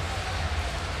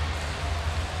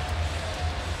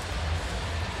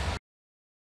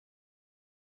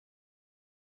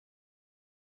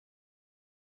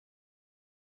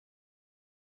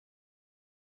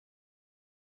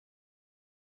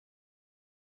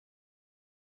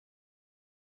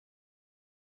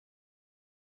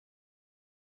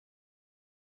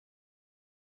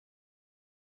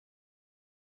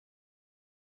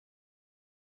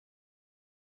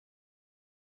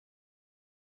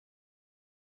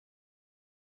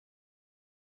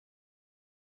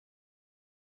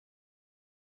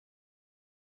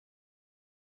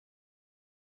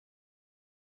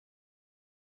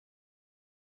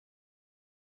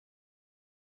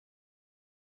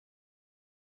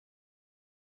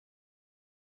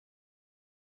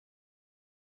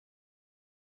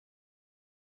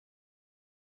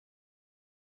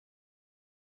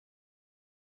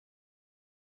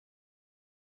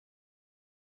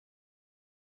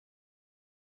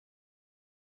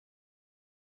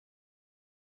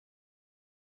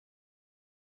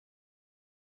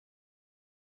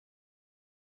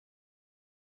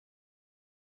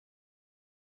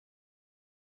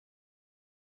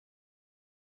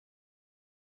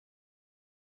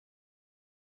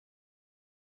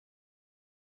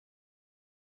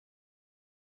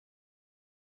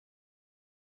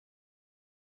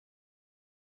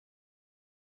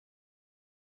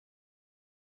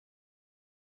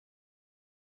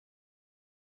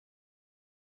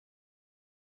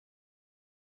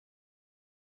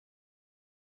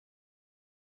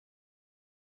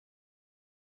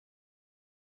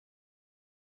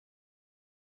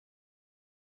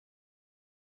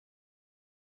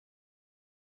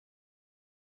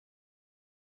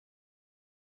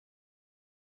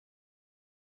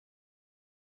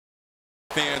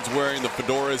 Fans wearing the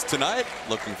fedoras tonight,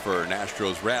 looking for an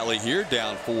Astros rally here,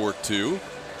 down 4-2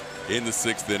 in the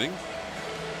 6th inning.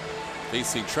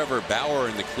 Facing Trevor Bauer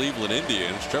in the Cleveland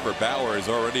Indians. Trevor Bauer has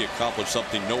already accomplished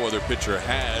something no other pitcher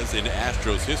has in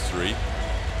Astros history.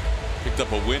 Picked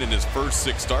up a win in his first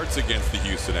 6 starts against the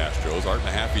Houston Astros. Art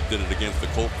Mahaffey did it against the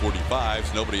Colt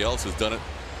 45s. Nobody else has done it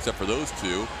except for those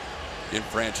 2. in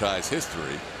franchise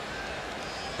history.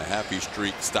 A happy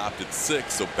streak stopped at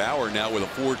 6, so Bauer now with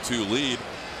a 4-2 lead,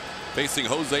 facing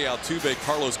Jose Altuve,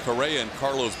 Carlos Correa, and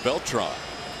Carlos Beltran.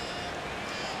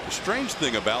 The strange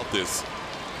thing about this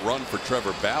run for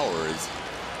Trevor Bauer is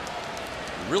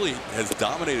he really has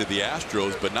dominated the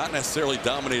Astros, but not necessarily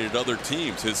dominated other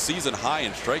teams. His season high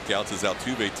in strikeouts, as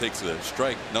Altuve takes a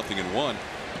strike, 0-1.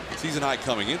 Season high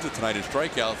coming into tonight in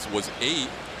strikeouts was 8,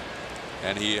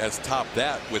 and he has topped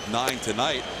that with 9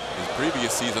 tonight. His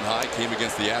previous season high came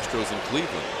against the Astros in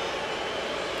Cleveland.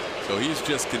 So he's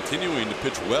just continuing to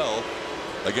pitch well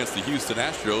against the Houston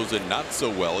Astros and not so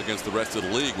well against the rest of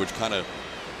the league, which kind of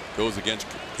goes against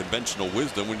conventional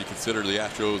wisdom when you consider the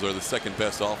Astros are the second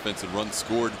best offense in runs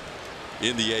scored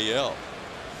in the AL.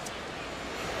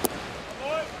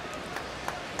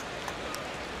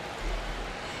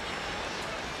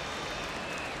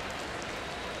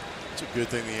 It's a good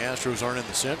thing the Astros aren't in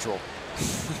the Central.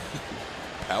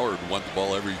 Howard won the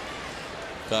ball every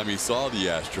time he saw the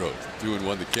Astros.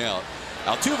 2-1 the count.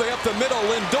 Altuve up the middle.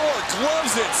 Lindor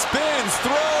gloves it, spins,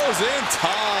 throws in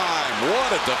time.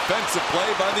 What a defensive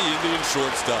play by the Indian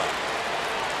shortstop.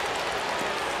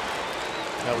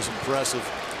 That was impressive.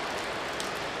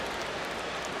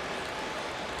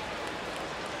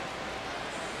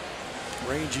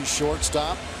 Rangy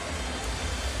shortstop.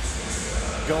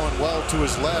 Going well to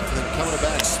his left, and then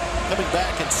coming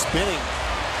back and spinning.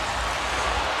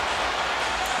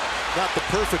 Not the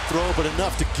perfect throw, but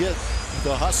enough to get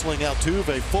the hustling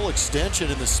Altuve. Full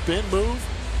extension in the spin move.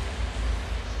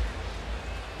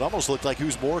 It almost looked like he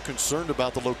was more concerned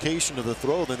about the location of the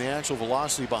throw than the actual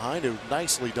velocity behind it.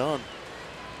 Nicely done.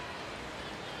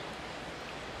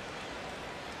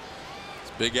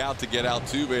 It's big out to get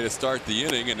Altuve to start the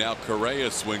inning, and now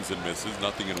Correa swings and misses.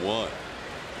 0-1.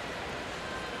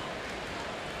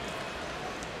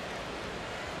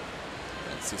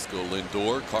 Francisco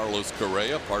Lindor, Carlos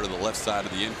Correa, part of the left side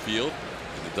of the infield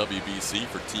in the WBC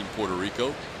for Team Puerto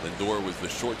Rico. Lindor was the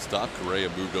shortstop. Correa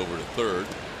moved over to third.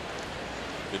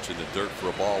 Pitch in the dirt for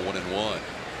a ball, 1-1.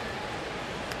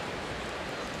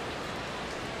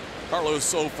 Carlos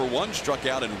 0 for 1, struck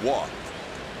out and walked.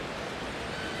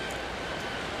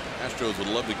 Astros would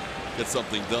love to get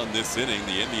something done this inning.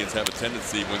 The Indians have a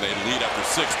tendency when they lead after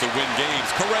 6 to win games.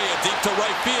 Correa deep to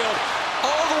right field,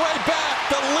 all the way back,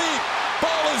 the leap.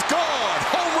 Ball is gone.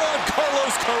 Home run,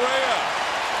 Carlos Correa.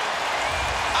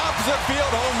 Opposite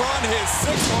field home run, his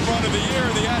 6th home run of the year.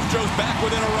 The Astros back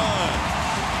within a run.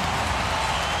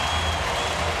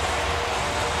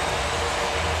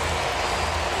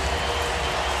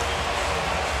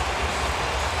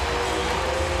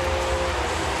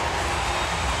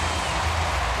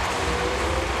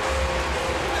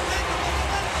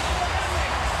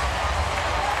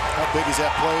 How big is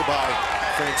that play by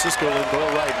Francisco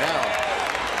Lindor right now?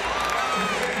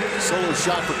 Solo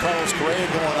shot for Carlos Correa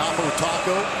going Apo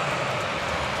Taco.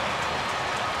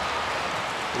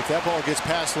 If that ball gets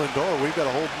past Lindor, we've got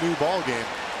a whole new ball game.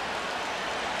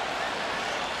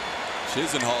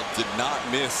 Chisenhall did not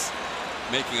miss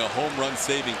making a home run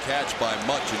saving catch by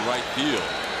much in right field.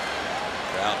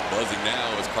 Crowd buzzing now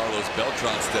as Carlos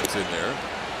Beltran steps in there.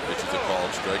 Pitches a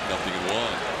called strike, 0-1.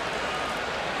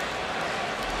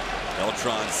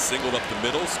 Beltran singled up the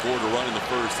middle, scored a run in the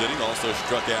first inning, also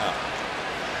struck out.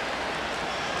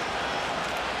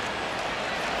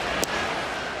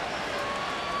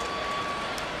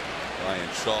 Ryan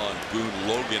Shaw and Boone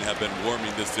Logan have been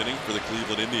warming this inning for the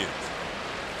Cleveland Indians.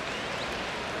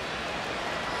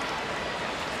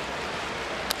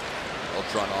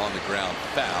 Beltran on the ground,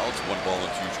 fouls, 1 ball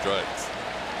and 2 strikes.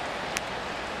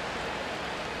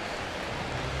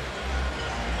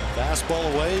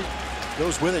 Fastball away,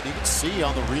 goes with it. You can see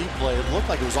on the replay, it looked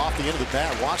like it was off the end of the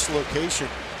bat. Watch the location.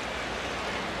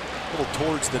 A little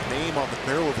towards the name on the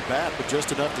barrel of the bat, but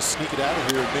just enough to sneak it out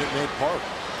of here at Minute Maid Park.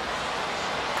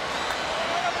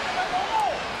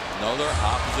 Another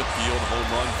opposite field home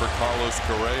run for Carlos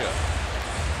Correa.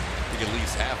 I think at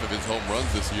least half of his home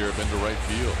runs this year have been to right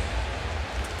field.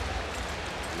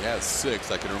 He has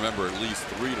 6. I can remember at least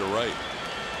 3 to right.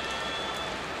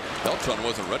 Beltran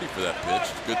wasn't ready for that pitch.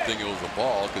 Good thing it was a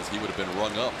ball because he would have been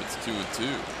rung up. It's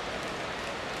 2-2.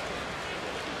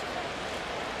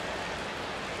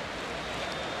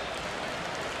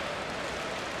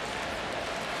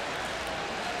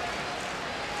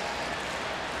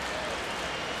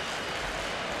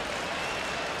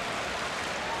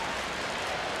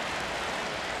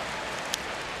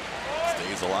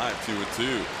 Stays alive,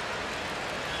 2-2.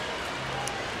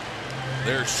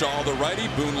 There's Shaw, the righty,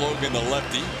 Boone Logan, the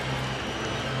lefty.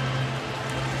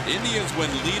 Indians,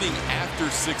 when leading after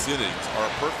 6 innings, are a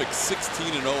perfect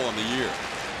 16-0 on the year.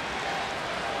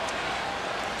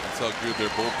 how good their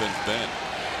bullpen's been.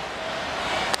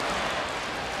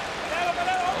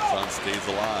 Alshon stays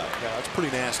alive. Yeah, that's pretty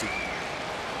nasty.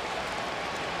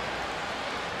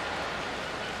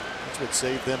 That's what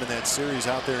saved them in that series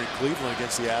out there in Cleveland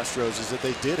against the Astros, is that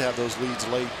they did have those leads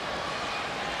late.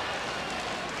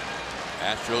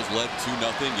 Astros led 2-0.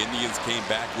 Indians came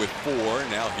back with 4.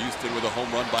 Now Houston with a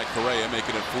home run by Correa,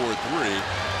 making it 4-3.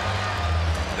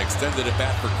 An extended at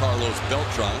bat for Carlos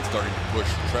Beltran, starting to push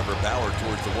Trevor Bauer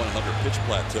towards the 100-pitch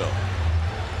plateau.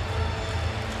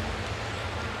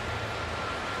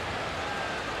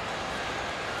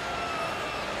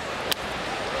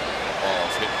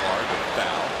 Ball's hit hard but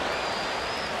foul.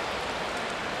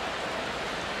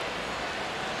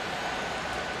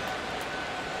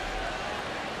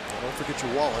 Don't forget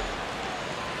your wallet.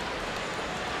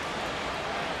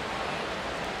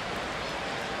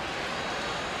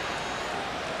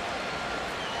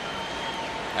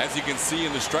 As you can see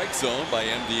in the strike zone by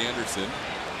M.D. Anderson,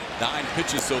 9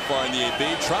 pitches so far in the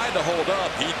AB. Trying to hold up.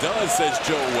 He does, says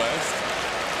Joe West.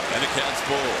 And the count's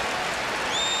full.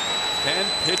 10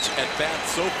 pitch at bat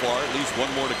so far. At least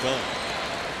one more to come.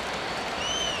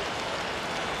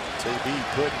 It's AB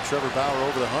putting Trevor Bauer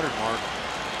over the 100 mark,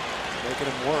 making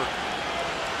him work.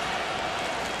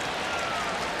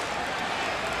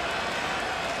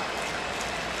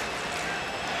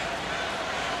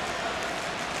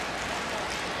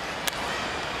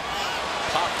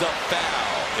 Popped up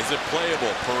foul. Is it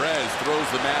playable? Perez throws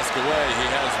the mask away. He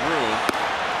has room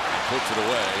and puts it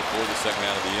away for the second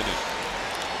out of the inning.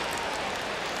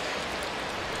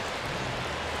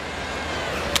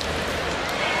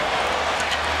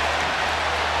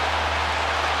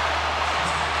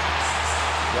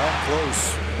 Got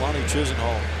close. Lonnie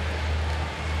Chisenhall.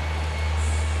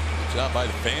 Good job by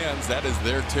the fans. That is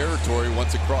their territory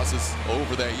once it crosses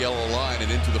over that yellow line and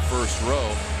into the first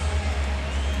row.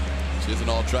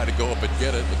 Chisenhall tried to go up and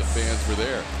get it, but the fans were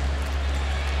there.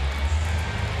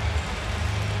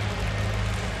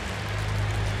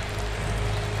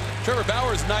 Trevor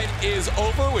Bauer's night is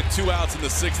over with 2 outs in the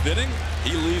 6th inning.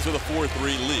 He leaves with a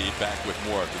 4-3 lead. Back with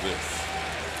more after this.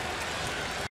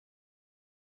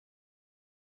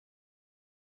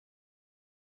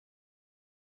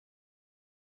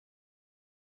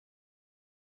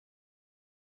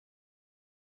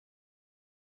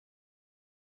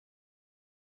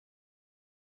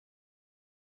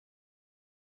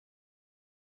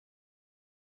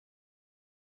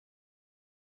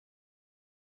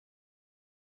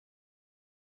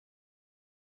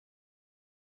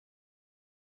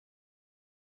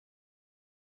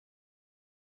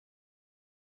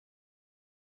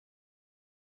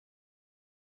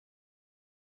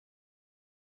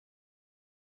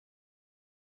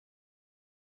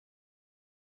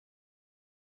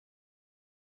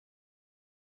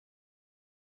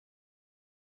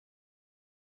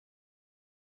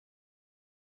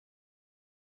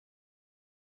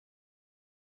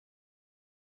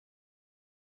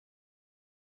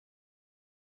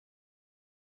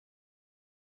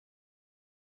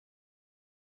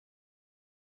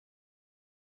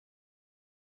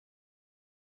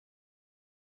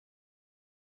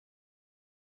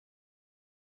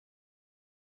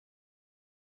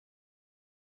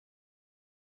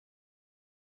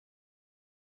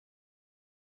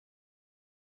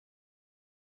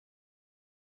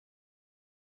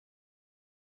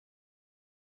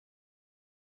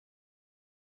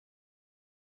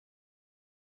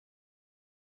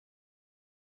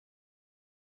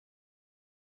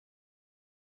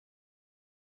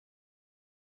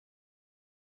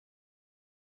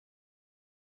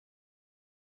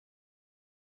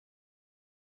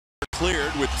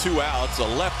 Cleared with 2 outs. A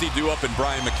lefty due up in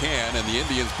Brian McCann, and the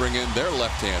Indians bring in their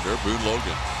left-hander, Boone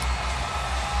Logan.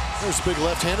 There's a big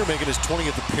left-hander making his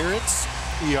 20th appearance.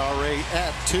 ERA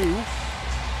at 2.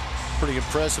 Pretty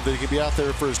impressive that he can be out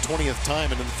there for his 20th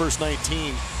time, and in the first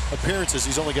 19 appearances,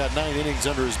 he's only got 9 innings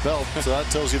under his belt. So that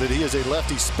tells you that he is a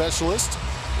lefty specialist,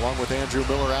 along with Andrew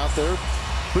Miller out there.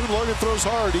 Boone Logan throws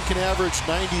hard. He can average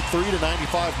 93 to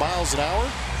 95 miles an hour.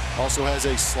 Also has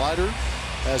a slider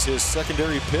as his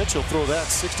secondary pitch. He'll throw that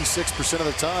 66% of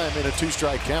the time in a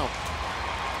 2-strike count.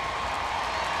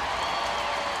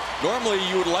 Normally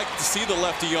you would like to see the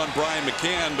lefty on Brian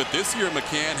McCann, but this year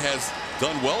McCann has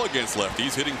done well against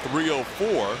lefties, hitting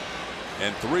 .304,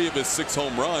 and 3 of his 6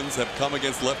 home runs have come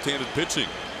against left-handed pitching.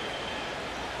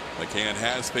 McCann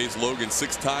has faced Logan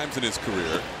 6 times in his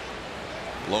career.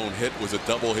 Lone hit was a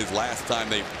double his last time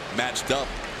they matched up.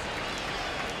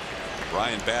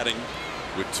 Brian batting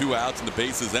with 2 outs and the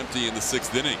bases empty in the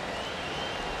 6th inning.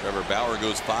 Trevor Bauer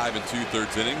goes 5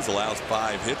 2/3 innings, allows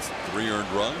 5 hits, 3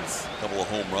 earned runs, a couple of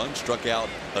home runs, struck out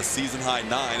a season high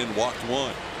 9 and walked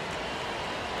 1.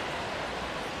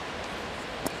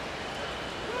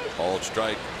 Called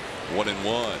strike,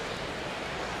 1-1.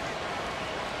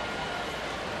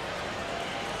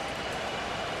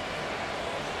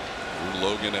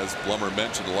 Logan, as Blummer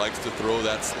mentioned, likes to throw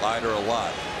that slider a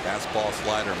lot. Fastball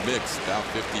slider mix, about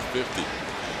 50-50.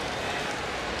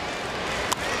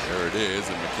 There it is,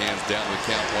 and McCann's down to the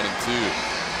count, 1-2.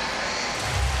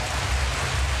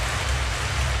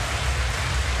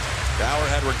 Bauer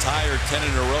had retired 10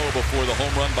 in a row before the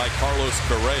home run by Carlos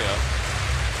Correa.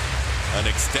 An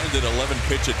extended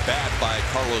 11-pitch at bat by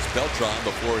Carlos Beltran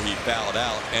before he fouled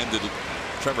out ended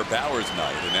Trevor Bauer's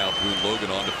night, and now Boone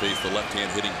Logan on to face the left-hand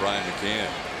hitting Brian McCann.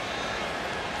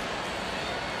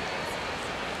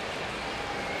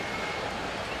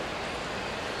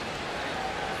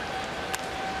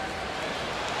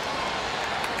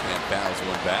 And fouls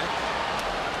one back.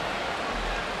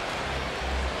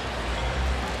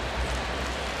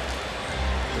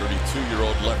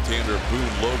 .32-year-old left-hander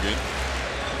Boone Logan.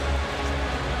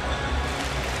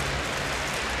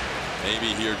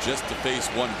 Maybe here just to face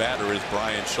one batter as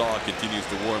Brian Shaw continues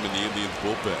to warm in the Indians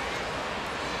bullpen.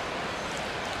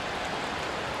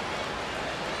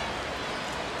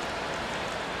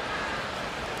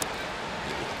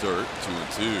 In the dirt,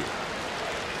 2-2.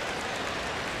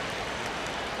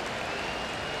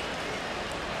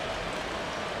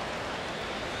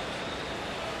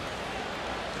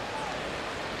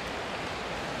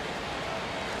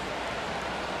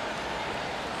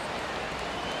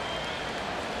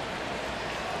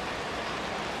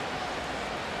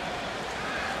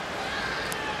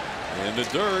 In the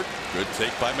dirt. Good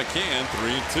take by McCann.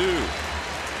 3-2.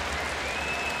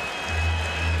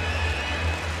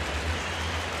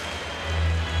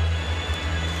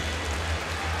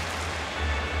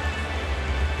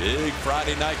 Big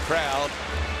Friday night crowd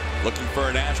looking for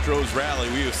an Astros rally.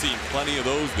 We have seen plenty of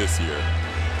those this year.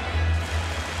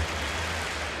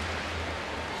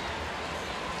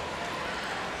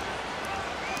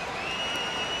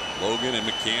 Logan and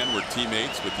McCann were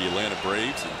teammates with the Atlanta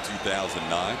Braves in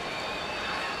 2009.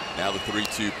 Now the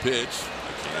 3-2 pitch.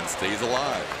 McCann stays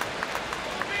alive.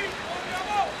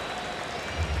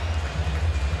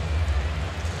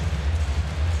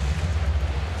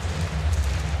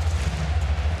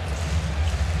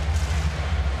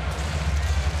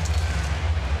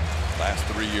 Last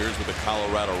 3 years with the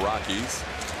Colorado Rockies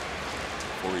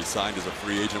before he signed as a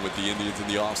free agent with the Indians in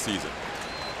the offseason.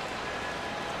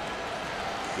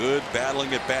 Good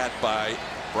battling at bat by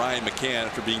Brian McCann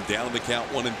after being down in the count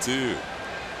 1-2.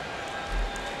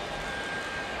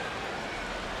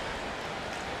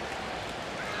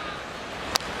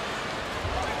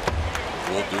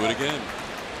 We'll do it again.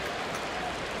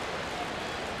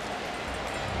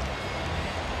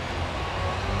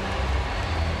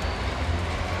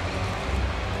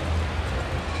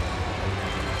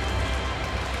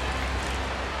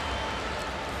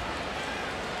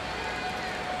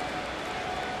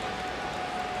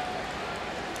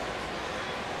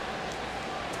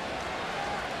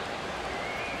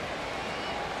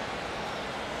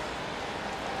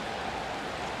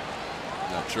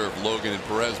 Not sure if Logan and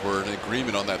Perez were in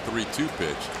agreement on that 3-2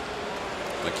 pitch.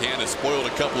 McCann has spoiled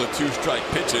a couple of 2-strike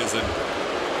pitches, and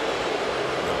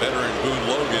the veteran Boone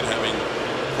Logan, having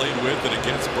played with and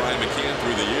against Brian McCann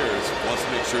through the years, wants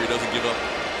to make sure he doesn't give up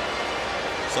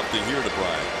something here to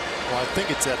Brian. Well, I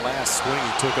think it's that last swing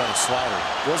he took on a slider.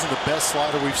 Wasn't the best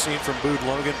slider we've seen from Boone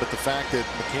Logan, but the fact that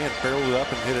McCann barreled it up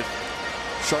and hit it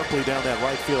sharply down that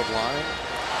right field line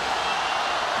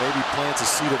maybe plants a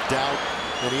seed of doubt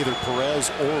in either Perez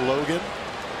or Logan.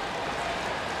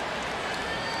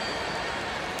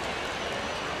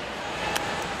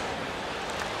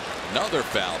 Another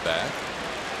foul back.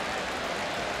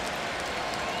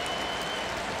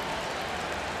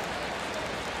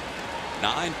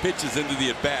 Nine pitches into the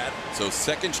at bat, so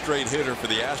second straight hitter for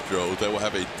the Astros that will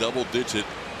have a double-digit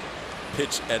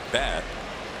pitch at bat.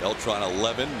 Beltran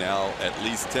 11, now at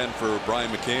least 10 for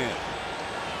Brian McCann.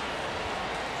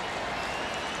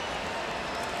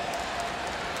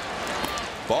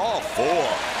 Ball 4.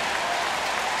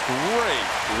 Great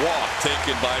walk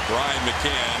taken by Brian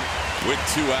McCann with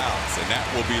 2 outs, and that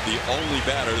will be the only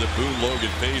batter that Boone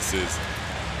Logan faces.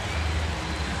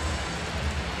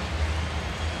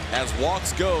 As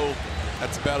walks go,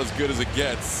 that's about as good as it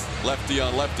gets. Lefty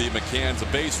on lefty. McCann's a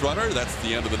base runner. That's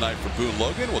the end of the night for Boone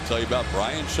Logan. We'll tell you about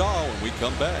Brian Shaw when we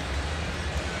come back.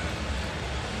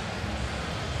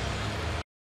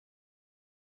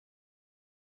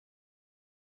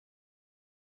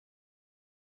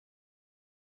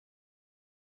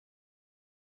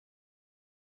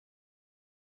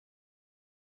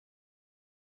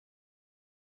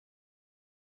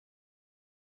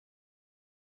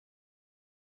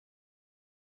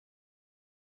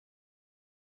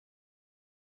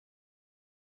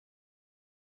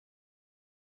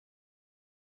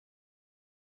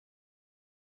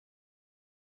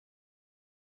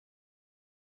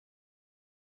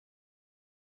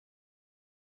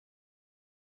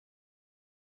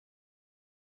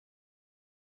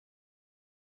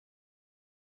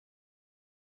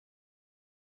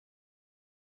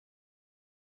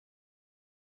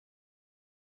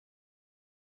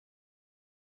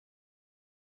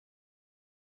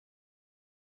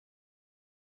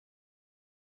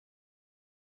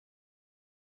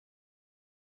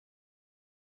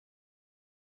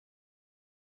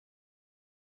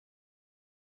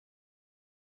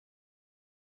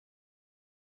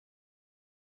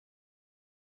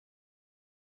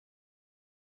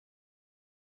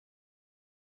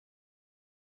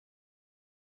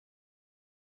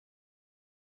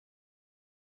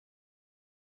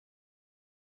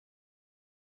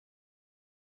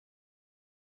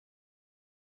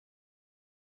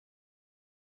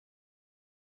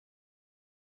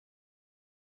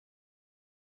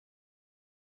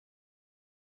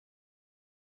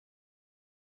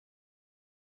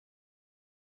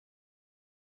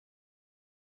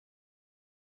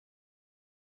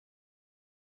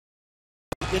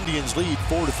 Indians lead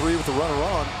 4-3 with the runner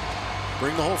on.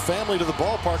 Bring the whole family to the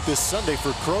ballpark this Sunday for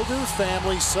Kroger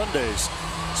Family Sundays.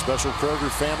 Special Kroger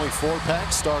Family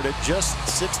 4-pack start at just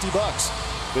 $60.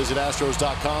 Visit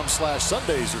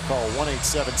Astros.com/Sundays or call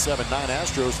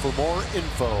 1-877-9-ASTROS for more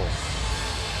info.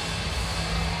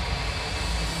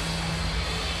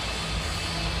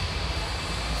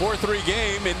 Four-3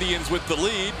 game. Indians with the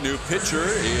lead. New pitcher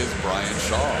is Brian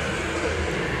Shaw.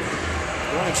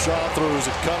 Brian Shaw throws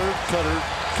a cutter,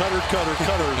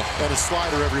 and a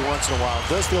slider every once in a while.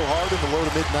 Does feel hard in the low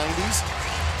to mid 90s.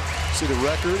 See the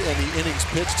record and the innings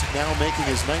pitched, now making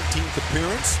his 19th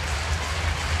appearance.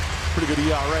 Pretty good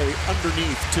ERA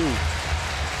underneath too.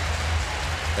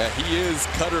 He is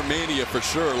cutter mania for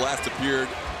sure. Last appeared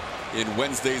in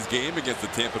Wednesday's game against the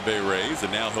Tampa Bay Rays,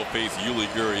 and now he'll face Yuli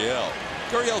Gurriel.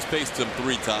 Gurriel's faced him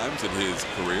 3 times in his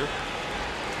career.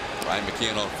 Ryan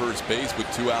McCann on first base with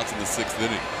 2 outs in the 6th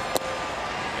inning.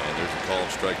 And there's a called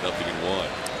strike, 0-1.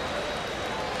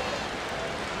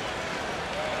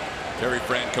 Terry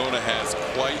Francona has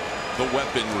quite the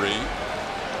weaponry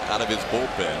out of his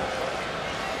bullpen.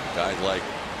 Guys like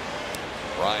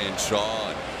Brian Shaw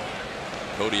and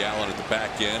Cody Allen at the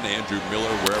back end. Andrew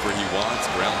Miller wherever he wants.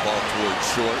 Ground ball towards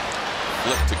short.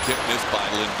 Flip to Kipnis by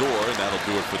Lindor, and that'll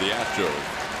do it for the Astros.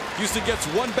 Houston gets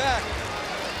 1 back.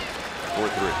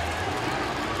 4-3.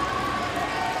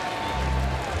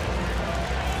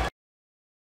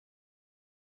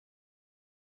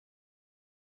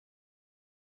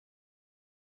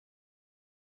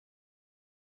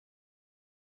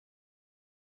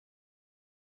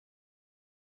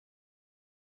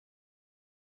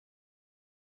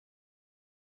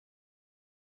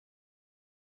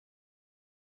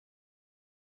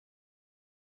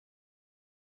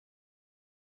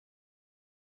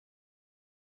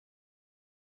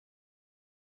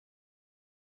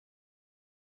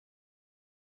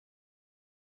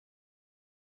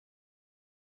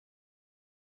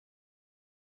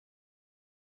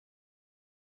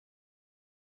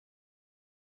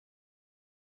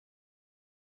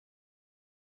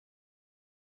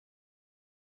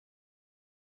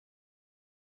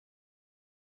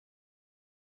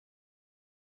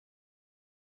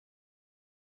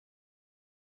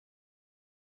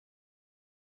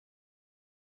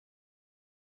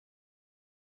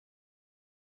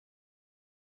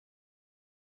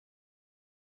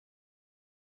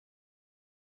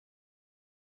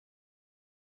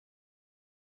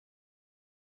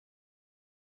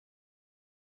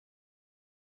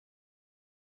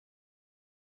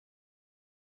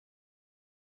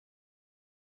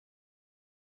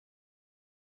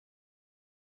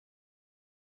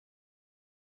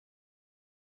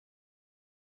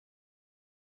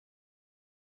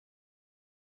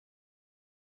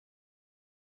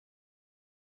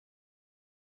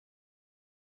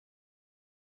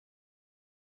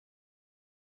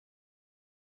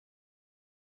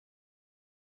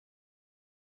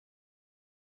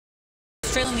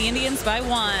 Trailing the Indians by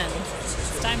 1.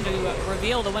 It's time to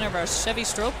reveal the winner of our Chevy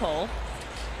Stroh poll.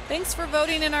 Thanks for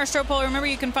voting in our Stroh poll. Remember,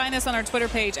 you can find us on our Twitter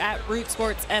page at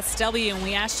RootSportsSW, and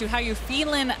we asked you how you're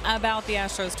feeling about the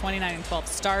Astros' 29-12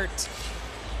 start.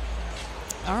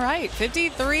 All right,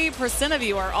 53% of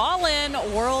you are all in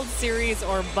World Series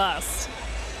or bust.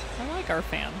 I like our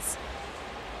fans.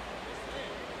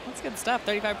 That's good stuff.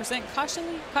 35%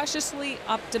 cautiously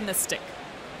optimistic.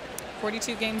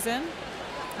 42 games in.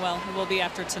 Well, it will be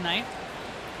after tonight.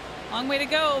 Long way to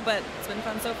go, but it's been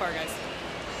fun so far, guys.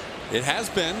 It has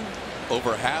been.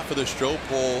 Over half of the Stroh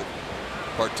poll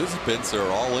participants are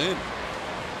all in.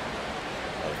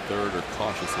 A third are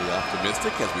cautiously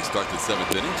optimistic as we start the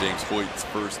 7th inning. James Hoyt's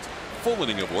first full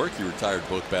inning of work. He retired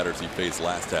both batters he faced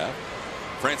last half.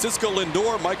 Francisco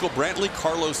Lindor, Michael Brantley,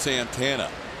 Carlos Santana.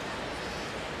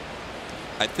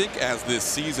 I think as this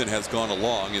season has gone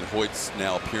along and Hoyt's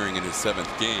now appearing in his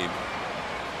 7th game,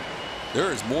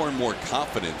 there is more and more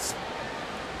confidence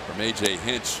from A.J.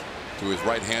 Hinch to his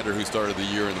right-hander who started the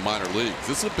year in the minor leagues.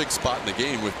 This is a big spot in the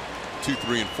game with 2,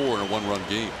 3, and 4 in a 1-run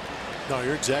game. No,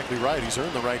 you're exactly right. He's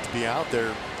earned the right to be out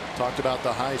there. Talked about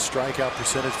the high strikeout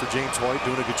percentage for James Hoyt,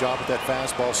 doing a good job with that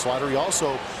fastball slider. He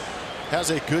also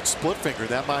has a good split finger.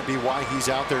 That might be why he's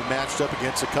out there matched up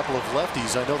against a couple of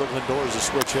lefties. I know that Lindor is a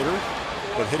switch hitter,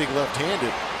 but hitting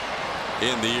left-handed.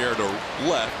 In the air to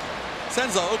left.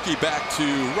 Sends Aoki back to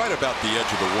right about the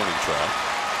edge of the warning track.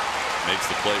 Makes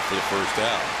the play for the first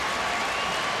out.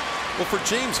 Well, for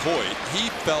James Hoyt, he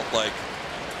felt like,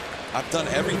 I've done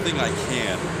everything I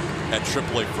can at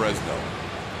AAA Fresno.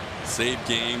 Saved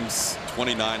games,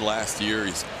 29 last year.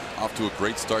 He's off to a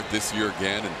great start this year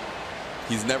again, and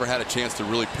he's never had a chance to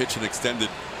really pitch an extended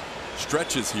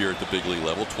stretches here at the big league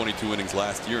level. 22 innings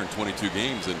last year in 22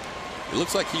 games, and it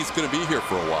looks like he's going to be here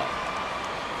for a while.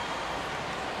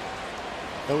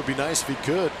 That would be nice if he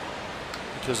could,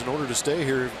 because in order to stay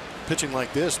here pitching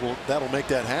like this, well, that'll make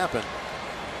that happen.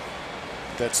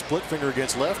 That split finger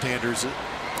against left-handers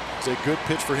is a good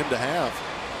pitch for him to have.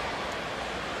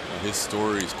 His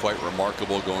story is quite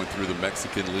remarkable, going through the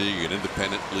Mexican League and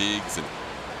independent leagues and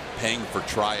paying for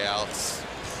tryouts.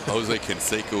 Jose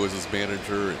Canseco is his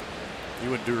manager.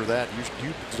 You endure that.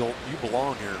 You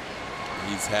belong here.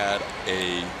 He's had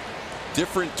a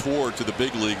different tour to the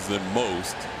big leagues than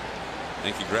most.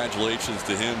 And congratulations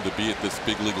to him to be at this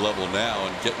big league level now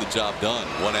and getting the job done.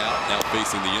 1 out, now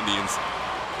facing the Indians.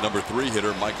 Number 3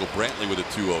 hitter Michael Brantley with a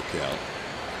 2-0 count.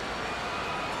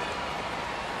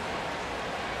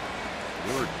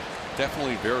 There were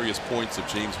definitely various points of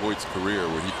James Hoyt's career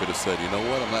where he could have said, you know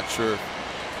what, I'm not sure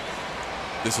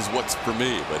this is what's for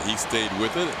me, but he stayed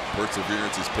with it.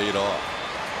 Perseverance has paid off.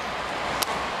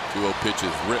 2-0 pitch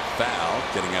is ripped foul.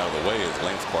 Getting out of the way is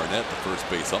Lance Barnett, the first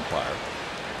base umpire.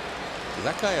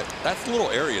 That guy, that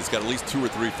little area has got at least 2 or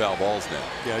 3 foul balls now.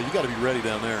 Yeah, you got to be ready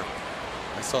down there.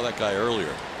 I saw that guy earlier.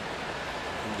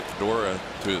 Fedora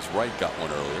to his right got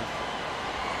one earlier.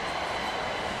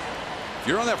 If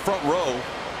you're on that front row,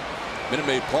 Minute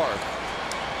Maid Park,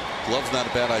 glove's not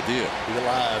a bad idea. Be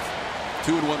alive.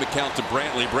 2-1 the count to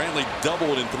Brantley. Brantley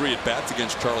doubled in 3 at bats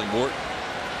against Charlie Morton.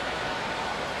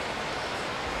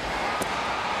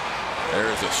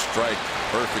 There's a strike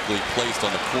perfectly placed on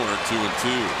the corner. 2-2.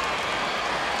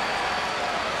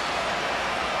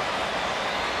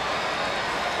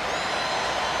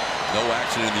 No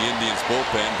action in the Indians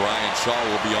bullpen. Brian Shaw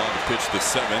will be on to pitch the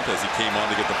 7th as he came on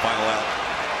to get the final out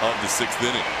of the 6th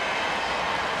inning.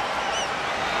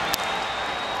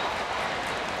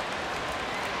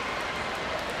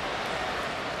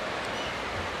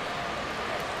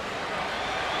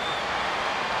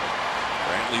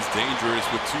 Brantley's dangerous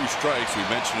with 2 strikes. We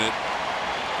mentioned it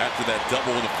after that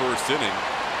double in the 1st inning.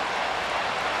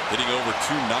 Hitting over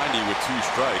 290 with 2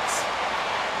 strikes.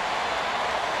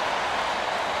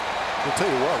 I'll tell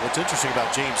you what, what's interesting about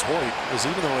James Hoyt is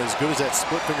even though as good as that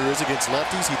split finger is against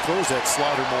lefties, he throws that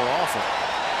slider more often.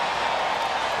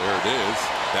 There it is.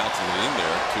 Bounces it in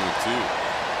there. 2-2.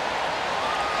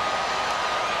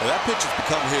 Well, that pitch has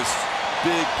become his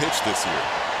big pitch this year.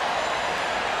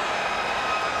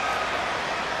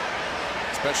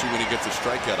 Especially when he gets a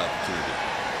strikeout opportunity.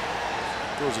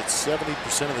 Throws it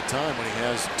 70% of the time when he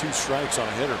has 2 strikes on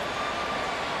a hitter.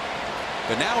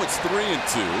 But now it's 3-2.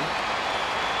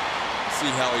 See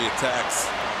how he attacks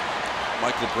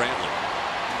Michael Brantley.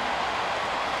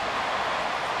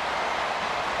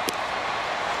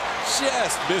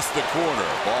 Just missed the corner.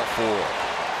 Ball 4.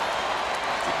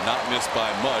 Did not miss by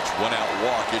much. 1 out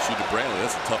walk issued to Brantley.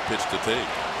 That's a tough pitch to take.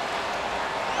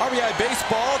 RBI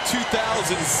Baseball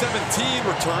 2017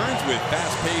 returns with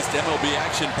fast-paced MLB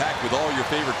action packed with all your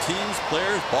favorite teams,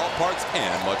 players, ballparks,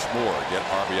 and much more. Get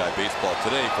RBI Baseball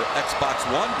today for Xbox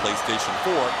One, PlayStation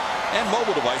 4, and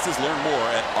mobile devices. Learn more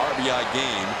at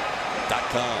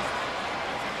rbigame.com.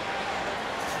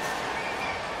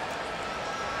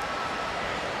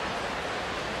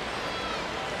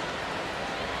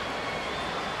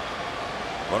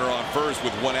 Runner on first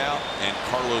with 1 out, and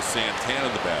Carlos Santana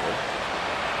the batter.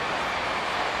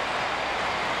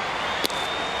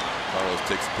 Carlos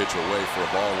takes a pitch away for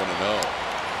a ball, 1-0.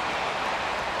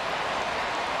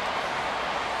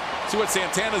 See what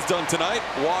Santana's done tonight.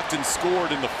 Walked and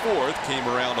scored in the 4th. Came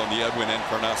around on the Edwin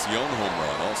Encarnacion home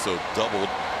run. Also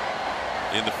doubled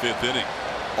in the 5th inning.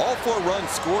 All 4 runs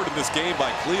scored in this game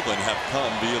by Cleveland have come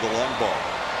via the long ball.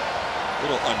 A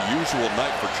little unusual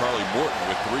night for Charlie Morton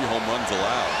with 3 home runs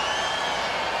allowed.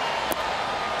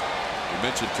 We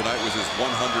mentioned tonight was his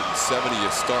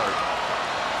 170th start.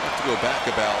 I have to go back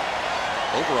about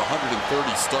over 130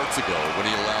 starts ago when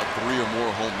he allowed 3 or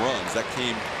more home runs. That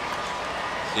came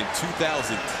in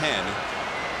 2010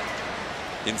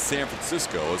 in San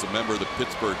Francisco as a member of the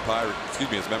Pittsburgh Pirates,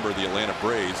 as a member of the Atlanta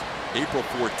Braves, April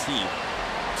 14th,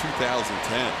 2010.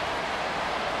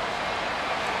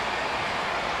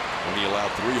 When he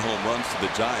allowed 3 home runs to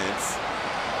the Giants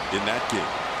in that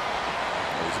game.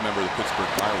 He's a member of the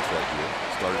Pittsburgh Pirates that year.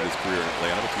 Started his career in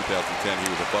Atlanta. In 2010, he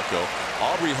was a Bucco.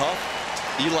 Aubrey Huff,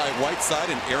 Eli Whiteside,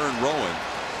 and Aaron Rowan.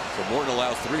 So Morton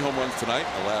allows 3 home runs tonight.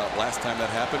 Last time that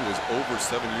happened was over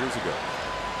 7 years ago.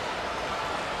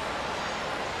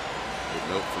 Good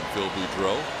note from Phil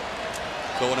Boudreau.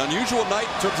 So an unusual night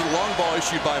in terms of the long ball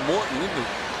issued by Morton. The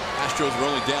Astros are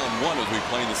only down 1 as we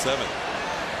play in the 7th.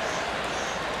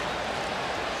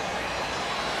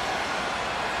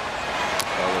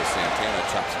 Carlos Santana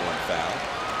chops 1 foul.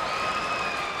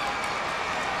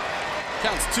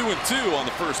 Counts 2-2 on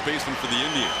the first baseman for the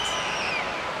Indians.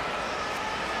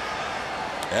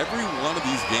 Every one of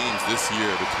these games this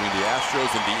year between the Astros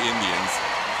and the Indians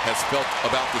has felt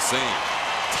about the same.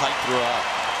 Tight throughout.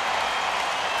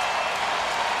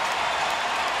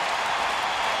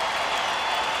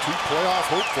 Two playoff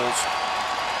hopefuls.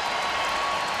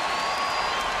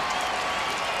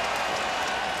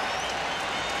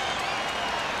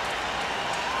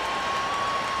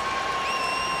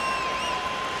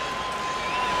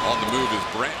 On the move is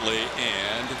Brantley,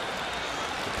 and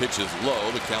the pitch is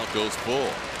low. The count goes full.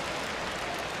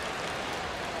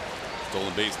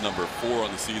 Stolen base number 4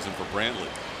 on the season for Brantley.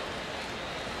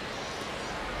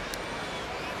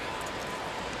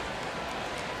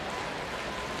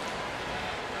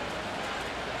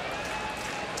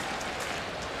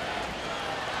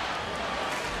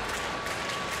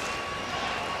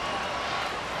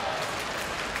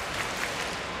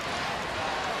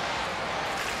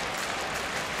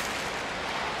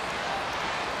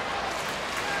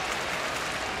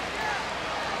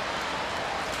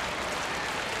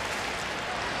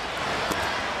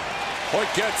 Hoyt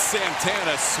gets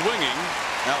Santana swinging.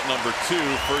 Out number 2.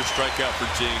 First strikeout for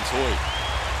James Hoyt.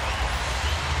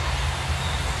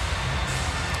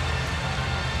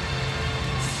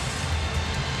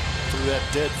 Threw that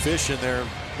dead fish in there.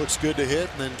 Looks good to hit,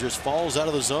 and then just falls out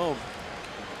of the zone.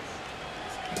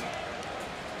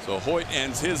 So Hoyt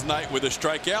ends his night with a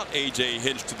strikeout. A.J.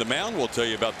 Hinch to the mound. We'll tell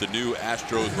you about the new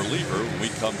Astros reliever when we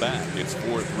come back. It's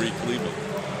 4-3 Cleveland.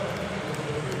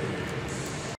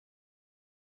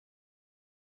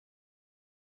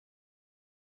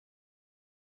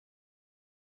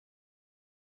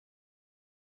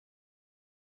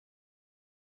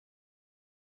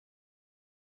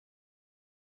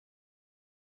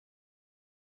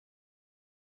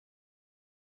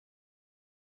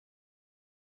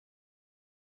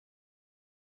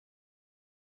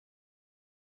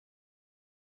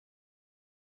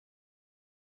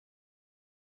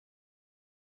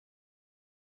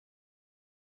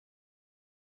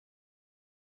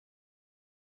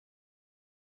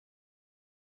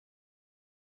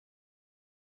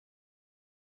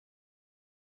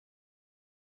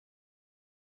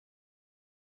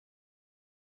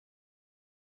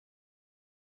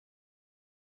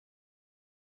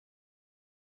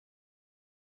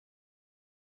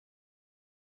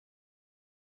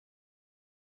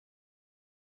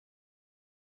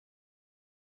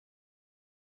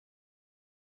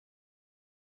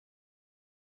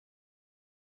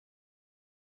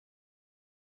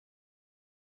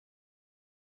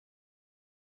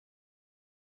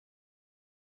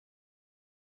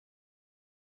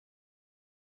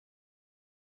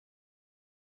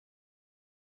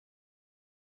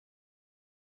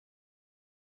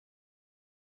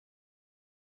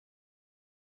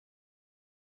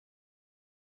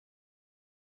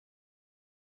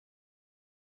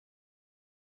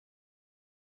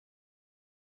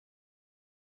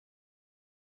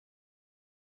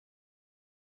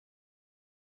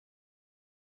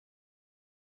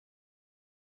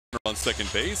 On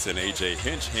second base, and A.J.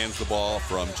 Hinch hands the ball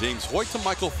from James Hoyt to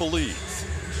Michael Phillies.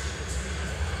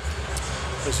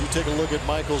 As you take a look at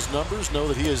Michael's numbers, know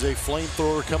that he is a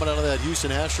flamethrower coming out of that Houston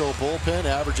Astros bullpen,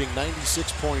 averaging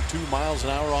 96.2 miles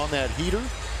an hour on that heater.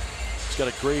 He's got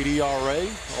a great ERA,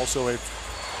 also a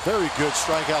very good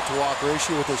strikeout to walk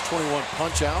ratio with those 21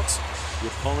 punch outs. The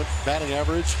opponent batting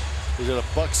average is at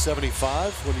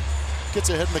 $1.75. When he gets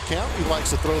ahead in the count, he likes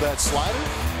to throw that slider.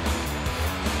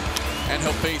 And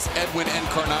he'll face Edwin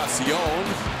Encarnacion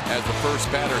as the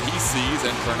first batter he sees.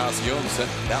 Encarnacion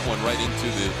sent that one right into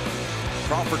the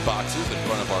Crawford boxes in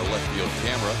front of our left field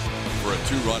camera for a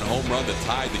 2-run home run that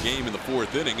tied the game in the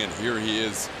 4th inning. And here he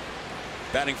is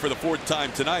batting for the 4th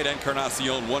time tonight.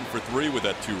 Encarnacion 1 for 3 with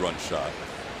that 2-run shot.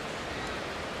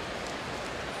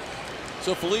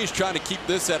 So Feliz trying to keep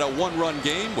this at a 1-run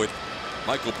game with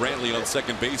Michael Brantley on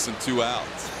second base and 2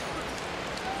 outs.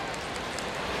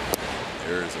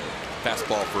 There's a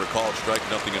fastball for a called strike,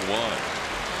 0-1.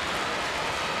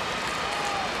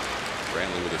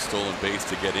 Brantley with a stolen base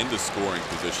to get into scoring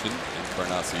position.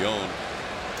 Encarnacion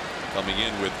coming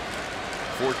in with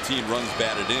 14 runs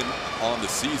batted in on the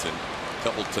season,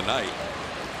 couple tonight.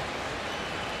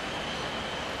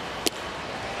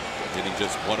 Hitting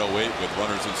just 108 with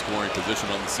runners in scoring position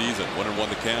on the season. 1-1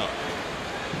 the count.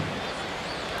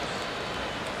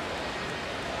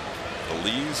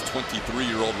 Feliz,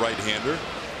 23-year-old right-hander.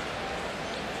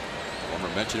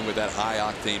 Former mentioned with that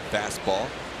high-octane fastball.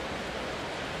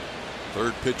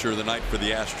 3rd pitcher of the night for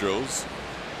the Astros.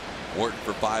 Morton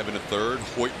for 5 1/3.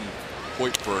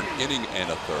 Hoyt for an inning and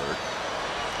a third.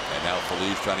 And now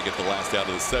Phillies trying to get the last out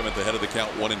of the 7th ahead of the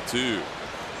count 1-2.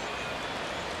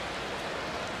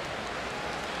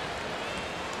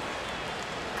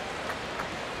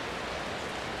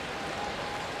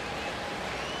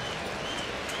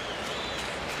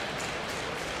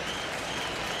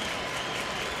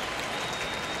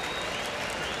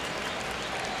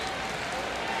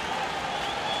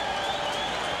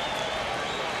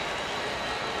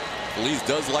 Phillies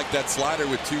does like that slider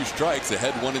with 2 strikes,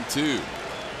 ahead 1-2.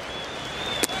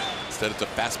 Instead it's a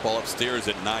fastball upstairs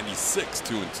at 96,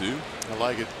 2-2. I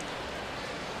like it.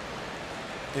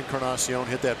 Encarnacion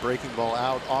hit that breaking ball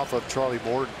out off of Charlie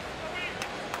Morton.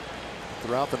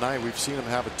 Throughout the night we've seen him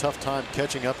have a tough time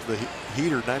catching up to the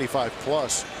heater 95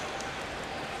 plus.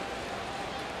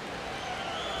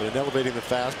 But in elevating the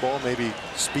fastball, maybe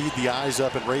speed the eyes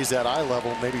up and raise that eye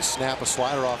level, maybe snap a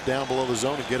slider off down below the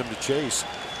zone and get him to chase.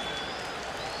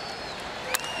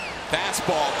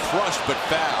 Fastball crushed but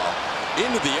foul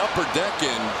into the upper deck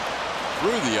and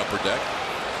through the upper deck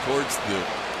towards the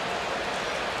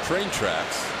train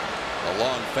tracks. A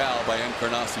long foul by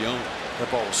Encarnacion. That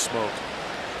ball was smoked.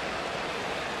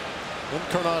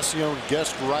 Encarnacion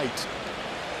guessed right.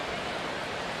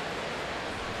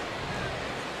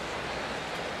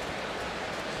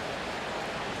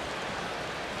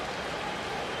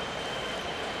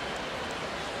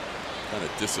 Kind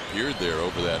of disappeared there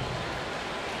over that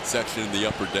section in the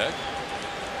upper deck.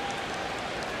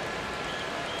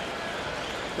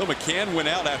 Well, McCann went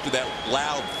out after that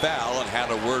loud foul and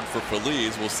had a word for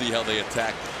Phillies. We'll see how they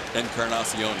attack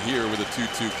Encarnacion here with a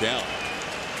 2-2 count.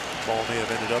 Ball may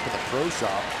have ended up in the pro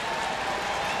shop.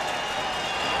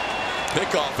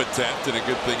 Pickoff attempt, and a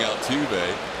good thing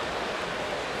Altuve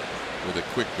with a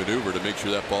quick maneuver to make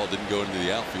sure that ball didn't go into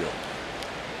the outfield.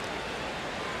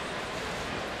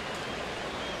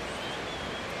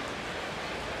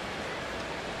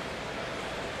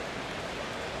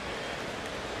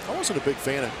 I wasn't a big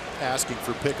fan of asking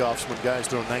for pickoffs when guys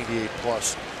throw 98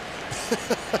 plus.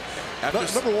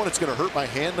 Number one, it's going to hurt my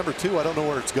hand. Number two, I don't know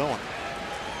where it's going.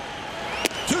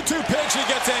 2-2 pitch. He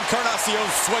gets Encarnacion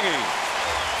swinging.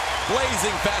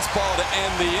 Blazing fastball to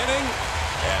end the inning.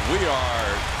 And we are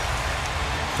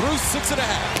through 6 1/2.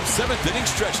 7th inning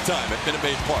stretch time at Minute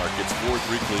Maid Park. It's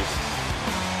 4-3 Cleveland.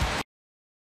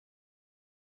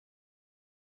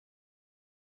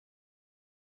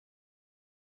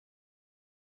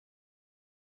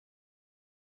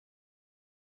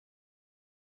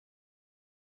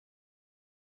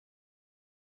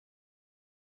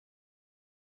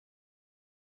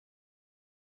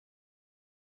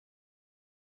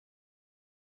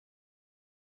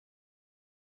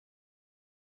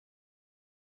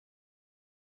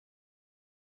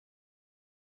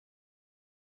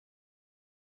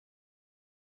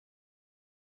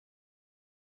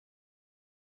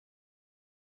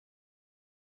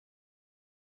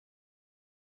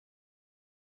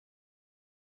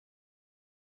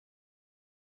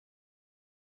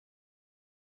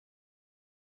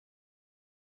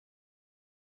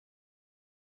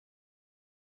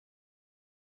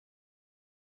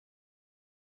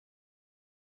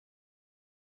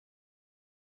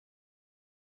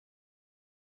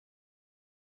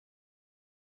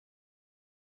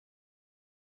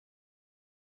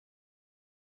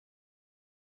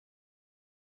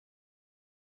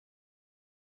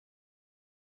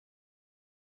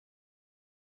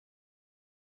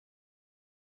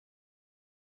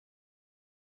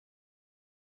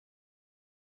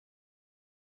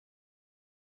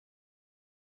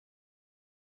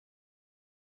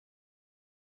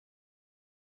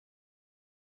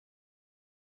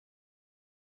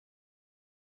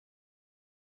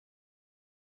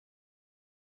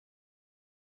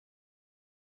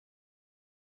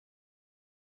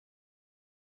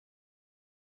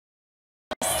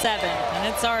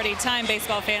 And it's already time,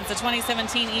 baseball fans. The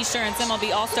 2017 Esurance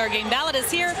MLB All-Star Game ballot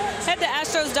is here. Head to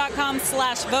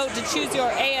astros.com/vote to choose your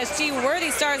ASG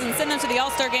worthy stars and send them to the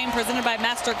All-Star Game presented by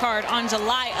MasterCard on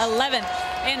July 11th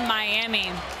in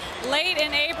Miami. Late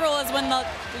in April is when the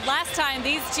last time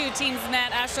these two teams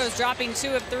met, Astros dropping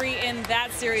 2 of 3 in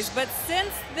that series. But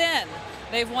since then,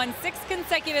 they've won 6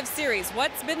 consecutive series.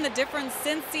 What's been the difference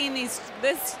since seeing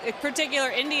this particular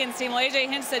Indians team? Well, A.J.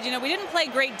 Hinch said, you know, we didn't play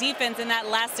great defense in that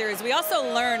last series. We also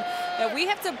learned that we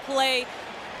have to play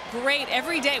great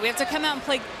every day. We have to come out and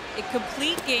play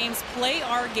complete games, play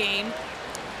our game.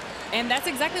 And that's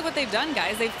exactly what they've done,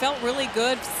 guys. They've felt really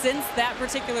good since that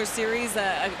particular series.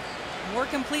 More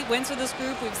complete wins for this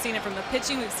group. We've seen it from the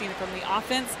pitching. We've seen it from the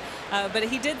offense. But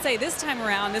he did say this time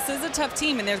around, this is a tough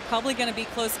team, and there's probably going to be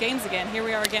close games again. Here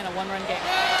we are again, a 1-run game.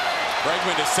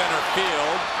 Bregman to center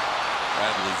field.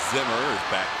 Bradley Zimmer is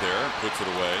back there and puts it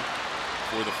away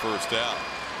for the first out.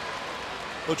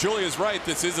 Well, Julia's right.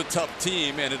 This is a tough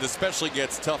team, and it especially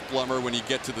gets tough, Blummer, when you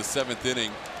get to the 7th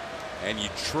inning and you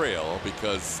trail,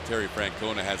 because Terry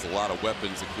Francona has a lot of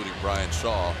weapons, including Brian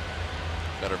Shaw,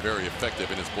 that are very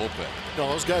effective in his bullpen. No,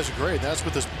 those guys are great. That's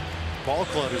what this ball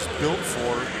club is built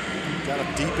for. Got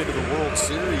them deep into the World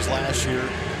Series last year. You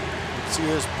can see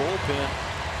his bullpen.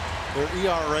 Their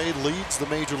ERA leads the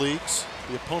major leagues.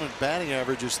 The opponent batting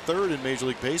average is 3rd in Major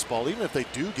League Baseball. Even if they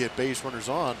do get base runners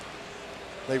on,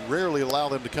 they rarely allow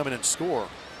them to come in and score.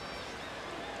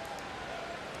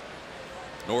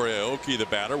 Norioki, the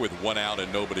batter, with 1 out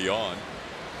and nobody on.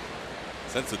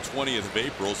 Since the 20th of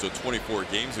April, so 24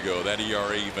 games ago, that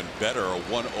ERA even better, a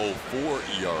 1.04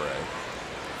 ERA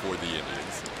for the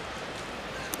Indians.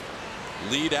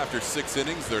 Lead after 6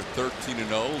 innings, they're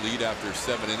 13-0. Lead after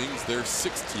 7 innings, they're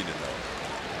 16-0.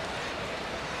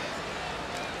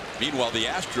 Meanwhile, the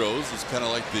Astros is kind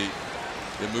of like the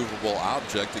immovable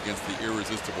object against the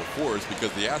irresistible force,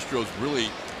 because the Astros really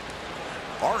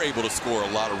are able to score a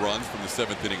lot of runs from the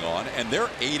 7th inning on, and they're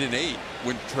 8-8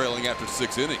 when trailing after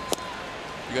 6 innings.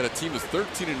 You got a team that's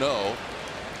 13-0.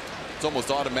 It's almost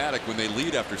automatic when they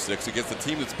lead after 6 against a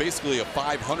team that's basically a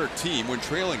 500 team when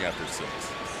trailing after 6.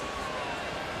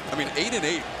 I mean,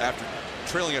 8-8 after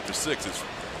trailing after 6 is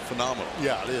phenomenal.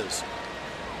 Yeah, it is.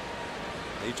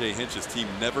 A.J. Hinch's team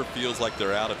never feels like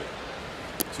they're out of it.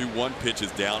 2-1 pitch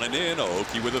is down and in.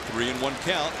 Aoki with a 3-1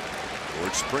 count.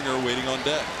 George Springer waiting on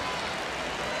deck.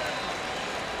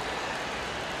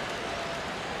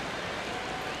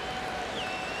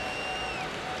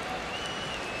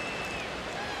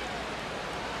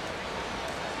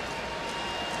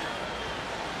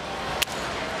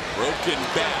 Broken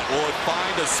bat. Will it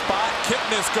find a spot?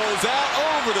 Kipnis goes out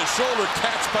over the shoulder.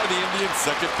 Catch by the Indians'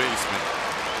 second baseman.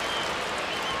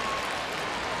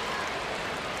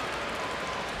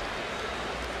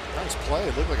 Nice play.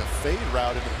 It looked like a fade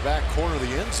route into the back corner of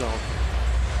the end zone.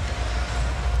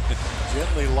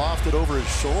 Gently lofted over his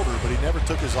shoulder, but he never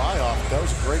took his eye off it. That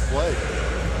was a great play.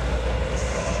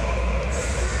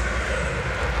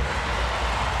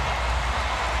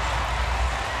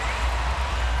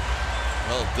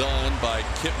 Well done by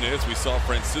Kipnis. We saw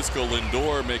Francisco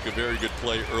Lindor make a very good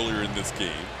play earlier in this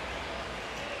game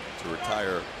to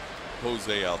retire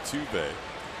Jose Altuve.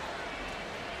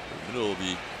 In the middle of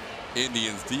the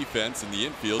Indians defense in the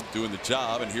infield doing the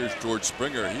job, and here's George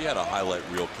Springer. He had a highlight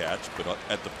reel catch, but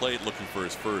at the plate looking for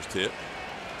his first hit.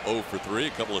 0 for 3, a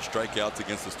couple of strikeouts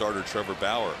against the starter Trevor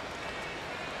Bauer.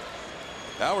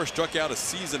 Bauer struck out a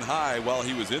season high while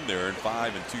he was in there in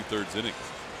 5 2/3 innings.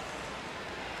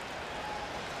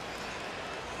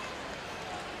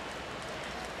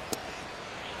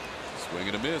 Swing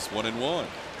and a miss, 1-1.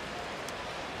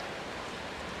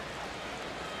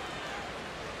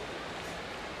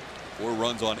 Four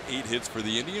runs on 8 hits for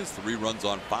the Indians, 3 runs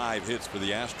on 5 hits for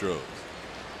the Astros.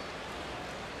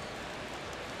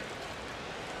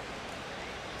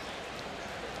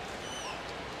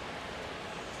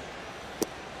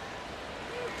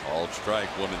 Called strike,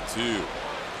 1-2.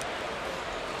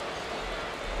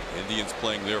 Indians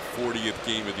playing their 40th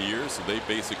game of the year, so they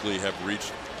basically have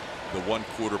reached the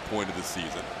 1/4 point of the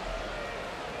season.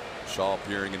 Shaw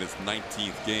appearing in his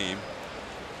 19th game.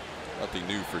 Nothing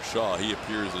new for Shaw. He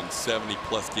appears in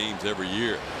 70+ games every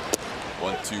year.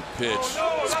 1-2 pitch.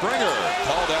 Springer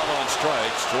called out on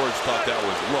strikes. George thought that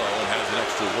was low and has an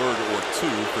extra word or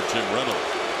 2 for Jim Reynolds.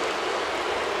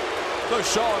 So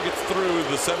Shaw gets through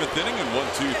the 7th inning in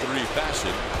 1-2-3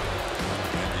 fashion,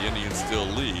 and the Indians still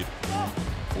lead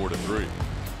 4-3.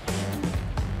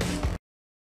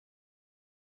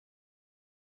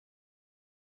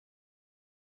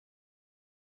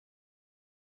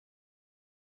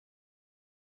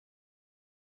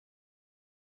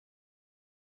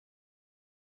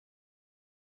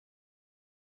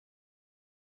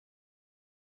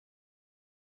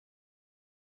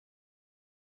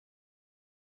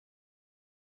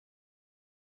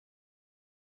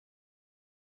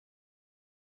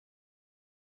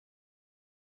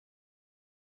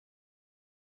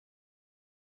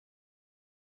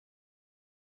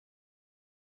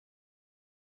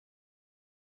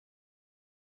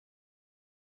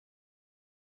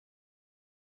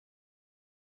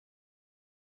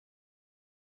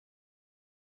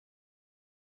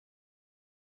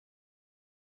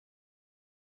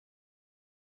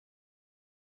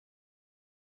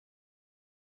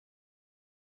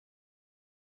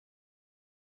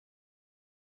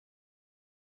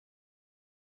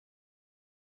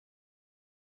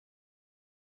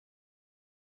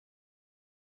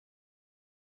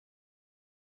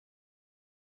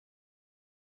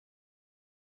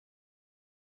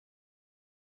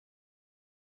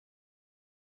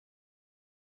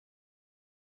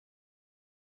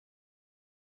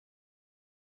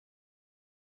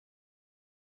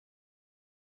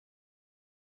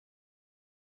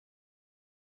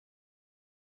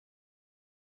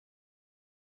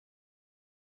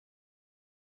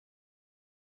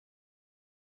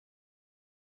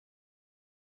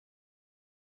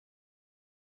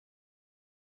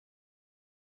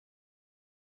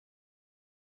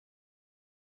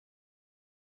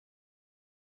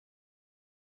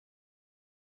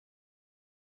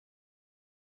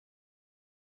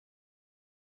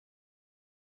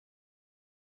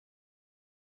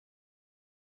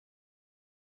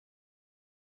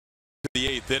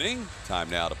 The 8th inning. Time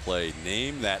now to play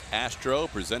Name That Astro,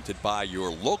 presented by your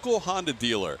local Honda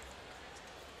dealer.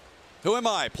 Who am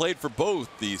I? Played for both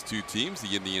these two teams,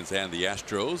 the Indians and the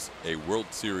Astros. A World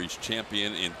Series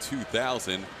champion in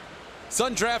 2000.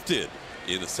 Son drafted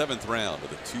in the 7th round of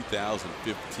the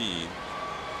 2015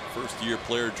 first-year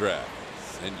player draft.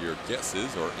 Send your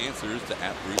guesses or answers to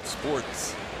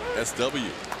 @RootSports SW.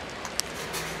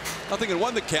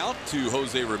 0-1 the count to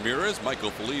Jose Ramirez.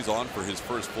 Michael Phillies on for his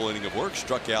first full inning of work.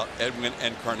 Struck out Edwin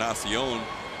Encarnacion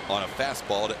on a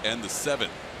fastball to end the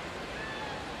 7th.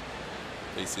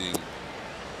 Facing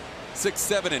 6,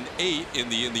 7, and 8 in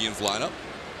the Indians lineup.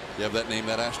 You have that Name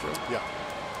That Astro? Yeah.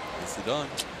 Nicely done.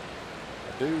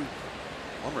 I do.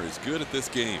 Plummer is good at this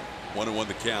game. 1-1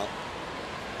 the count.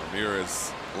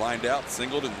 Ramirez lined out,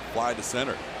 singled, and fly to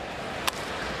center.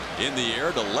 In the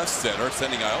air to left center,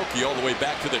 sending Aoki all the way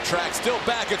back to the track. Still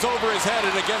back, it's over his head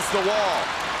and against the wall.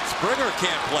 Springer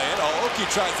can't play it. Aoki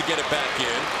tries to get it back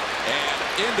in. And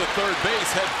into third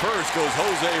base, head first goes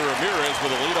Jose Ramirez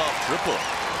with a leadoff triple.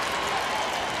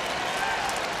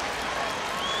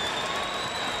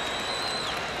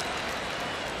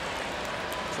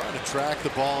 Trying to track the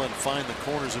ball and find the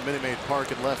corners of Minute Maid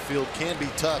Park in left field can be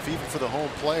tough, even for the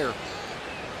home player.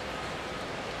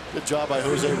 Good job by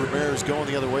Jose Ramirez going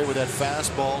the other way with that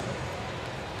fastball.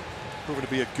 Proving to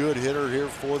be a good hitter here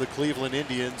for the Cleveland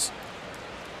Indians.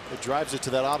 It drives it to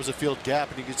that opposite field gap,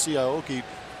 and you can see Aoki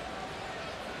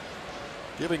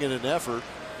giving it an effort.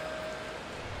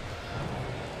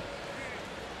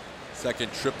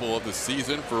 Second triple of the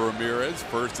season for Ramirez.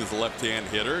 First is a left-hand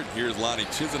hitter. And here's Lonnie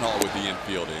Chisenhall with the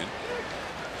infield in.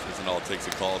 Chisenhall takes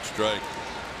a called strike.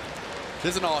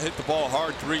 Chisenhall hit the ball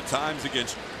hard 3 times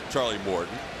against Charlie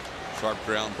Morton. Sharp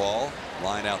ground ball,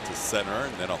 line out to center,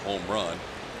 and then a home run.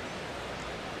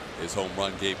 His home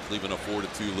run gave Cleveland a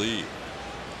 4-2 lead.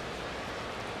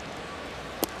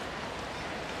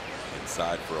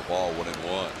 Inside for a ball,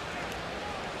 1-1.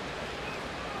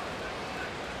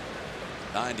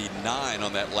 99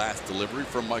 on that last delivery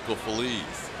from Michael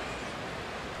Phillies.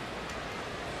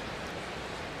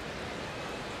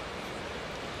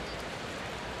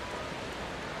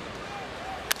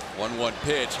 One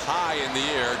pitch high in the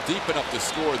air, deep enough to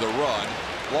score the run.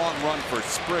 Long run for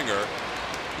Springer.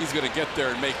 He's going to get there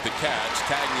and make the catch.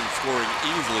 Tagging and scoring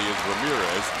easily is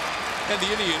Ramirez. And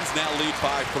the Indians now lead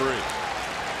 5-3.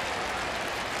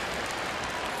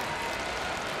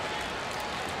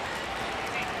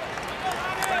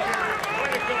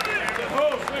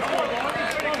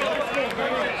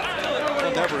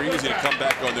 Well, never easy to come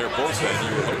back on their bullpen.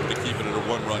 You were hoping to keep it at a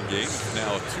 1-run game. It's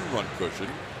now a 2-run cushion.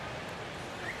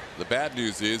 The bad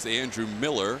news is Andrew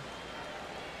Miller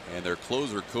and their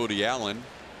closer Cody Allen,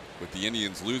 with the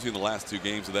Indians losing the last 2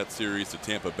 games of that series to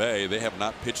Tampa Bay, they have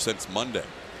not pitched since Monday.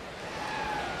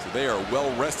 So they are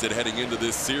well rested heading into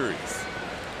this series.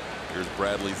 Here's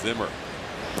Bradley Zimmer.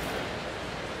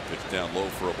 Pitch down low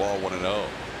for a ball, 1-0.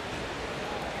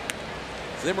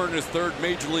 Zimmer in his 3rd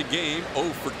major league game,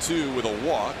 0 for 2 with a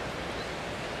walk.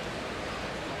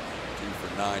 2 for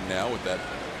 9 now with that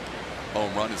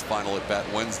home run, his final at bat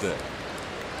Wednesday.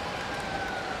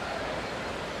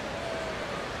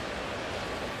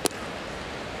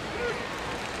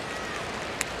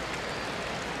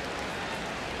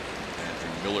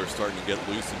 Andrew Miller starting to get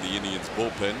loose in the Indians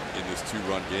bullpen in this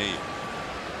 2-run game.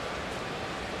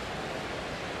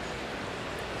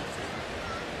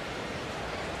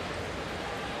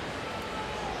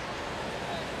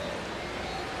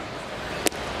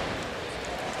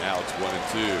 Now it's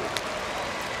 1-2.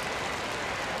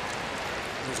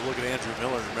 Here's a look at Andrew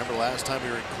Miller. Remember last time we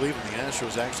were in Cleveland, the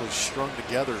Astros actually strung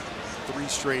together 3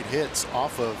 straight hits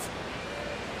off of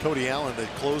Cody Allen, the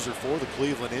closer for the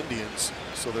Cleveland Indians.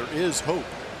 So there is hope.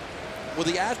 Well,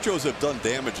 the Astros have done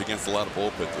damage against a lot of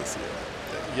bullpens this year.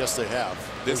 Yes, they have.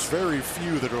 There's very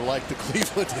few that are like the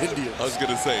Cleveland Indians. I was going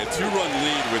to say a 2-run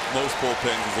lead with most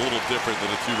bullpens is a little different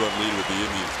than a 2-run lead with the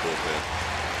Indians bullpen.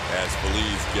 As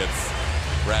Phillies gets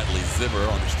Bradley Zimmer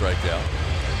on the strikeout.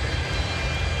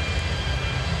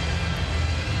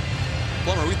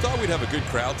 Plummer, we thought we'd have a good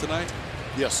crowd tonight.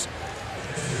 Yes.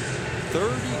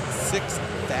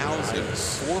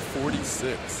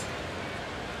 36,446.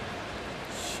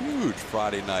 Huge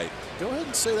Friday night. Go ahead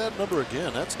and say that number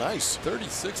again. That's nice.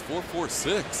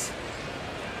 36,446.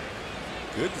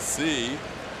 Good to see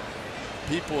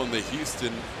people in the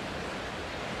Houston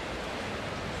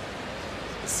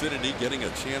vicinity getting a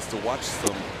chance to watch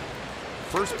some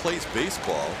first place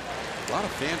baseball. A lot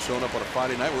of fans showing up on a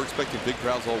Friday night. We're expecting big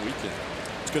crowds all weekend.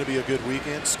 It's going to be a good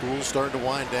weekend. School's starting to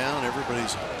wind down.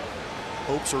 Everybody's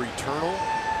hopes are eternal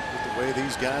with the way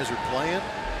these guys are playing.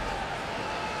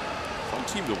 Fun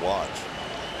team to watch.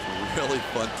 It's a really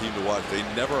fun team to watch. They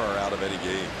never are out of any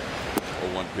game.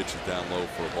 Or one pitch is down low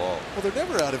for a ball. Well, they're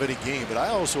never out of any game, but I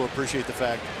also appreciate the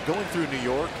fact going through New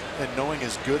York and knowing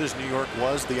as good as New York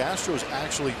was, the Astros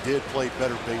actually did play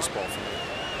better baseball for me.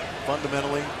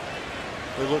 Fundamentally,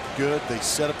 they looked good. They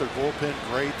set up their bullpen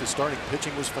great. The starting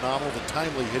pitching was phenomenal. The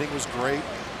timely hitting was great.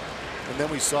 And then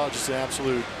we saw just an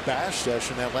absolute bash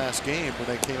session that last game when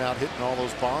they came out hitting all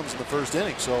those bombs in the first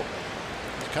inning. So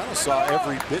you kind of saw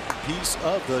every bit and piece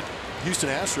of the Houston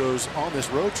Astros on this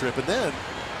road trip. And then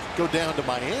go down to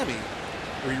Miami,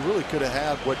 where you really could have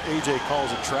had what AJ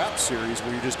calls a trap series,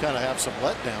 where you just kind of have some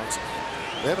letdowns.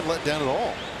 They haven't let down at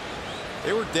all.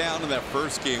 They were down in that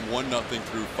first game 1-0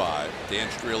 through 5.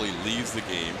 Dan Straley leaves the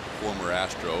game, former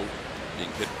Astro, being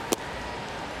hit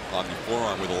on the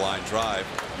forearm with a line drive.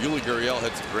 Yuli Gurriel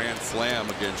hits a grand slam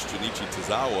against Junichi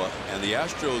Tozawa, and the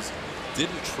Astros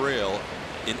didn't trail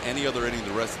in any other inning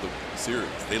the rest of the series.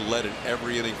 They led in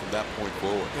every inning from that point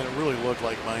forward. And it really looked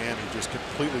like Miami just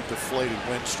completely deflated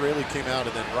when Straley came out,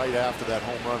 and then right after that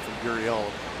home run from Gurriel.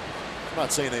 I'm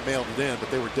not saying they mailed it in,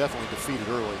 but they were definitely defeated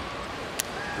early.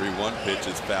 3-1 pitch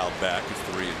is fouled back. It's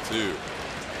 3-2.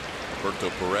 Roberto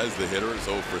Perez, the hitter, is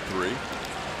 0 for 3.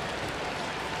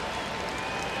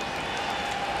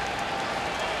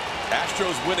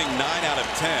 Astros winning 9 out of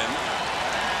 10.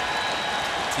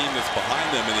 The team that's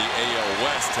behind them in the AL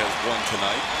West has won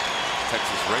tonight.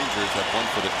 Texas Rangers have won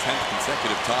for the 10th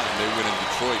consecutive time. They win in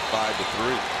Detroit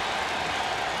 5-3.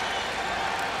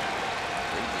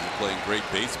 Rangers are playing great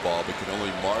baseball, but can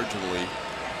only marginally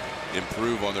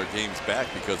improve on their games back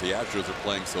because the Astros are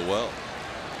playing so well.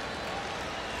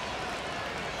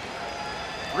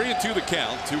 3-2 the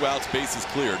count. 2 outs, bases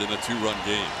cleared in a 2-run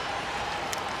game.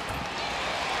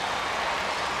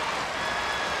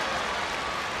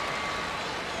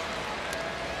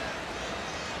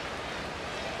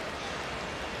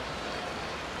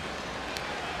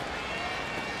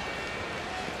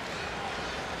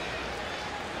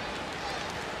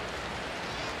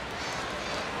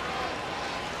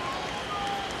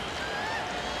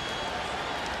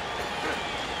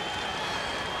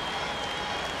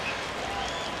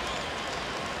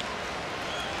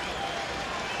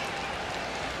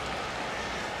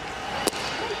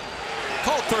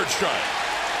 Called third strike.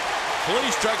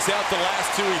 Feliz strikes out the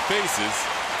last 2 he faces.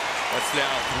 That's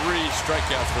now 3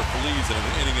 strikeouts for Feliz in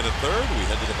an inning and a third. We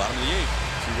head to the bottom of the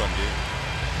 8th. 2-run game.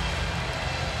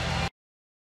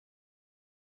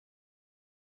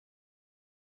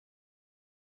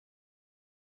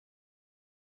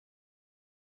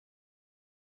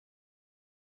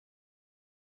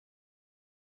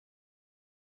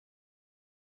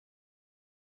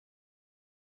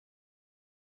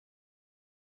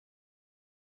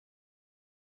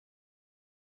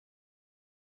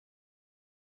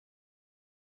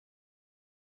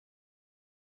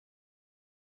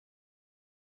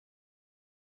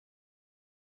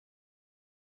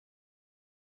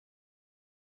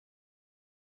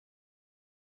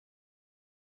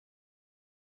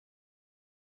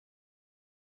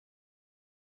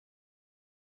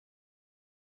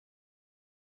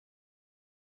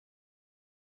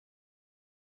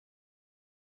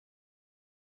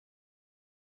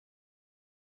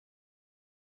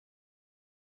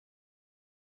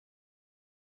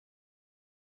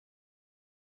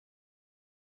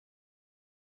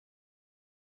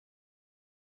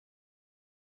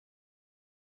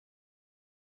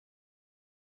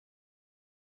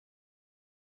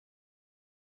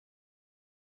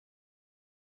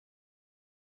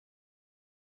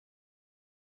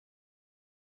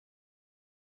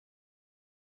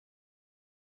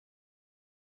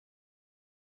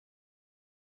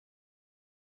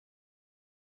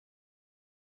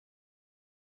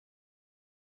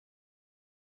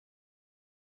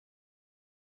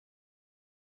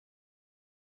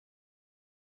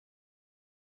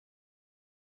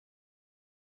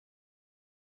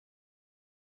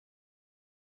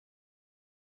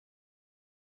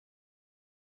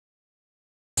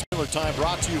 Time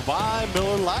brought to you by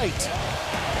Miller Lite.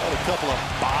 Got a couple of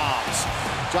bombs.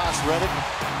 Josh Reddick,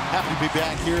 happy to be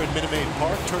back here in Minute Maid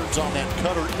Park. Turns on that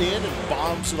cutter in and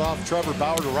bombs it off Trevor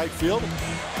Bauer to right field.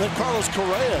 Then Carlos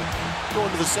Correa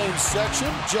going to the same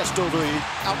section, just over the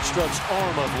outstretched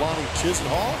arm of Lonnie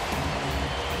Chisenhall.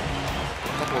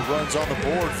 A couple of runs on the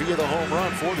board via the home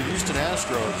run for the Houston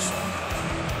Astros.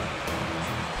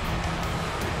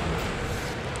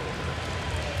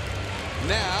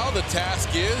 Now the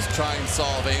task is try and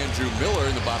solve Andrew Miller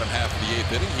in the bottom half of the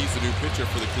 8th inning. He's the new pitcher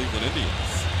for the Cleveland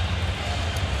Indians.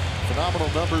 Phenomenal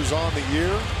numbers on the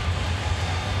year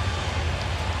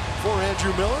for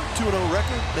Andrew Miller. 2-0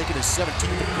 record, making his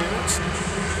 17th appearance.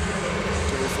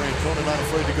 Francona not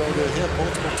afraid to go to him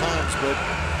multiple times, but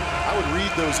I would read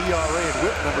those ERA and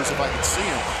whip numbers if I could see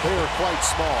them. They are quite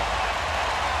small.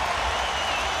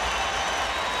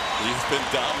 He's been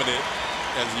dominant,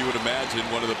 as you would imagine,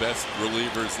 one of the best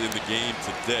relievers in the game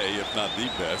today, if not the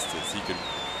best, as he can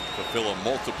fulfill a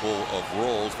multiple of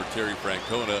roles for Terry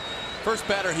Francona. First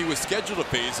batter he was scheduled to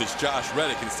face is Josh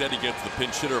Reddick. Instead, he gets the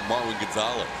pinch hitter Marwin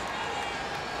Gonzalez.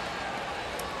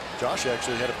 Josh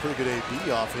actually had a pretty good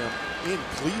AB off him in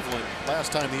Cleveland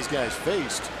last time these guys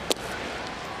faced.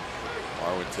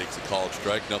 Marwin takes a called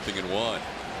strike, 0-1.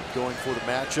 Going for the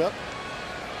matchup.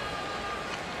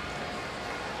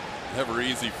 Never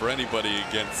easy for anybody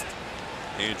against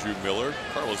Andrew Miller.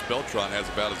 Carlos Beltran has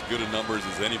about as good a numbers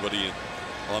as anybody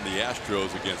on the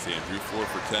Astros against Andrew. 4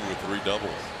 for 10 with 3 doubles.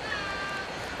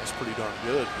 That's pretty darn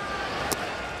good.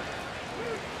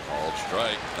 Called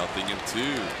strike,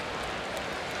 0-2.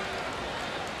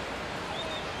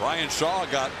 Brian Shaw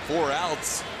got 4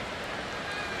 outs.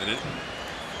 And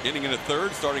inning in the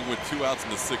third, starting with 2 outs in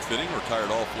the 6th inning,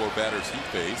 retired all 4 batters he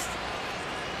faced.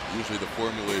 Usually the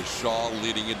formula is Shaw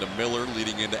leading into Miller,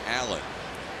 leading into Allen.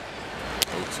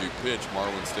 0-2 pitch,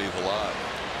 Marwin stays alive.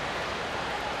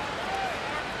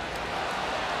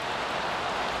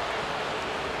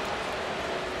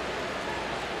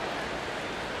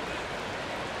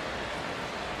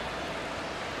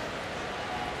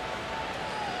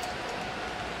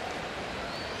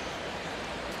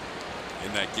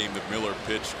 In that game that Miller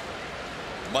pitched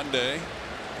Monday,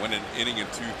 went an inning and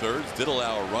 2/3, did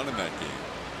allow a run in that game.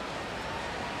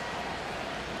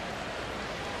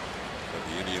 But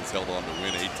the Indians held on to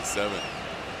win 8-7.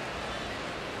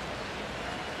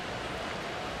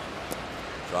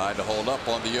 Tried to hold up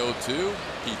on the 0-2.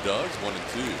 He does,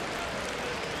 1-2.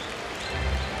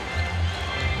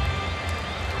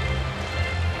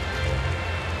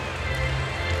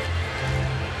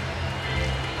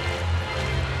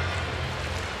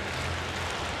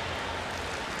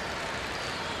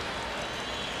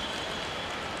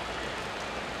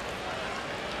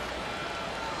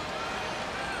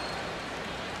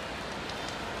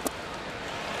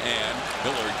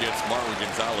 Miller gets Marwin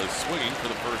Gonzalez swinging for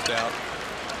the first out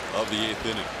of the 8th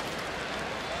inning.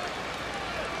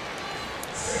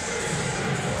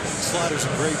 Slider's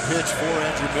a great pitch for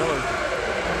Andrew Miller.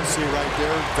 You see right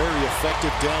there, very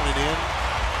effective down and in.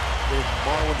 With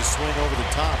Marwin to swing over the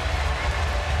top.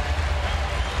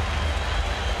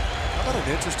 How about an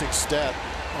interesting stat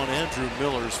on Andrew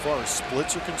Miller as far as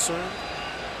splits are concerned?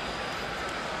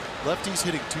 Lefties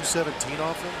hitting 217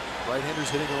 off him. Right-handers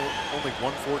hitting only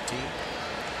 114.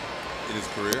 In his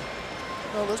career?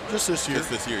 No, that's just this year.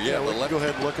 Just this year, yeah. We can go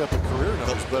ahead and look up the career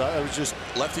numbers, but I was just...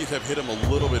 Lefties have hit him a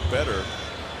little bit better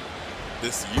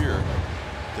this year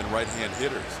than right-hand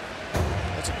hitters.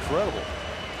 That's incredible.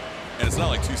 And it's not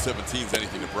like 217 is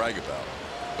anything to brag about,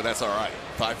 but that's all right.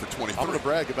 5 for 23. I'm going to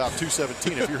brag about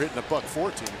 217 if you're hitting a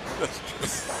 .114.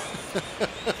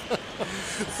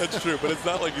 That's true, but it's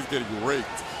not like he's getting raked.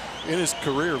 In his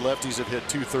career, lefties have hit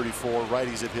 234,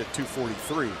 righties have hit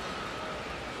 243.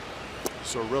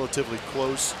 So a relatively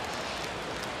close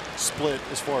split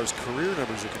as far as career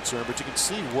numbers are concerned, but you can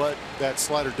see what that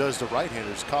slider does to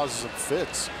right-handers, causes them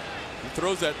fits. He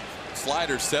throws that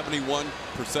slider 71%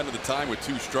 of the time with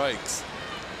 2 strikes.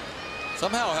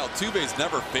 Somehow Altuve's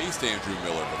never faced Andrew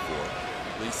Miller before,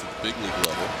 at least at the big league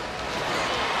level.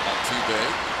 Altuve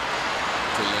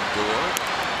to Lindor.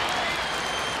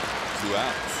 2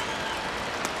 outs.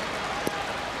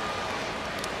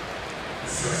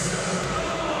 This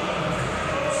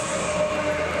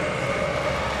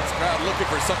crowd looking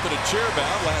for something to cheer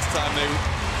about. Last time they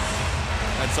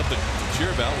had something to cheer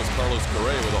about was Carlos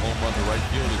Correa with a home run to right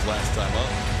field his last time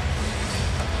up.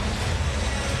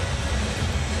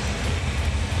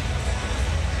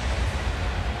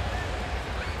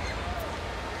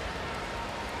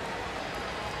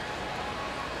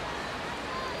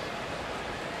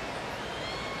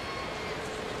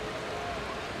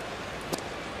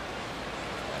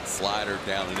 Slider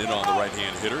down and in on the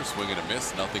right-hand hitter, swing and a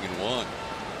miss, 0-1.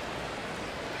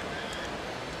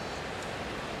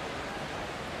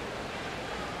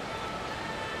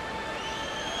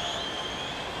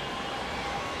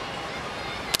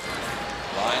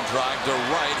 Line drive to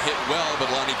right, hit well, but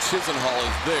Lonnie Chisenhall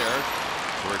is there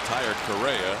to retire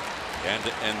Correa and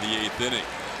to end the 8th inning.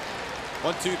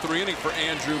 1-2-3 inning for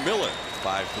Andrew Miller,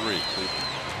 5-3 Cleveland.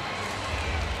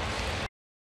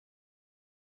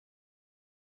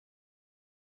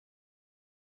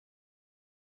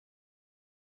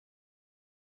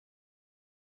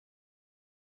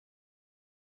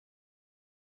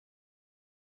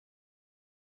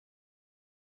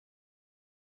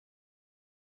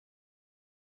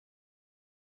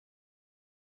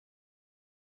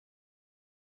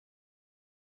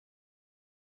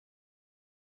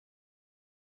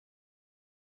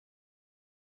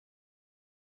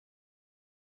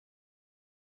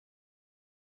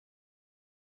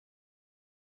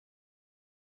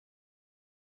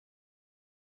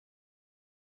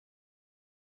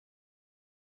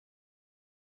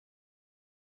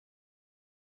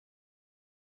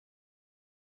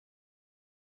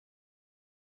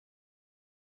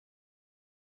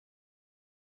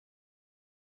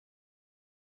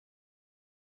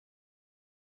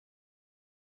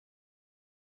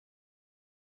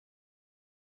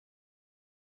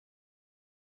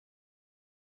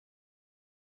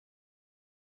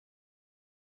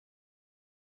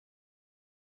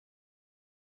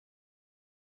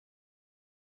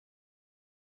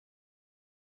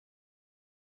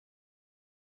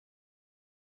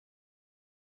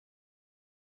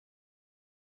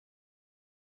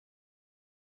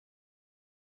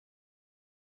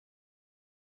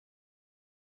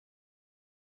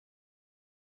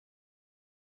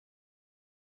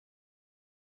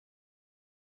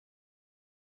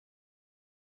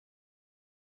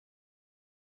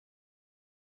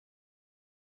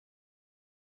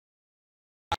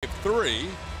 3.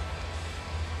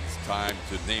 It's time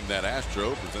to name that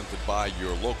Astro, presented by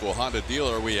your local Honda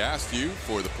dealer. We asked you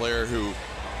for the player who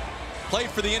played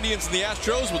for the Indians and the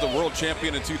Astros, was a world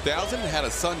champion in 2000, had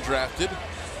a son drafted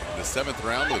in the 7th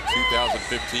round of the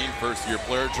 2015 first-year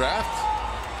player draft.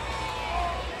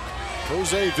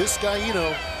 Jose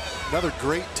Vizcaino, another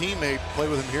great teammate,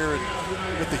 played with him here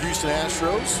with the Houston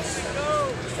Astros.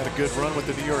 Had a good run with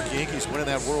the New York Yankees, winning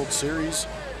that World Series,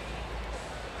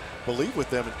 I believe, with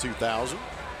them in 2000.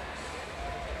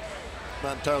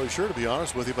 Not entirely sure, to be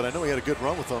honest with you, but I know he had a good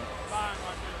run with them.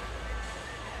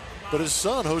 But his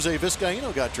son, Jose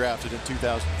Vizcaino, got drafted in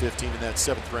 2015 in that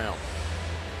 7th round.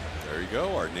 There you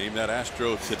go, our Name That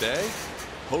Astro today,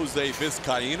 Jose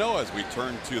Vizcaino, as we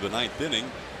turn to the 9th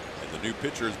inning. And the new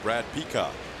pitcher is Brad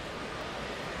Peacock.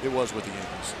 It was with the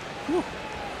Yankees. Whew.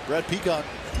 Brad Peacock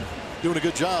doing a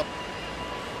good job.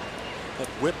 That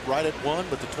whip right at 1,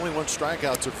 but the 21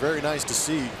 strikeouts are very nice to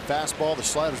see. Fastball, the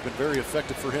slider's been very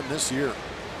effective for him this year.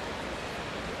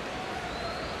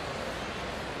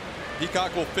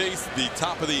 Peacock will face the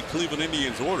top of the Cleveland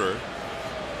Indians order.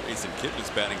 Mason Kipnis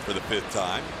batting for the 5th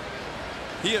time.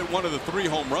 He had one of the 3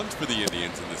 home runs for the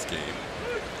Indians in this game.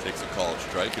 Takes a called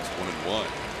strike. It's 1-1.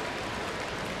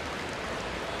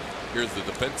 Here's the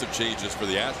defensive changes for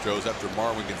the Astros. After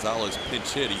Marwin Gonzalez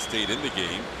pinch hit, he stayed in the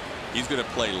game. He's going to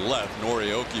play left.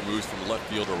 Norioki moves from left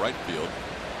field to right field,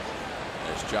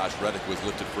 as Josh Reddick was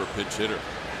lifted for a pinch hitter.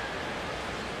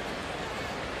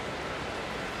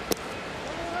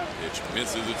 Pitch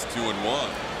misses. It's 2-1.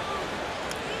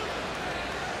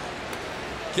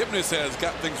 Kipnis has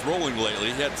got things rolling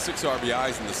lately. He had 6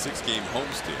 RBIs in the 6-game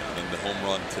homestand and the home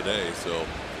run today. So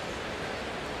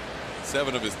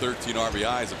 7 of his 13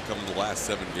 RBIs have come in the last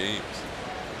 7 games.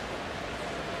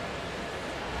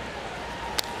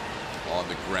 On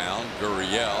the ground,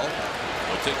 Gurriel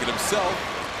will take it himself.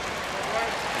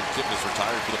 And Kipnis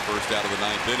retired for the first out of the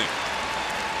 9th inning.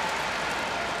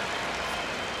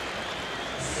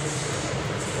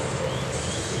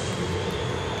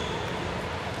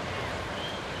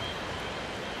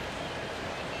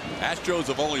 Astros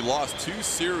have only lost 2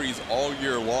 series all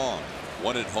year long.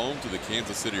 One at home to the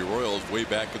Kansas City Royals way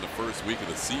back in the first week of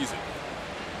the season.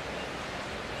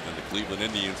 And the Cleveland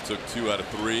Indians took 2 out of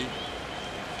 3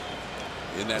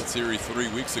 in that series 3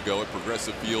 weeks ago at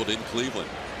Progressive Field in Cleveland.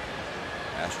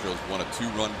 Astros won a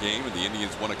 2-run game and the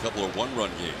Indians won a couple of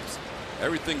 1-run games.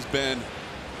 Everything's been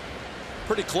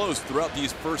pretty close throughout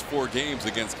these first 4 games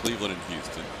against Cleveland and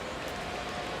Houston.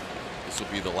 This will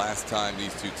be the last time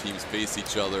these 2 teams face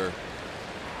each other,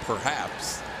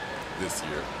 perhaps, this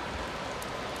year.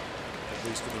 At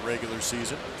least in the regular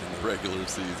season. In the regular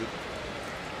season.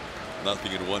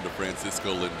 0-1 to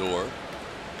Francisco Lindor.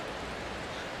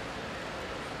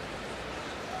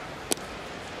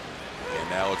 And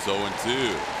now it's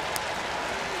 0-2.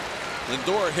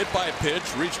 Lindor hit by a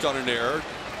pitch, reached on an error,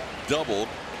 doubled,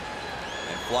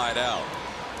 and flied out.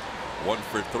 1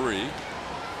 for 3.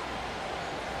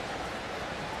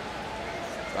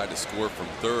 Tried to score from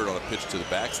third on a pitch to the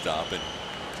backstop, and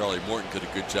Charlie Morton did a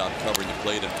good job covering the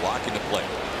plate and blocking the play.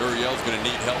 Gurriel's going to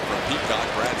need help from Peacock.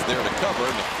 Brad's there to cover,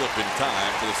 and the flip in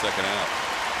time for the 2nd out.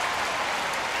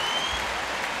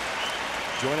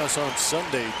 Join us on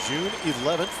Sunday, June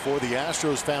 11th for the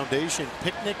Astros Foundation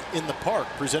Picnic in the Park,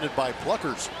 presented by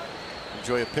Pluckers.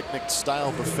 Enjoy a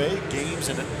picnic-style buffet, games,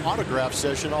 and an autograph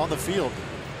session on the field.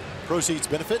 Proceeds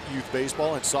benefit youth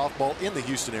baseball and softball in the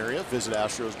Houston area. Visit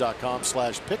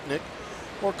astros.com/picnic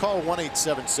or call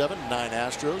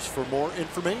 1-877-9-ASTROS for more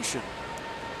information.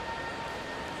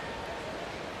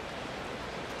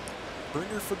 Bring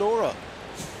your fedora.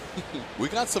 We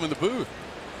got some in the booth.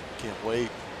 Can't wait.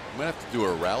 I'm going to have to do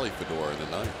a rally fedora in the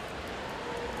 9th.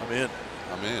 I'm in.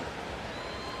 I'm in.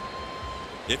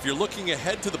 If you're looking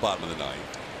ahead to the bottom of the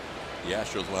 9th, the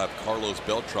Astros will have Carlos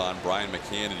Beltran, Brian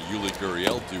McCann, and Yuli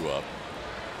Gurriel due up.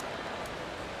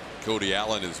 Cody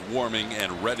Allen is warming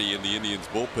and ready in the Indians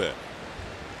bullpen.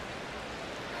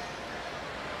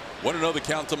 1-0 the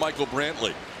count to Michael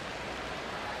Brantley.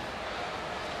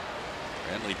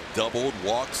 Brantley doubled,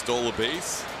 walked, stole a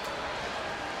base.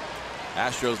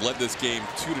 Astros led this game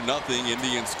 2-0.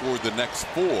 Indians scored the next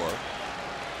 4.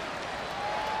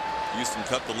 Houston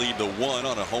cut the lead to 1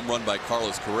 on a home run by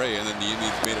Carlos Correa, and then the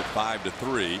Indians made it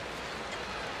 5-3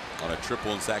 on a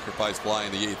triple and sacrifice fly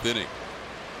in the 8th inning.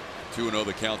 2-0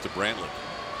 the count to Brantley.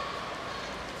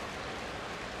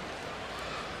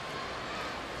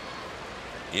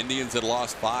 Indians had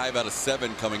lost 5 out of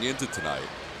 7 coming into tonight.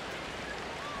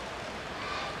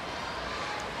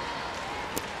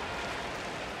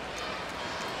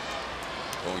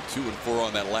 Going 2-4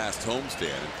 on that last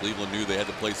homestand, and Cleveland knew they had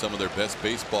to play some of their best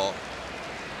baseball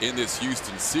in this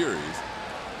Houston series.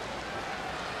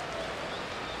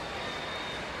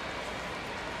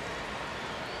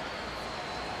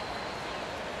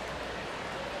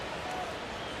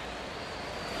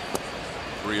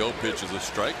 Rio pitches a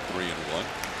strike, 3-1.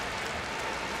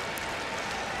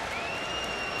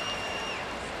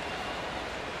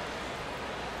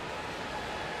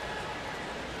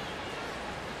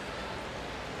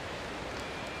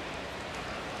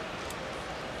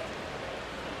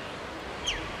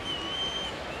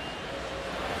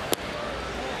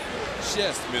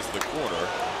 Just missed the corner.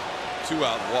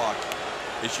 2-out walk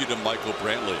issued to Michael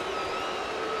Brantley.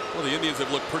 Well, the Indians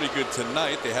have looked pretty good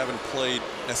tonight. They haven't played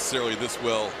necessarily this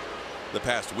well the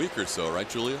past week or so, right,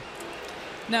 Julia?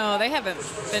 No, they haven't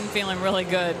been feeling really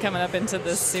good coming up into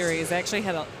this series. They actually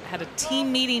had a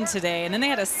team meeting today, and then they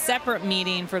had a separate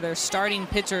meeting for their starting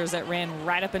pitchers that ran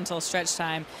right up until stretch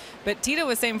time. But Tito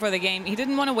was saying before the game, he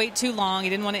didn't want to wait too long. He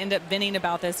didn't want to end up venting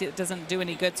about this. It doesn't do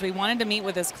any good. So he wanted to meet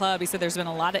with his club. He said there's been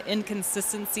a lot of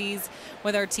inconsistencies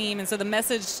with our team. And so the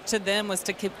message to them was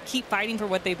to keep fighting for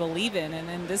what they believe in. And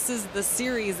then this is the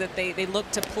series that they look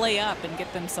to play up and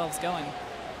get themselves going.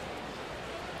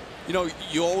 You know,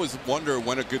 you always wonder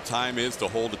when a good time is to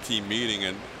hold a team meeting,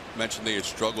 and mentioned they had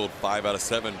struggled 5 out of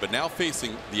 7, but now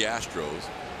facing the Astros,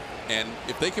 and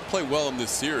if they can play well in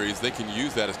this series, they can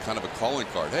use that as kind of a calling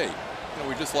card. Hey, you know,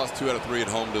 we just lost 2 out of 3 at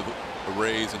home to the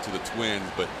Rays and to the Twins,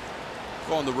 but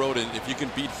go on the road, and if you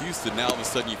can beat Houston, now all of a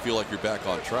sudden you feel like you're back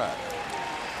on track.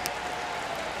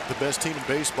 The best team in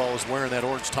baseball is wearing that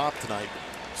orange top tonight.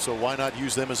 So why not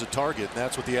use them as a target? And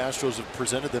that's what the Astros have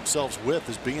presented themselves with,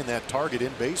 is being that target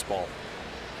in baseball.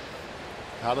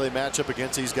 How do they match up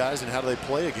against these guys, and how do they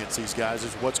play against these guys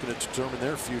is what's going to determine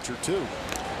their future too.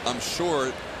 I'm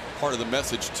sure part of the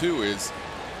message too is,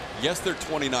 yes, they're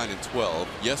 29-12.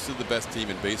 Yes, they're the best team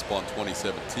in baseball in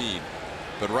 2017.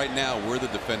 But right now we're the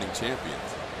defending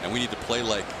champions, and we need to play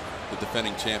like the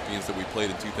defending champions that we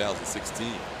played in 2016.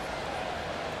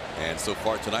 And so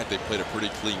far tonight, they played a pretty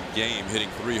clean game, hitting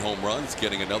 3 home runs,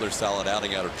 getting another solid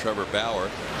outing out of Trevor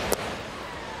Bauer.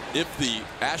 If the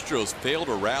Astros fail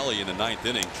to rally in the 9th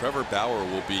inning, Trevor Bauer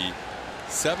will be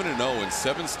 7-0 in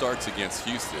 7 starts against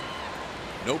Houston.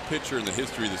 No pitcher in the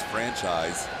history of this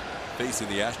franchise facing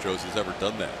the Astros has ever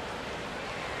done that.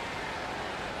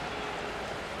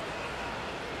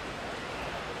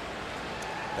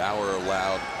 Bauer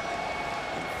allowed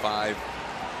in 5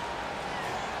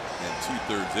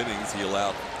 2/3 innings, he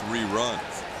allowed 3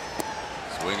 runs.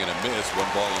 Swing and a miss, 1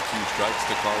 ball and 2 strikes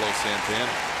to Carlos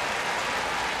Santana.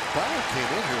 Bauer came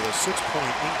in here with a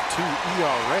 6.82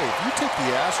 ERA. If you take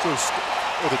the Astros,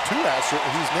 or the 2 Astros,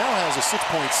 he now has a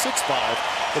 6.65.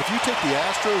 But if you take the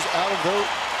Astros out of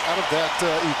that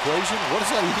equation, where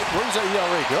does that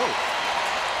ERA go?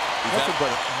 Nothing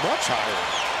but much higher.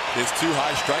 His 2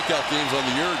 high strikeout games on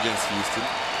the year against Houston.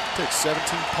 Takes 17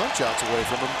 punch-outs away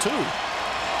from him too.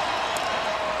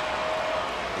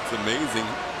 It's amazing.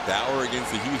 Bauer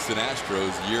against the Houston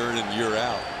Astros year in and year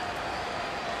out.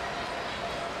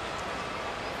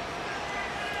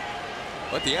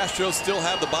 But the Astros still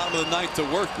have the bottom of the 9th to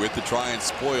work with to try and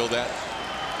spoil that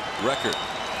record.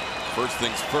 First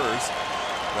things first,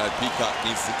 Brad Peacock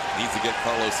needs to get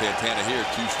Carlos Santana here.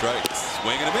 2 strikes.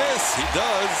 Swing and a miss. He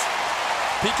does.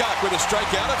 Peacock with a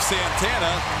strikeout of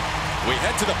Santana. We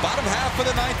head to the bottom half of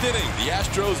the 9th inning. The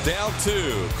Astros down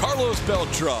 2. Carlos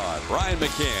Beltran, Brian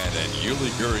McCann, and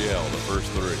Yuli Gurriel, the first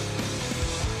 3.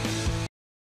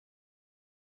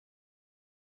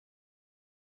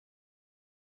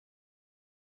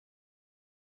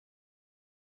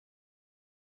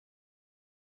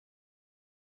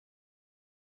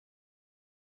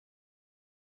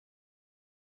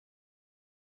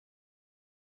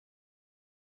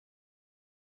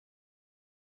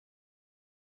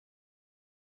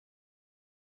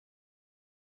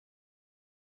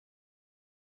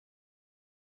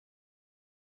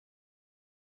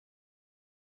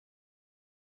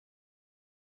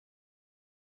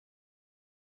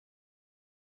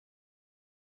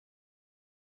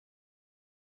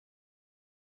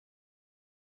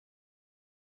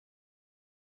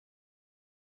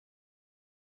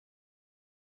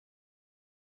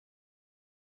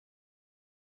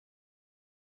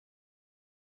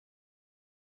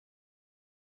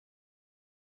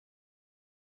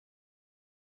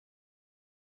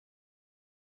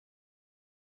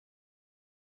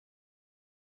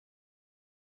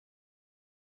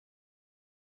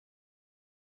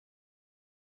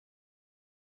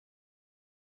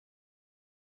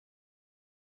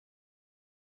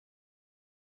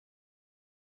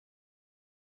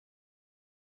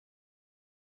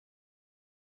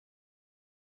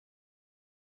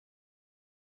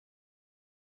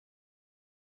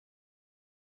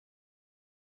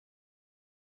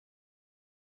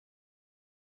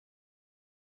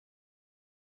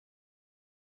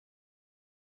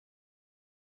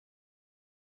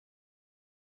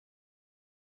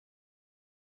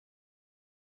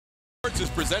 is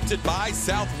presented by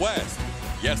Southwest.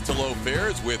 Yes to low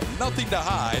fares with nothing to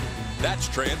hide. That's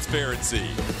transparency.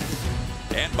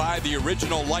 And by the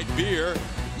original light beer,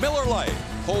 Miller Lite.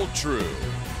 Hold true.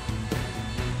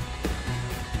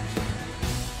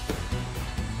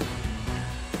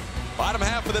 Bottom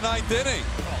half of the 9th inning.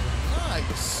 Oh,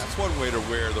 nice. That's one way to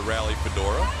wear the rally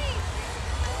fedora.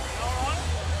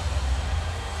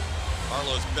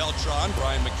 Carlos Beltran,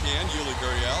 Brian McCann, Yuli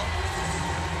Gurriel.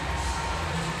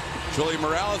 Julie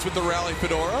Morales with the rally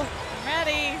fedora.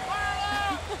 Ready.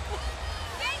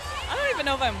 I don't even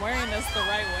know if I'm wearing this the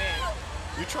right way.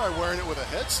 You try wearing it with a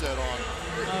headset on.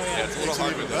 Oh, yeah. Yeah, it's a little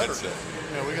hard with the headset.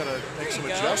 Yeah, we got to make some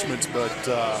adjustments, but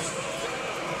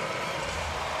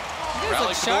You guys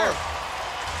look sharp.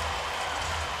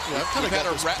 yeah, I've kind of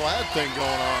got this plaid thing going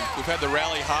on. We've had the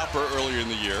rally hopper earlier in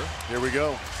the year. Here we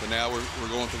go. So now we're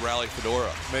going with the rally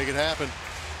fedora. Make it happen.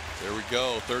 There we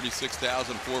go,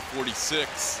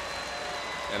 36,446.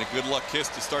 And a good luck kiss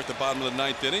to start the bottom of the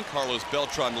 9th inning. Carlos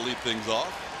Beltran to lead things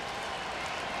off.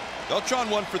 Beltran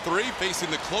 1 for 3,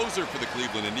 facing the closer for the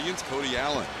Cleveland Indians, Cody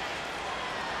Allen.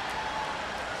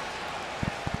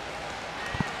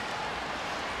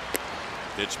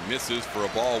 Pitch misses for a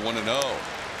ball, 1-0.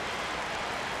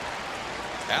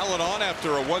 Allen on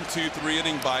after a 1-2-3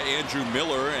 inning by Andrew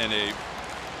Miller and a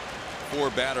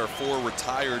 4-batter, 4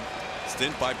 retired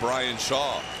stint by Brian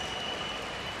Shaw.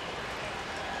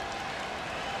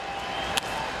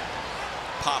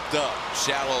 Popped up,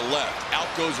 shallow left. Out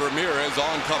goes Ramirez.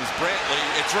 On comes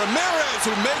Brantley. It's Ramirez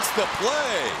who makes the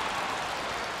play.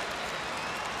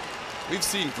 We've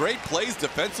seen great plays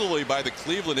defensively by the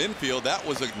Cleveland infield. That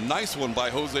was a nice one by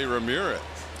Jose Ramirez.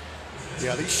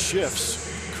 Yeah, these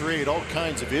shifts create all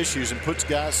kinds of issues and puts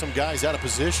some guys out of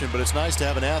position, but it's nice to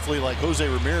have an athlete like Jose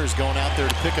Ramirez going out there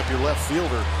to pick up your left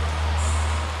fielder.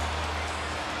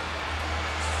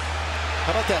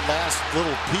 How about that last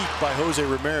little peek by Jose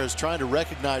Ramirez, trying to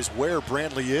recognize where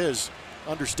Brantley is,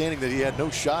 understanding that he had no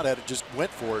shot at it, just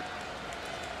went for it.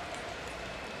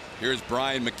 Here's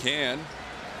Brian McCann.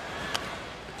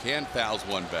 McCann fouls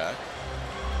one back.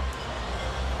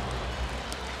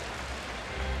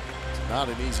 It's not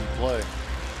an easy play.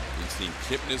 We've seen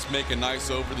Kipnis make a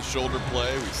nice over-the-shoulder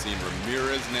play. We've seen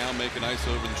Ramirez now make a nice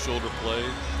over-the-shoulder play.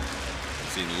 We've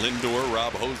seen Lindor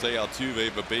rob Jose Altuve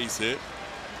of a base hit.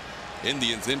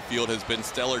 Indians infield has been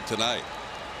stellar tonight.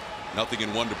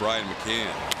 0-1 to Brian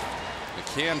McCann.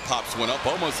 McCann pops one up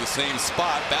almost the same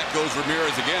spot. Back goes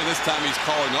Ramirez again. This time he's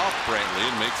calling off Brantley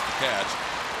and makes the catch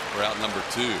for out number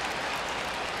 2.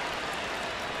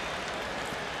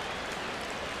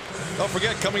 Don't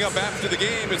forget, coming up after the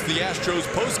game is the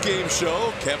Astros post-game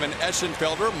show. Kevin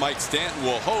Eschenfelder, Mike Stanton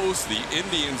will host. The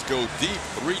Indians go deep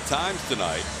 3 times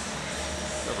tonight.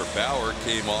 Trevor Bauer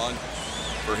came on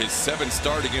for his 7th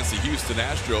start against the Houston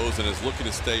Astros and is looking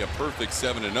to stay a perfect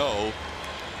 7-0.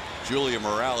 Julia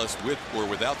Morales, with or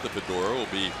without the fedora, will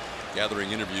be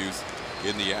gathering interviews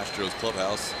in the Astros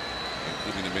clubhouse,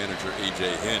 including the manager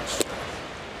A.J. Hinch.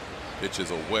 Pitches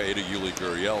away to Yuli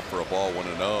Gurriel for a ball,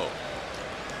 1-0.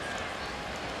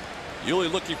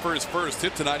 Yuli looking for his first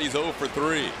hit tonight. He's 0 for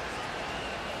 3.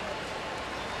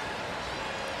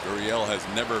 Gurriel has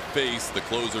never faced the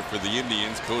closer for the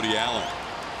Indians, Cody Allen.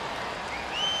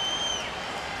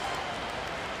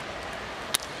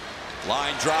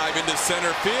 Line drive into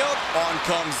center field. On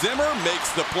comes Zimmer, makes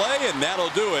the play, and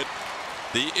that'll do it.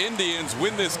 The Indians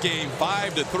win this game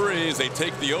 5-3 as they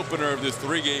take the opener of this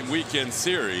 3-game weekend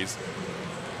series,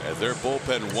 as their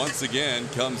bullpen once again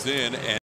comes in and